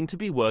are seen to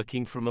be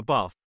working from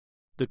above.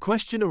 The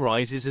question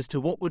arises as to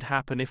what would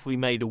happen if we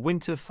made a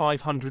winter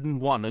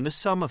 501 and a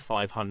summer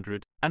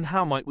 500, and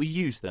how might we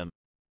use them?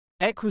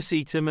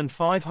 Equisetum and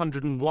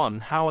 501,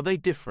 how are they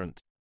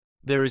different?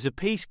 There is a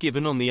piece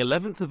given on the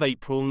 11th of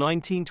April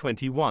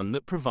 1921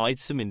 that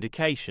provides some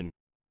indication.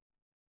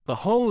 The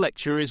whole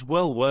lecture is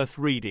well worth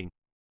reading.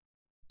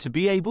 To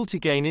be able to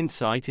gain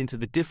insight into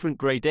the different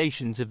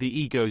gradations of the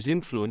ego's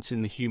influence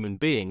in the human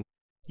being,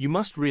 you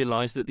must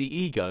realize that the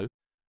ego,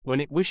 when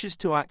it wishes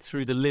to act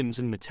through the limbs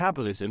and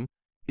metabolism,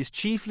 is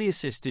chiefly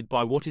assisted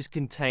by what is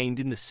contained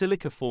in the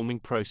silica-forming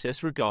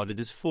process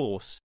regarded as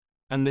force,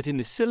 and that in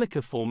the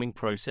silica-forming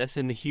process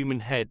in the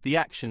human head the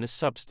action as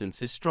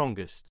substance is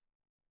strongest.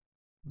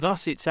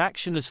 Thus its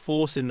action as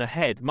force in the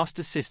head must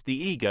assist the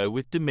ego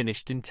with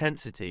diminished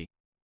intensity.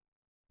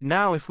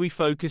 Now if we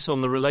focus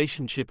on the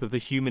relationship of the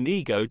human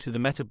ego to the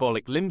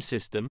metabolic limb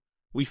system,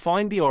 we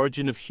find the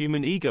origin of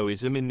human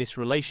egoism in this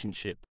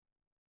relationship.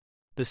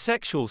 The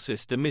sexual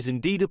system is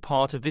indeed a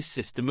part of this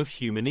system of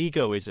human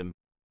egoism.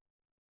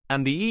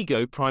 And the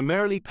ego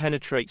primarily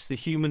penetrates the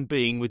human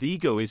being with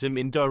egoism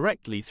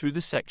indirectly through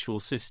the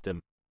sexual system.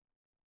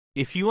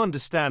 If you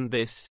understand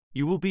this,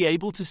 you will be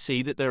able to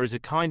see that there is a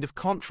kind of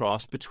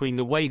contrast between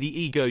the way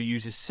the ego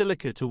uses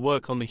silica to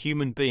work on the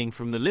human being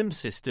from the limb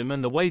system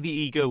and the way the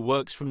ego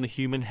works from the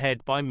human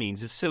head by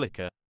means of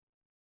silica.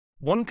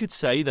 One could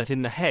say that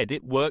in the head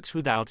it works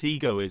without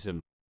egoism.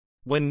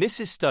 When this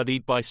is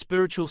studied by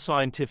spiritual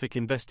scientific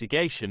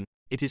investigation,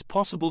 it is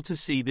possible to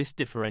see this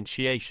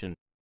differentiation.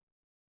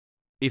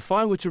 If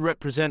I were to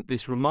represent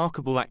this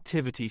remarkable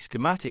activity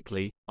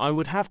schematically, I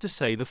would have to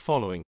say the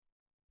following.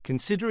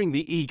 Considering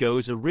the ego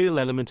as a real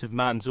element of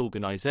man's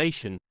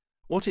organization,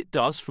 what it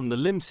does from the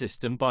limb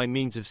system by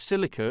means of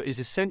silica is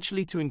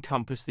essentially to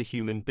encompass the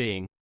human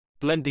being,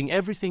 blending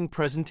everything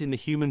present in the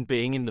human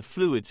being in the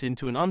fluids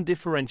into an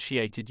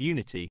undifferentiated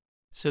unity,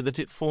 so that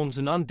it forms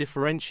an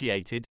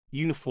undifferentiated,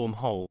 uniform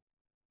whole.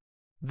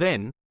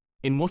 Then,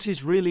 in what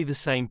is really the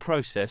same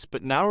process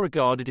but now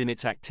regarded in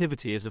its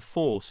activity as a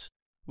force,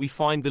 we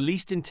find the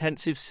least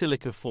intensive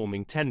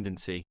silica-forming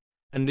tendency,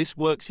 and this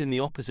works in the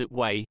opposite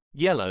way,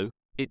 yellow.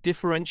 It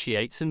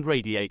differentiates and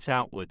radiates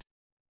outward.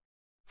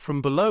 From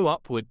below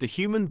upward, the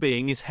human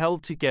being is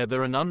held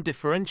together and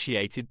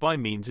undifferentiated by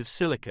means of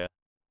silica.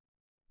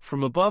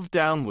 From above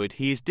downward,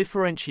 he is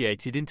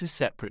differentiated into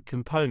separate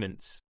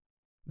components.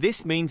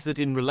 This means that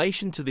in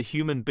relation to the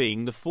human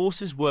being, the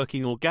forces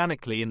working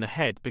organically in the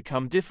head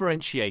become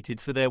differentiated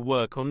for their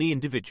work on the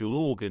individual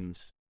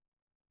organs.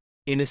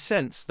 In a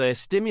sense, they are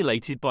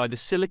stimulated by the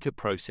silica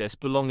process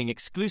belonging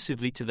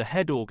exclusively to the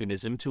head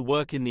organism to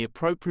work in the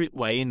appropriate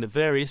way in the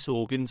various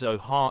organs,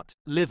 heart,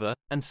 liver,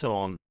 and so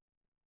on.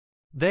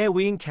 There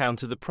we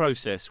encounter the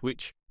process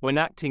which, when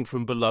acting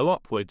from below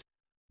upward,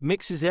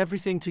 mixes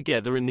everything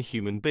together in the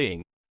human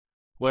being,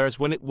 whereas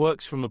when it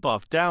works from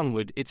above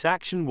downward, its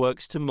action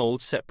works to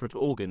mold separate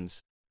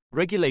organs,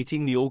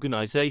 regulating the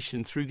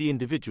organization through the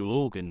individual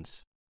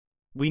organs.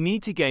 We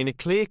need to gain a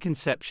clear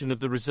conception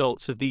of the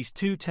results of these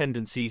two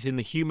tendencies in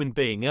the human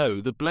being,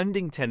 the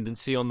blending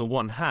tendency on the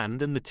one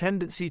hand and the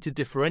tendency to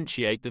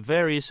differentiate the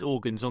various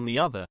organs on the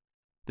other,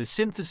 the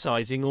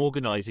synthesizing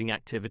organizing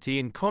activity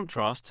in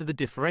contrast to the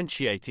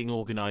differentiating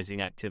organizing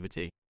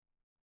activity.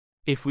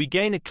 If we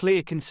gain a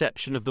clear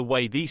conception of the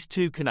way these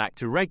two can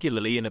act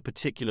irregularly in a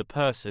particular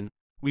person,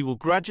 we will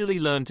gradually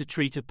learn to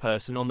treat a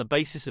person on the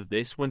basis of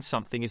this when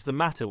something is the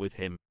matter with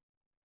him.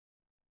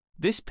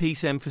 This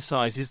piece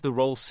emphasizes the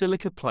role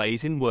silica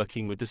plays in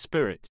working with the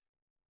spirit.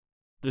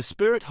 The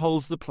spirit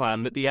holds the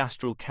plan that the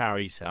astral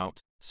carries out,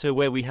 so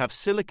where we have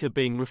silica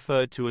being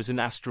referred to as an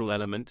astral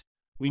element,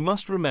 we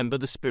must remember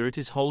the spirit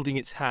is holding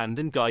its hand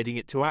and guiding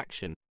it to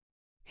action.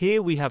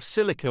 Here we have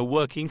silica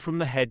working from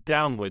the head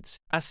downwards,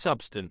 as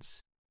substance.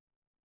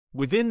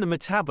 Within the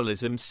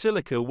metabolism,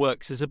 silica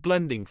works as a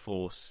blending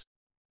force.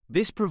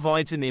 This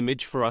provides an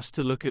image for us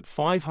to look at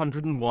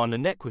 501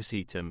 and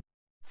Equisetum.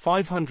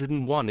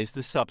 501 is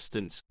the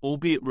substance,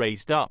 albeit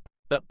raised up,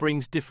 that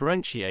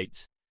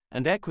differentiates,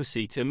 and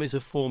Equisetum is a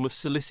form of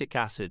silicic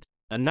acid,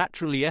 a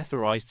naturally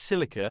etherized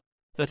silica,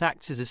 that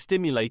acts as a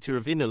stimulator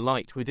of inner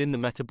light within the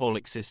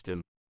metabolic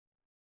system.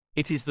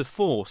 It is the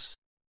force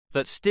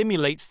that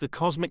stimulates the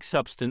cosmic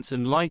substance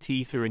and light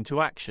ether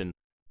into action,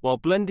 while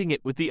blending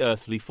it with the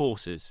earthly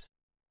forces.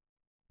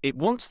 It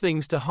wants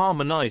things to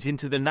harmonize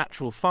into the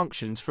natural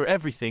functions for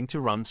everything to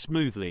run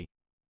smoothly.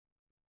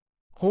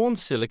 Horn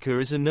silica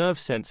is a nerve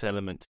sense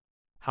element,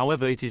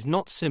 however it is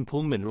not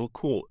simple mineral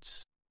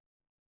quartz.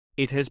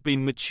 It has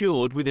been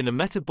matured within a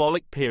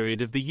metabolic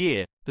period of the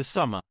year, the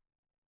summer.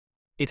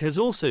 It has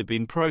also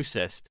been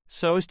processed,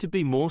 so as to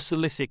be more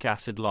silicic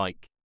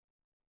acid-like.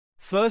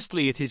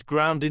 Firstly, it is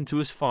ground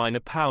into as fine a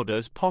powder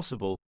as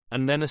possible,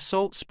 and then a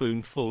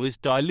saltspoonful is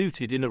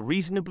diluted in a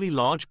reasonably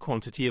large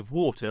quantity of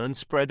water and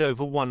spread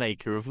over 1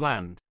 acre of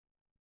land.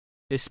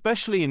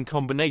 Especially in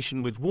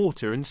combination with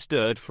water and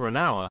stirred for an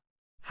hour,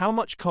 how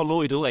much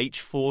colloidal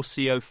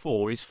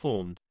H4CO4 is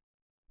formed.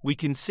 We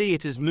can see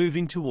it as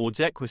moving towards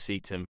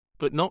Equisetum,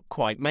 but not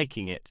quite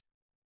making it.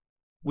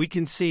 We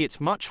can see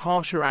its much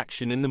harsher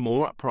action in the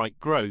more upright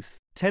growth,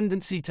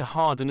 tendency to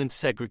harden and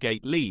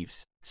segregate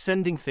leaves,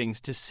 sending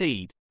things to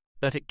seed,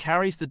 that it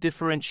carries the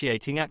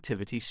differentiating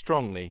activity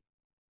strongly.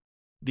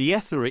 The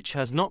etherich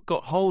has not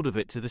got hold of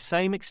it to the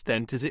same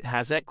extent as it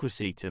has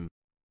Equisetum.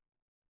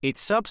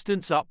 Its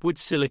substance upward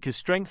silica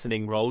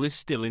strengthening role is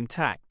still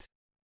intact.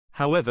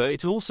 However,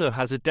 it also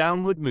has a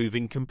downward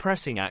moving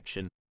compressing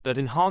action that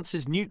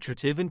enhances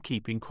nutritive and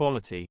keeping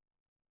quality.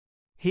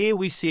 Here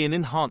we see an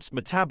enhanced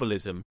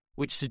metabolism,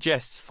 which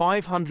suggests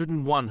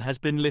 501 has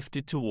been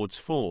lifted towards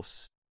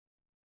force.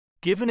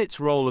 Given its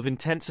role of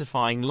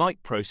intensifying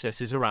light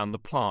processes around the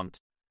plant,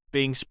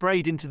 being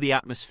sprayed into the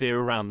atmosphere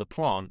around the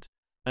plant,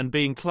 and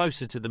being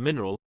closer to the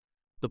mineral,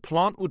 the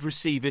plant would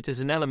receive it as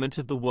an element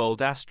of the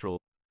world astral,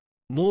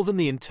 more than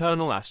the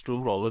internal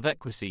astral role of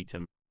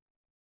Equisetum.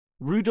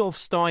 Rudolf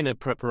Steiner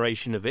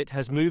preparation of it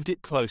has moved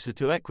it closer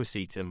to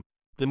Equisetum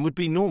than would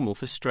be normal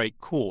for straight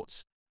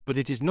quartz, but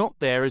it is not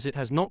there as it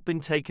has not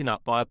been taken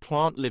up by a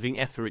plant-living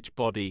etherich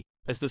body,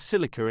 as the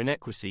silica in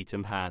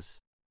Equisetum has.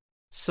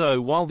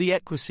 So, while the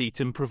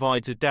Equisetum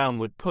provides a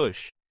downward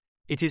push,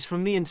 it is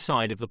from the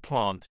inside of the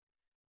plant,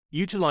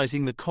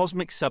 utilizing the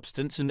cosmic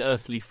substance and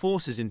earthly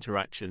forces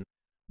interaction,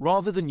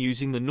 rather than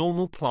using the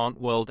normal plant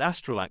world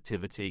astral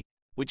activity,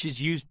 which is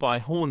used by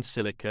horn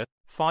silica,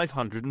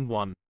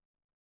 501.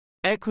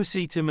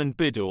 Equisetum and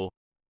Bidor.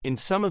 In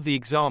some of the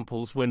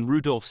examples when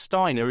Rudolf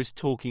Steiner is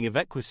talking of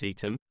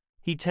Equisetum,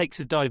 he takes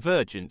a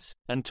divergence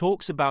and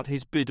talks about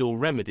his Bidor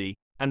remedy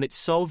and its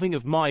solving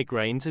of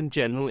migraines and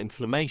general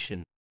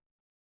inflammation.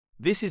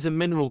 This is a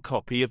mineral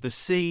copy of the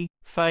C,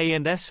 Fe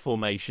and S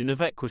formation of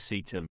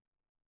Equisetum.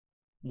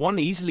 One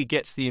easily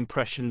gets the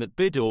impression that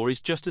Bidor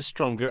is just a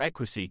stronger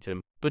Equisetum,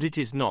 but it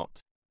is not.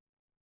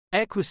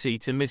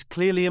 Equisetum is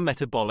clearly a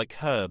metabolic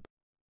herb.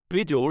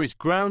 Bidor is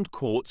ground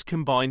quartz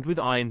combined with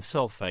iron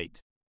sulfate.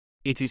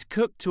 It is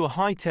cooked to a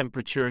high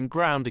temperature and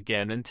ground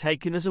again and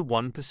taken as a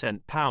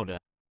 1% powder.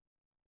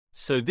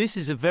 So this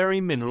is a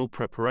very mineral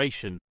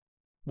preparation.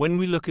 When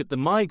we look at the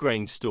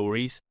migraine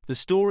stories, the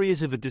story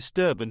is of a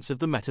disturbance of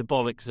the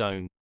metabolic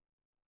zone.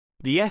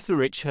 The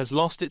etherich has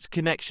lost its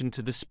connection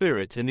to the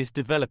spirit and is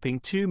developing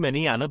too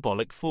many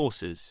anabolic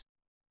forces.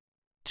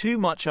 Too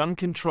much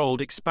uncontrolled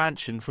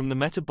expansion from the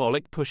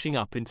metabolic pushing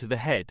up into the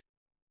head.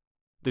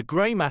 The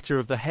grey matter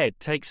of the head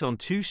takes on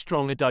too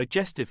strong a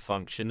digestive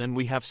function and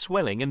we have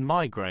swelling and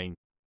migraine.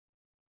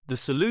 The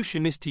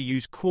solution is to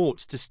use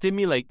quartz to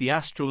stimulate the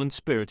astral and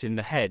spirit in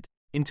the head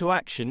into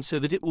action so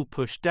that it will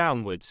push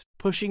downwards,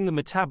 pushing the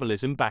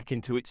metabolism back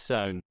into its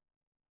zone.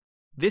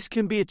 This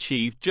can be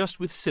achieved just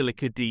with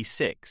silica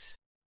D6.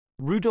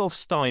 Rudolf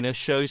Steiner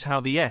shows how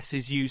the S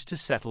is used to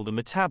settle the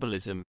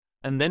metabolism,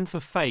 and then for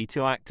Fe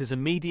to act as a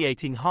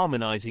mediating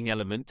harmonizing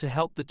element to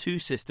help the two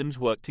systems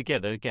work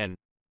together again.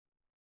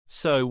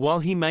 So while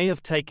he may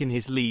have taken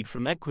his lead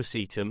from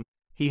Equisetum,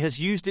 he has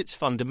used its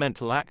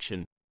fundamental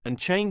action, and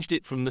changed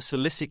it from the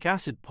silicic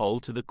acid pole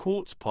to the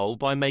quartz pole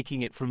by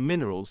making it from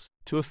minerals,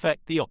 to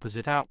effect the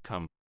opposite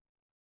outcome.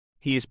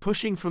 He is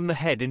pushing from the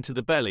head into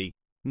the belly,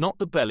 not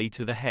the belly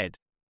to the head.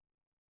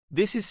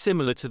 This is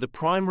similar to the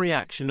primary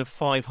action of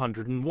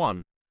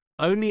 501,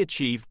 only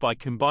achieved by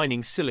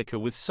combining silica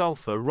with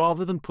sulfur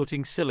rather than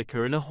putting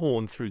silica in a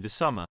horn through the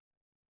summer.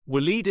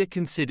 Walida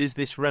considers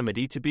this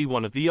remedy to be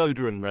one of the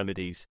Odoran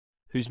remedies,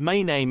 whose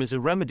main aim as a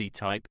remedy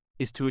type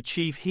is to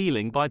achieve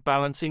healing by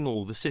balancing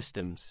all the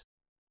systems.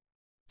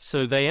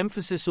 So they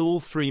emphasize all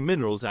three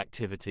minerals'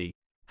 activity.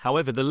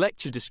 However, the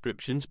lecture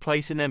descriptions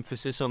place an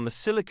emphasis on the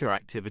silica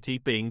activity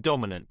being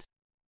dominant.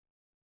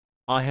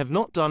 I have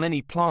not done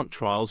any plant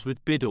trials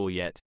with Bidor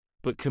yet,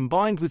 but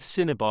combined with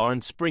cinnabar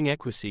and spring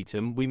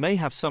equisetum, we may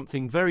have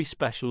something very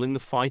special in the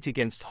fight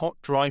against hot,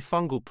 dry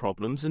fungal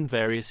problems and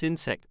various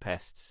insect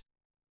pests.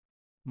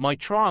 My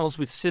trials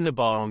with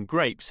cinnabar on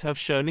grapes have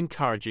shown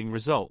encouraging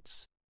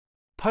results.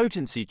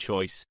 Potency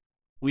choice.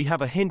 We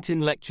have a hint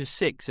in Lecture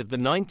 6 of the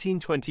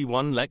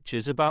 1921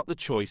 lectures about the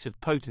choice of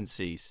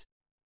potencies.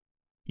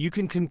 You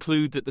can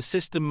conclude that the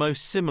system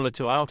most similar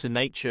to outer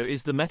nature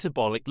is the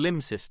metabolic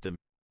limb system.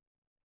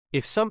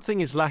 If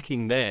something is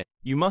lacking there,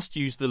 you must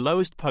use the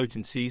lowest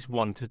potencies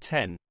 1 to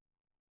 10.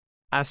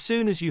 As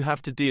soon as you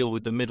have to deal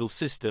with the middle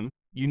system,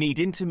 you need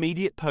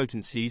intermediate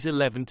potencies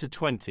 11 to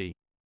 20.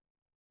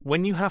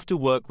 When you have to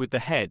work with the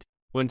head,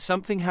 when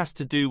something has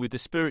to do with the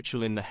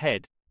spiritual in the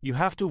head, you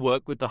have to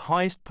work with the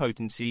highest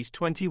potencies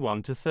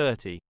 21 to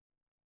 30.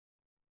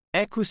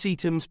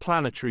 Equisetum's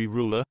planetary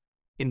ruler.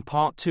 In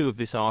part 2 of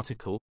this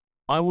article,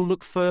 I will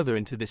look further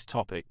into this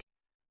topic,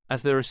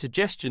 as there are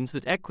suggestions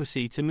that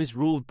Equisetum is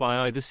ruled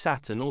by either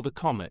Saturn or the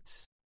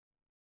comets.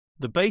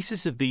 The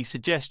basis of these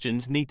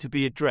suggestions need to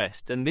be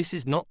addressed, and this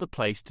is not the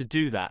place to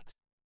do that.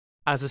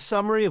 As a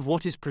summary of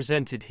what is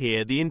presented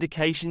here, the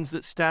indications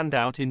that stand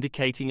out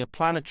indicating a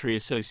planetary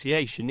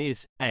association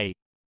is A.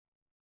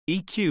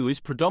 EQ is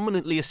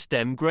predominantly a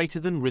stem greater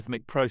than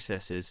rhythmic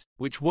processes,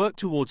 which work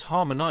towards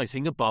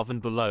harmonizing above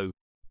and below.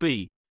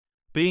 B.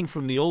 Being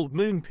from the old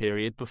moon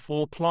period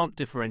before plant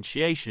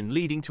differentiation,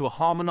 leading to a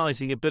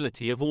harmonizing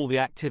ability of all the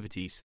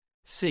activities.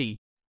 C.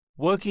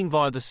 Working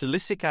via the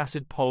silicic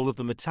acid pole of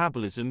the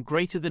metabolism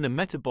greater than a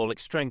metabolic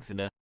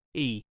strengthener.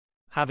 E.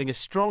 Having a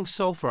strong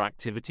sulfur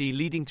activity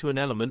leading to an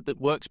element that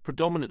works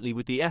predominantly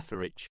with the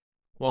etheric,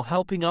 while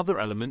helping other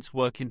elements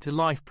work into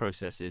life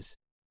processes.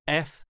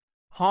 F.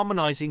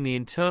 Harmonizing the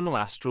internal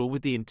astral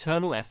with the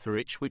internal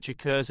etheric which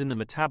occurs in the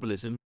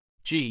metabolism.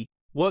 G.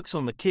 Works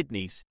on the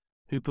kidneys,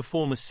 who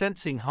perform a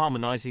sensing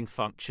harmonizing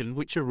function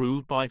which are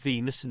ruled by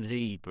Venus and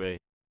Libra.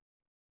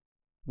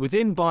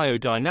 Within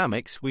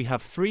biodynamics, we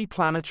have three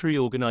planetary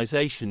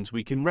organizations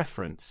we can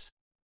reference.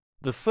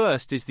 The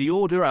first is the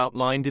order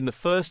outlined in the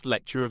first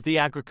lecture of the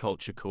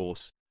agriculture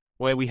course,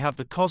 where we have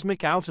the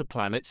cosmic outer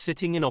planets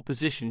sitting in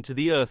opposition to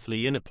the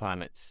earthly inner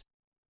planets.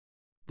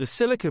 The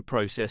silica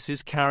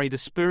processes carry the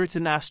spirit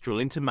and astral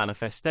into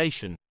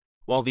manifestation,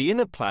 while the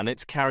inner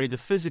planets carry the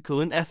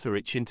physical and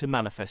etheric into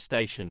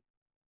manifestation.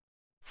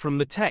 From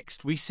the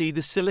text we see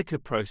the silica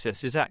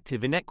processes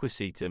active in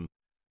Equisetum,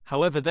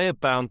 however they are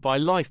bound by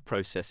life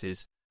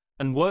processes,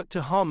 and work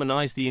to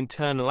harmonize the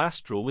internal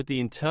astral with the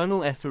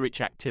internal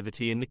etheric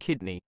activity in the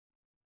kidney.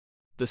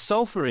 The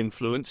sulfur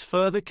influence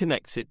further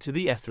connects it to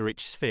the etheric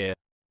sphere.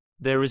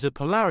 There is a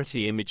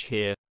polarity image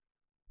here,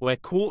 where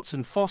quartz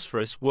and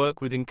phosphorus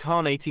work with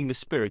incarnating the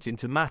spirit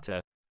into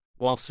matter,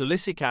 while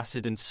silicic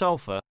acid and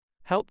sulfur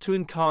help to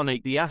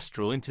incarnate the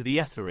astral into the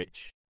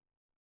etheric.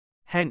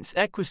 Hence,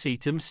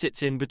 Equisetum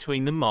sits in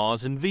between the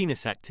Mars and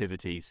Venus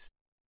activities.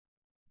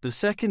 The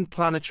second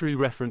planetary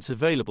reference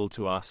available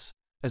to us,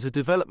 as a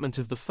development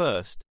of the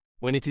first,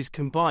 when it is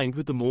combined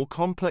with the more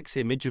complex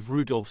image of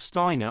Rudolf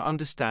Steiner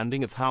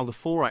understanding of how the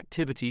four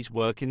activities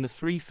work in the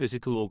three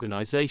physical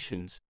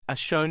organizations, as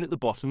shown at the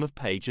bottom of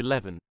page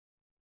 11.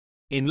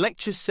 In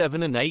Lectures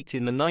 7 and 8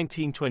 in the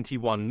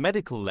 1921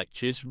 medical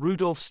lectures,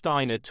 Rudolf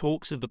Steiner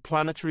talks of the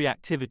planetary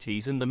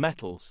activities and the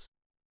metals.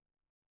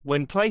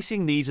 When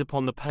placing these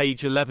upon the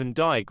page 11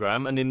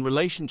 diagram and in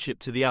relationship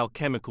to the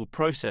alchemical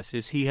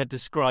processes he had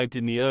described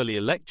in the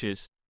earlier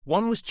lectures,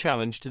 one was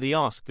challenged to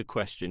ask the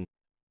question,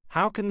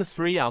 how can the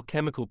three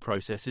alchemical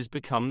processes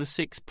become the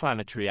six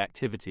planetary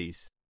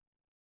activities?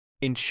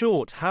 In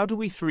short, how do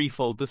we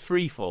threefold the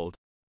threefold?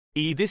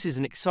 This is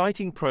an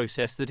exciting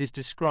process that is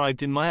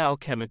described in my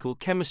alchemical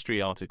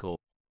chemistry article.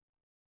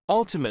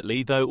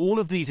 Ultimately, though, all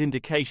of these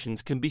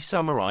indications can be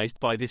summarized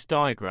by this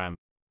diagram.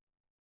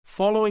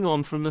 Following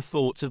on from the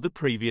thoughts of the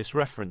previous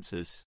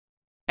references,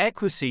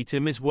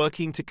 Equisetum is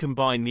working to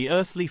combine the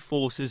earthly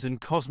forces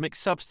and cosmic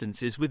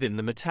substances within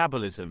the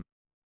metabolism.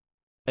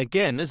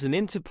 Again, as an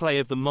interplay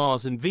of the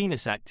Mars and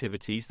Venus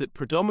activities that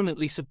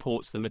predominantly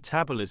supports the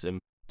metabolism,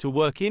 to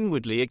work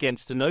inwardly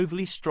against an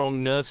overly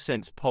strong nerve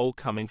sense pole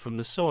coming from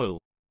the soil.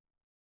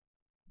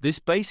 This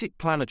basic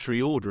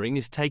planetary ordering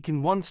is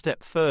taken one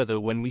step further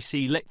when we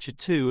see Lecture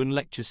 2 and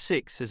Lecture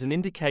 6 as an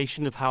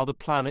indication of how the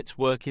planets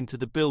work into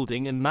the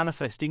building and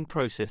manifesting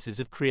processes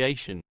of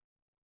creation.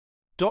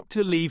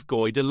 Dr.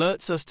 Levegoyd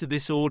alerts us to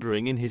this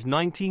ordering in his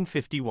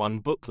 1951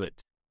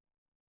 booklet.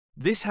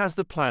 This has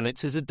the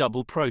planets as a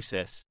double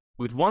process,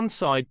 with one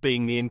side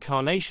being the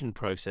incarnation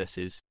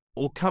processes,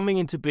 or coming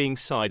into being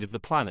side of the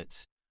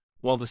planets,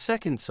 while the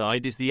second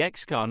side is the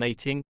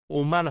excarnating,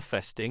 or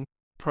manifesting,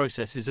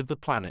 processes of the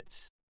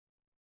planets.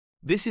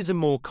 This is a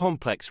more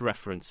complex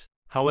reference,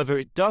 However,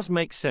 it does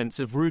make sense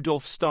of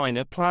Rudolf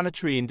Steiner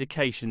planetary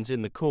indications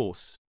in the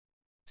course.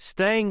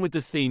 Staying with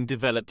the theme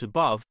developed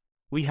above,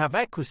 we have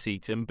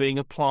Equisetum being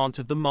a plant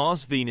of the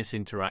Mars-Venus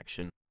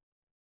interaction.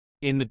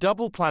 In the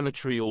double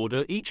planetary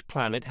order, each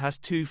planet has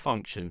two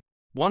functions,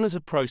 one as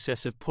a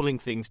process of pulling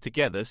things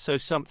together so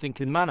something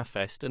can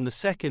manifest, and the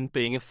second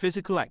being a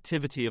physical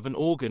activity of an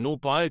organ or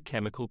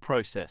biochemical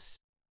process.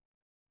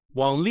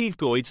 While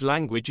Leavegoid's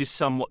language is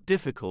somewhat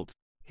difficult,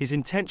 his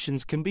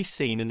intentions can be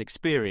seen and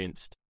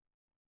experienced.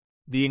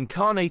 The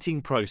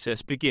incarnating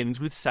process begins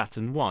with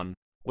Saturn 1,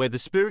 where the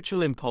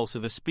spiritual impulse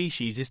of a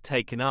species is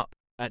taken up.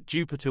 At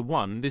Jupiter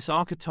 1, this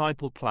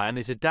archetypal plan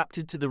is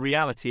adapted to the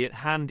reality at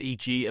hand,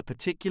 e.g., a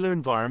particular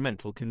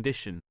environmental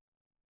condition.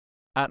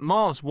 At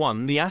Mars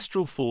 1, the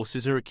astral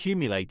forces are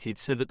accumulated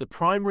so that the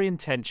primary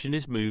intention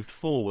is moved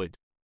forward.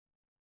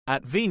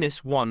 At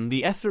Venus 1,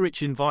 the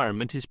ether-rich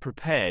environment is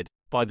prepared,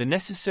 by the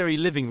necessary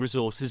living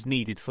resources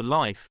needed for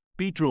life,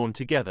 be drawn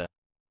together.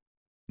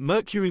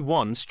 Mercury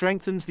 1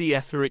 strengthens the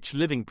ether-rich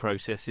living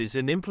processes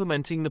and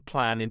implementing the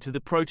plan into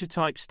the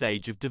prototype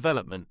stage of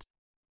development.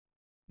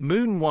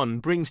 Moon 1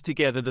 brings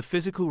together the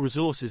physical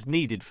resources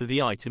needed for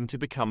the item to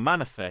become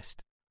manifest,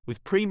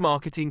 with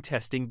pre-marketing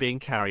testing being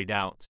carried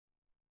out.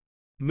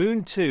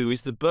 Moon 2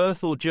 is the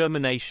birth or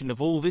germination of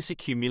all this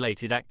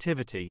accumulated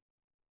activity.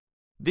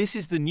 This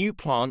is the new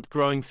plant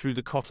growing through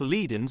the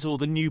cotyledons or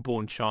the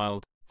newborn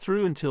child,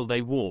 through until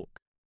they walk.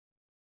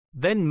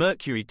 Then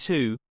Mercury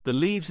 2, the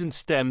leaves and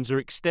stems are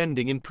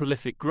extending in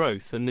prolific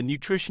growth and the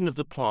nutrition of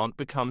the plant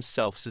becomes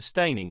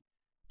self-sustaining,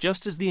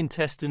 just as the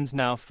intestines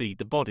now feed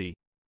the body.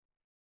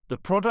 The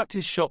product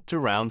is shopped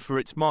around for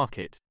its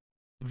market.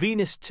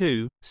 Venus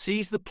 2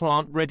 sees the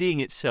plant readying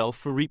itself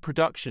for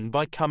reproduction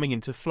by coming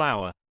into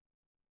flower.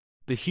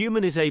 The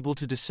human is able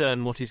to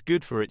discern what is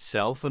good for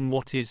itself and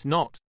what is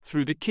not,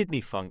 through the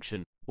kidney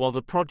function, while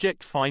the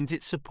project finds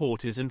its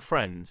supporters and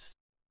friends.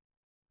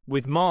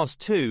 With Mars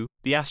 2,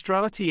 the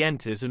astrality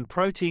enters and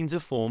proteins are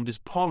formed as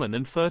pollen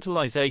and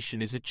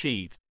fertilization is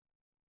achieved.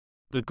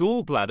 The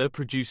gallbladder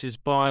produces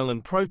bile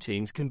and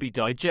proteins can be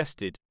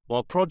digested,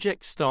 while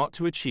projects start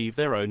to achieve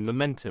their own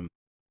momentum.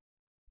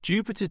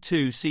 Jupiter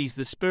 2 sees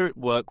the spirit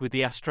work with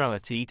the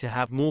astrality to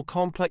have more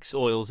complex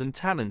oils and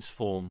tannins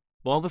form,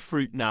 while the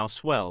fruit now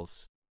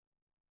swells.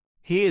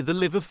 Here the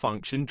liver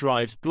function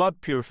drives blood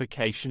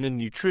purification and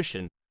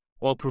nutrition,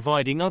 while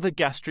providing other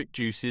gastric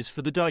juices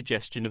for the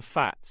digestion of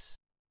fats.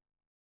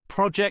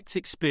 Projects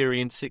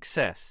experience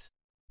success.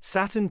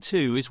 Saturn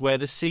 2 is where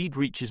the seed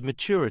reaches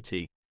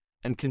maturity,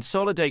 and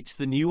consolidates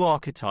the new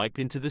archetype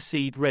into the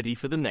seed ready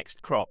for the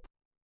next crop.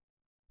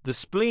 The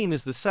spleen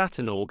as the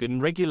Saturn organ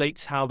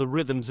regulates how the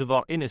rhythms of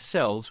our inner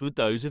selves with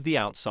those of the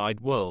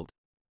outside world.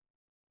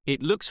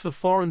 It looks for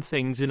foreign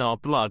things in our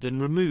blood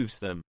and removes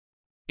them.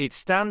 It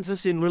stands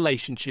us in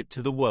relationship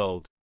to the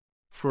world.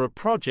 For a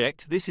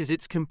project, this is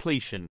its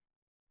completion.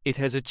 It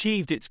has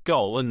achieved its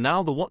goal and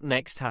now the what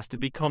next has to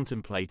be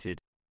contemplated.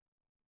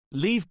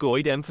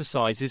 Leavegoid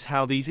emphasizes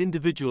how these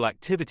individual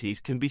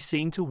activities can be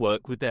seen to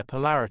work with their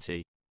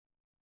polarity.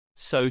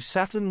 So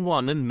Saturn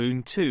 1 and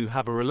Moon 2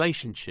 have a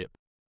relationship.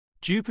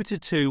 Jupiter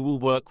 2 will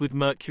work with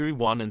Mercury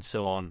 1 and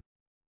so on.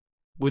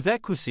 With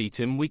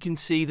Equisetum we can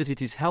see that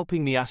it is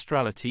helping the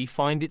astrality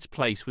find its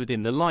place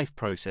within the life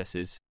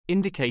processes,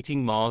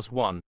 indicating Mars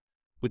 1,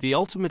 with the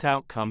ultimate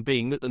outcome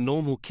being that the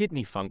normal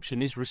kidney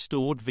function is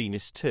restored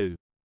Venus 2.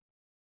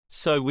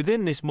 So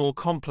within this more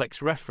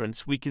complex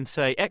reference we can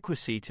say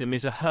Equisetum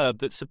is a herb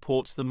that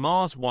supports the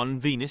Mars 1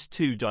 Venus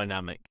 2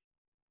 dynamic.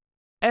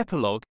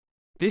 Epilogue.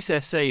 This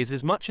essay is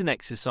as much an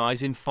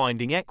exercise in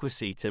finding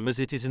Equisetum as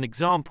it is an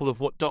example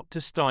of what Dr.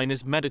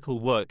 Steiner's medical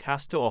work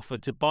has to offer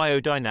to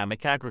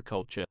biodynamic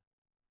agriculture.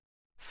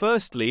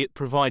 Firstly, it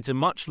provides a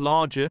much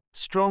larger,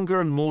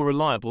 stronger and more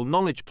reliable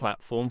knowledge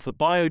platform for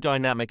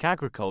biodynamic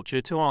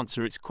agriculture to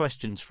answer its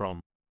questions from.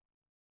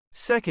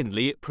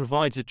 Secondly, it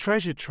provides a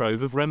treasure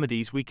trove of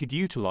remedies we could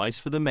utilize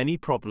for the many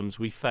problems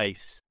we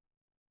face.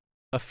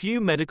 A few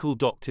medical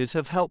doctors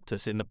have helped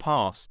us in the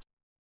past.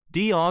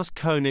 Diaz,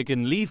 Koenig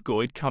and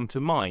Leavegoid come to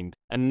mind,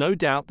 and no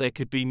doubt there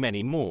could be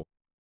many more.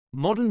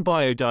 Modern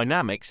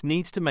biodynamics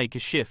needs to make a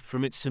shift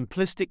from its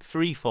simplistic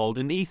threefold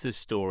and ethos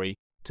story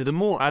to the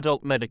more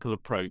adult medical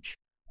approach,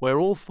 where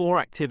all four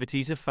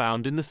activities are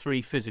found in the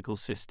three physical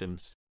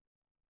systems.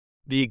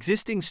 The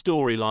existing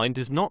storyline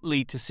does not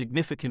lead to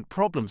significant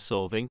problem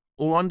solving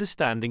or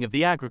understanding of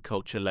the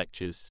agriculture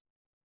lectures.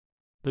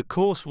 The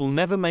course will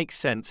never make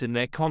sense in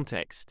their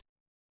context.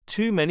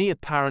 Too many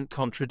apparent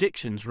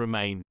contradictions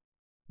remain.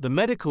 The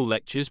medical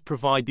lectures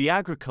provide the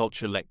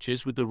agriculture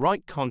lectures with the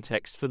right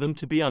context for them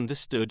to be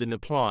understood and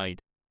applied.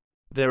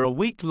 There are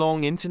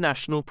week-long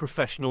international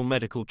professional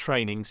medical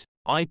trainings,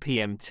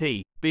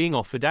 IPMT, being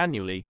offered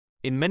annually,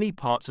 in many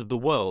parts of the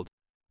world,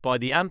 by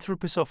the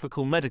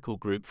Anthroposophical Medical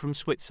Group from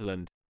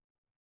Switzerland.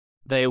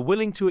 They are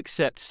willing to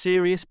accept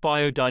serious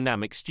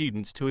biodynamic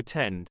students to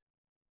attend.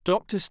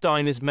 Dr.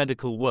 Steiner's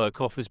medical work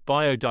offers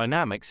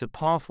biodynamics a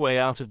pathway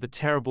out of the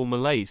terrible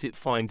malaise it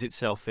finds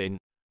itself in,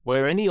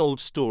 where any old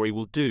story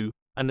will do,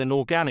 and an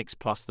organics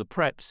plus the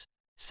preps,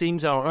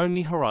 seems our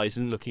only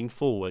horizon looking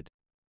forward.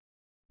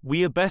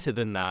 We are better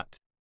than that.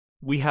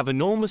 We have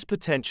enormous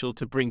potential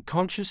to bring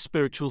conscious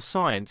spiritual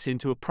science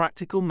into a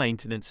practical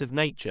maintenance of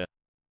nature.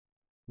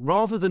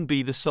 Rather than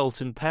be the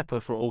salt and pepper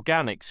for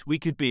organics, we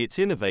could be its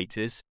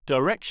innovators,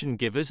 direction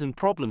givers and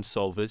problem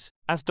solvers,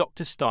 as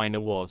Dr.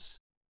 Steiner was.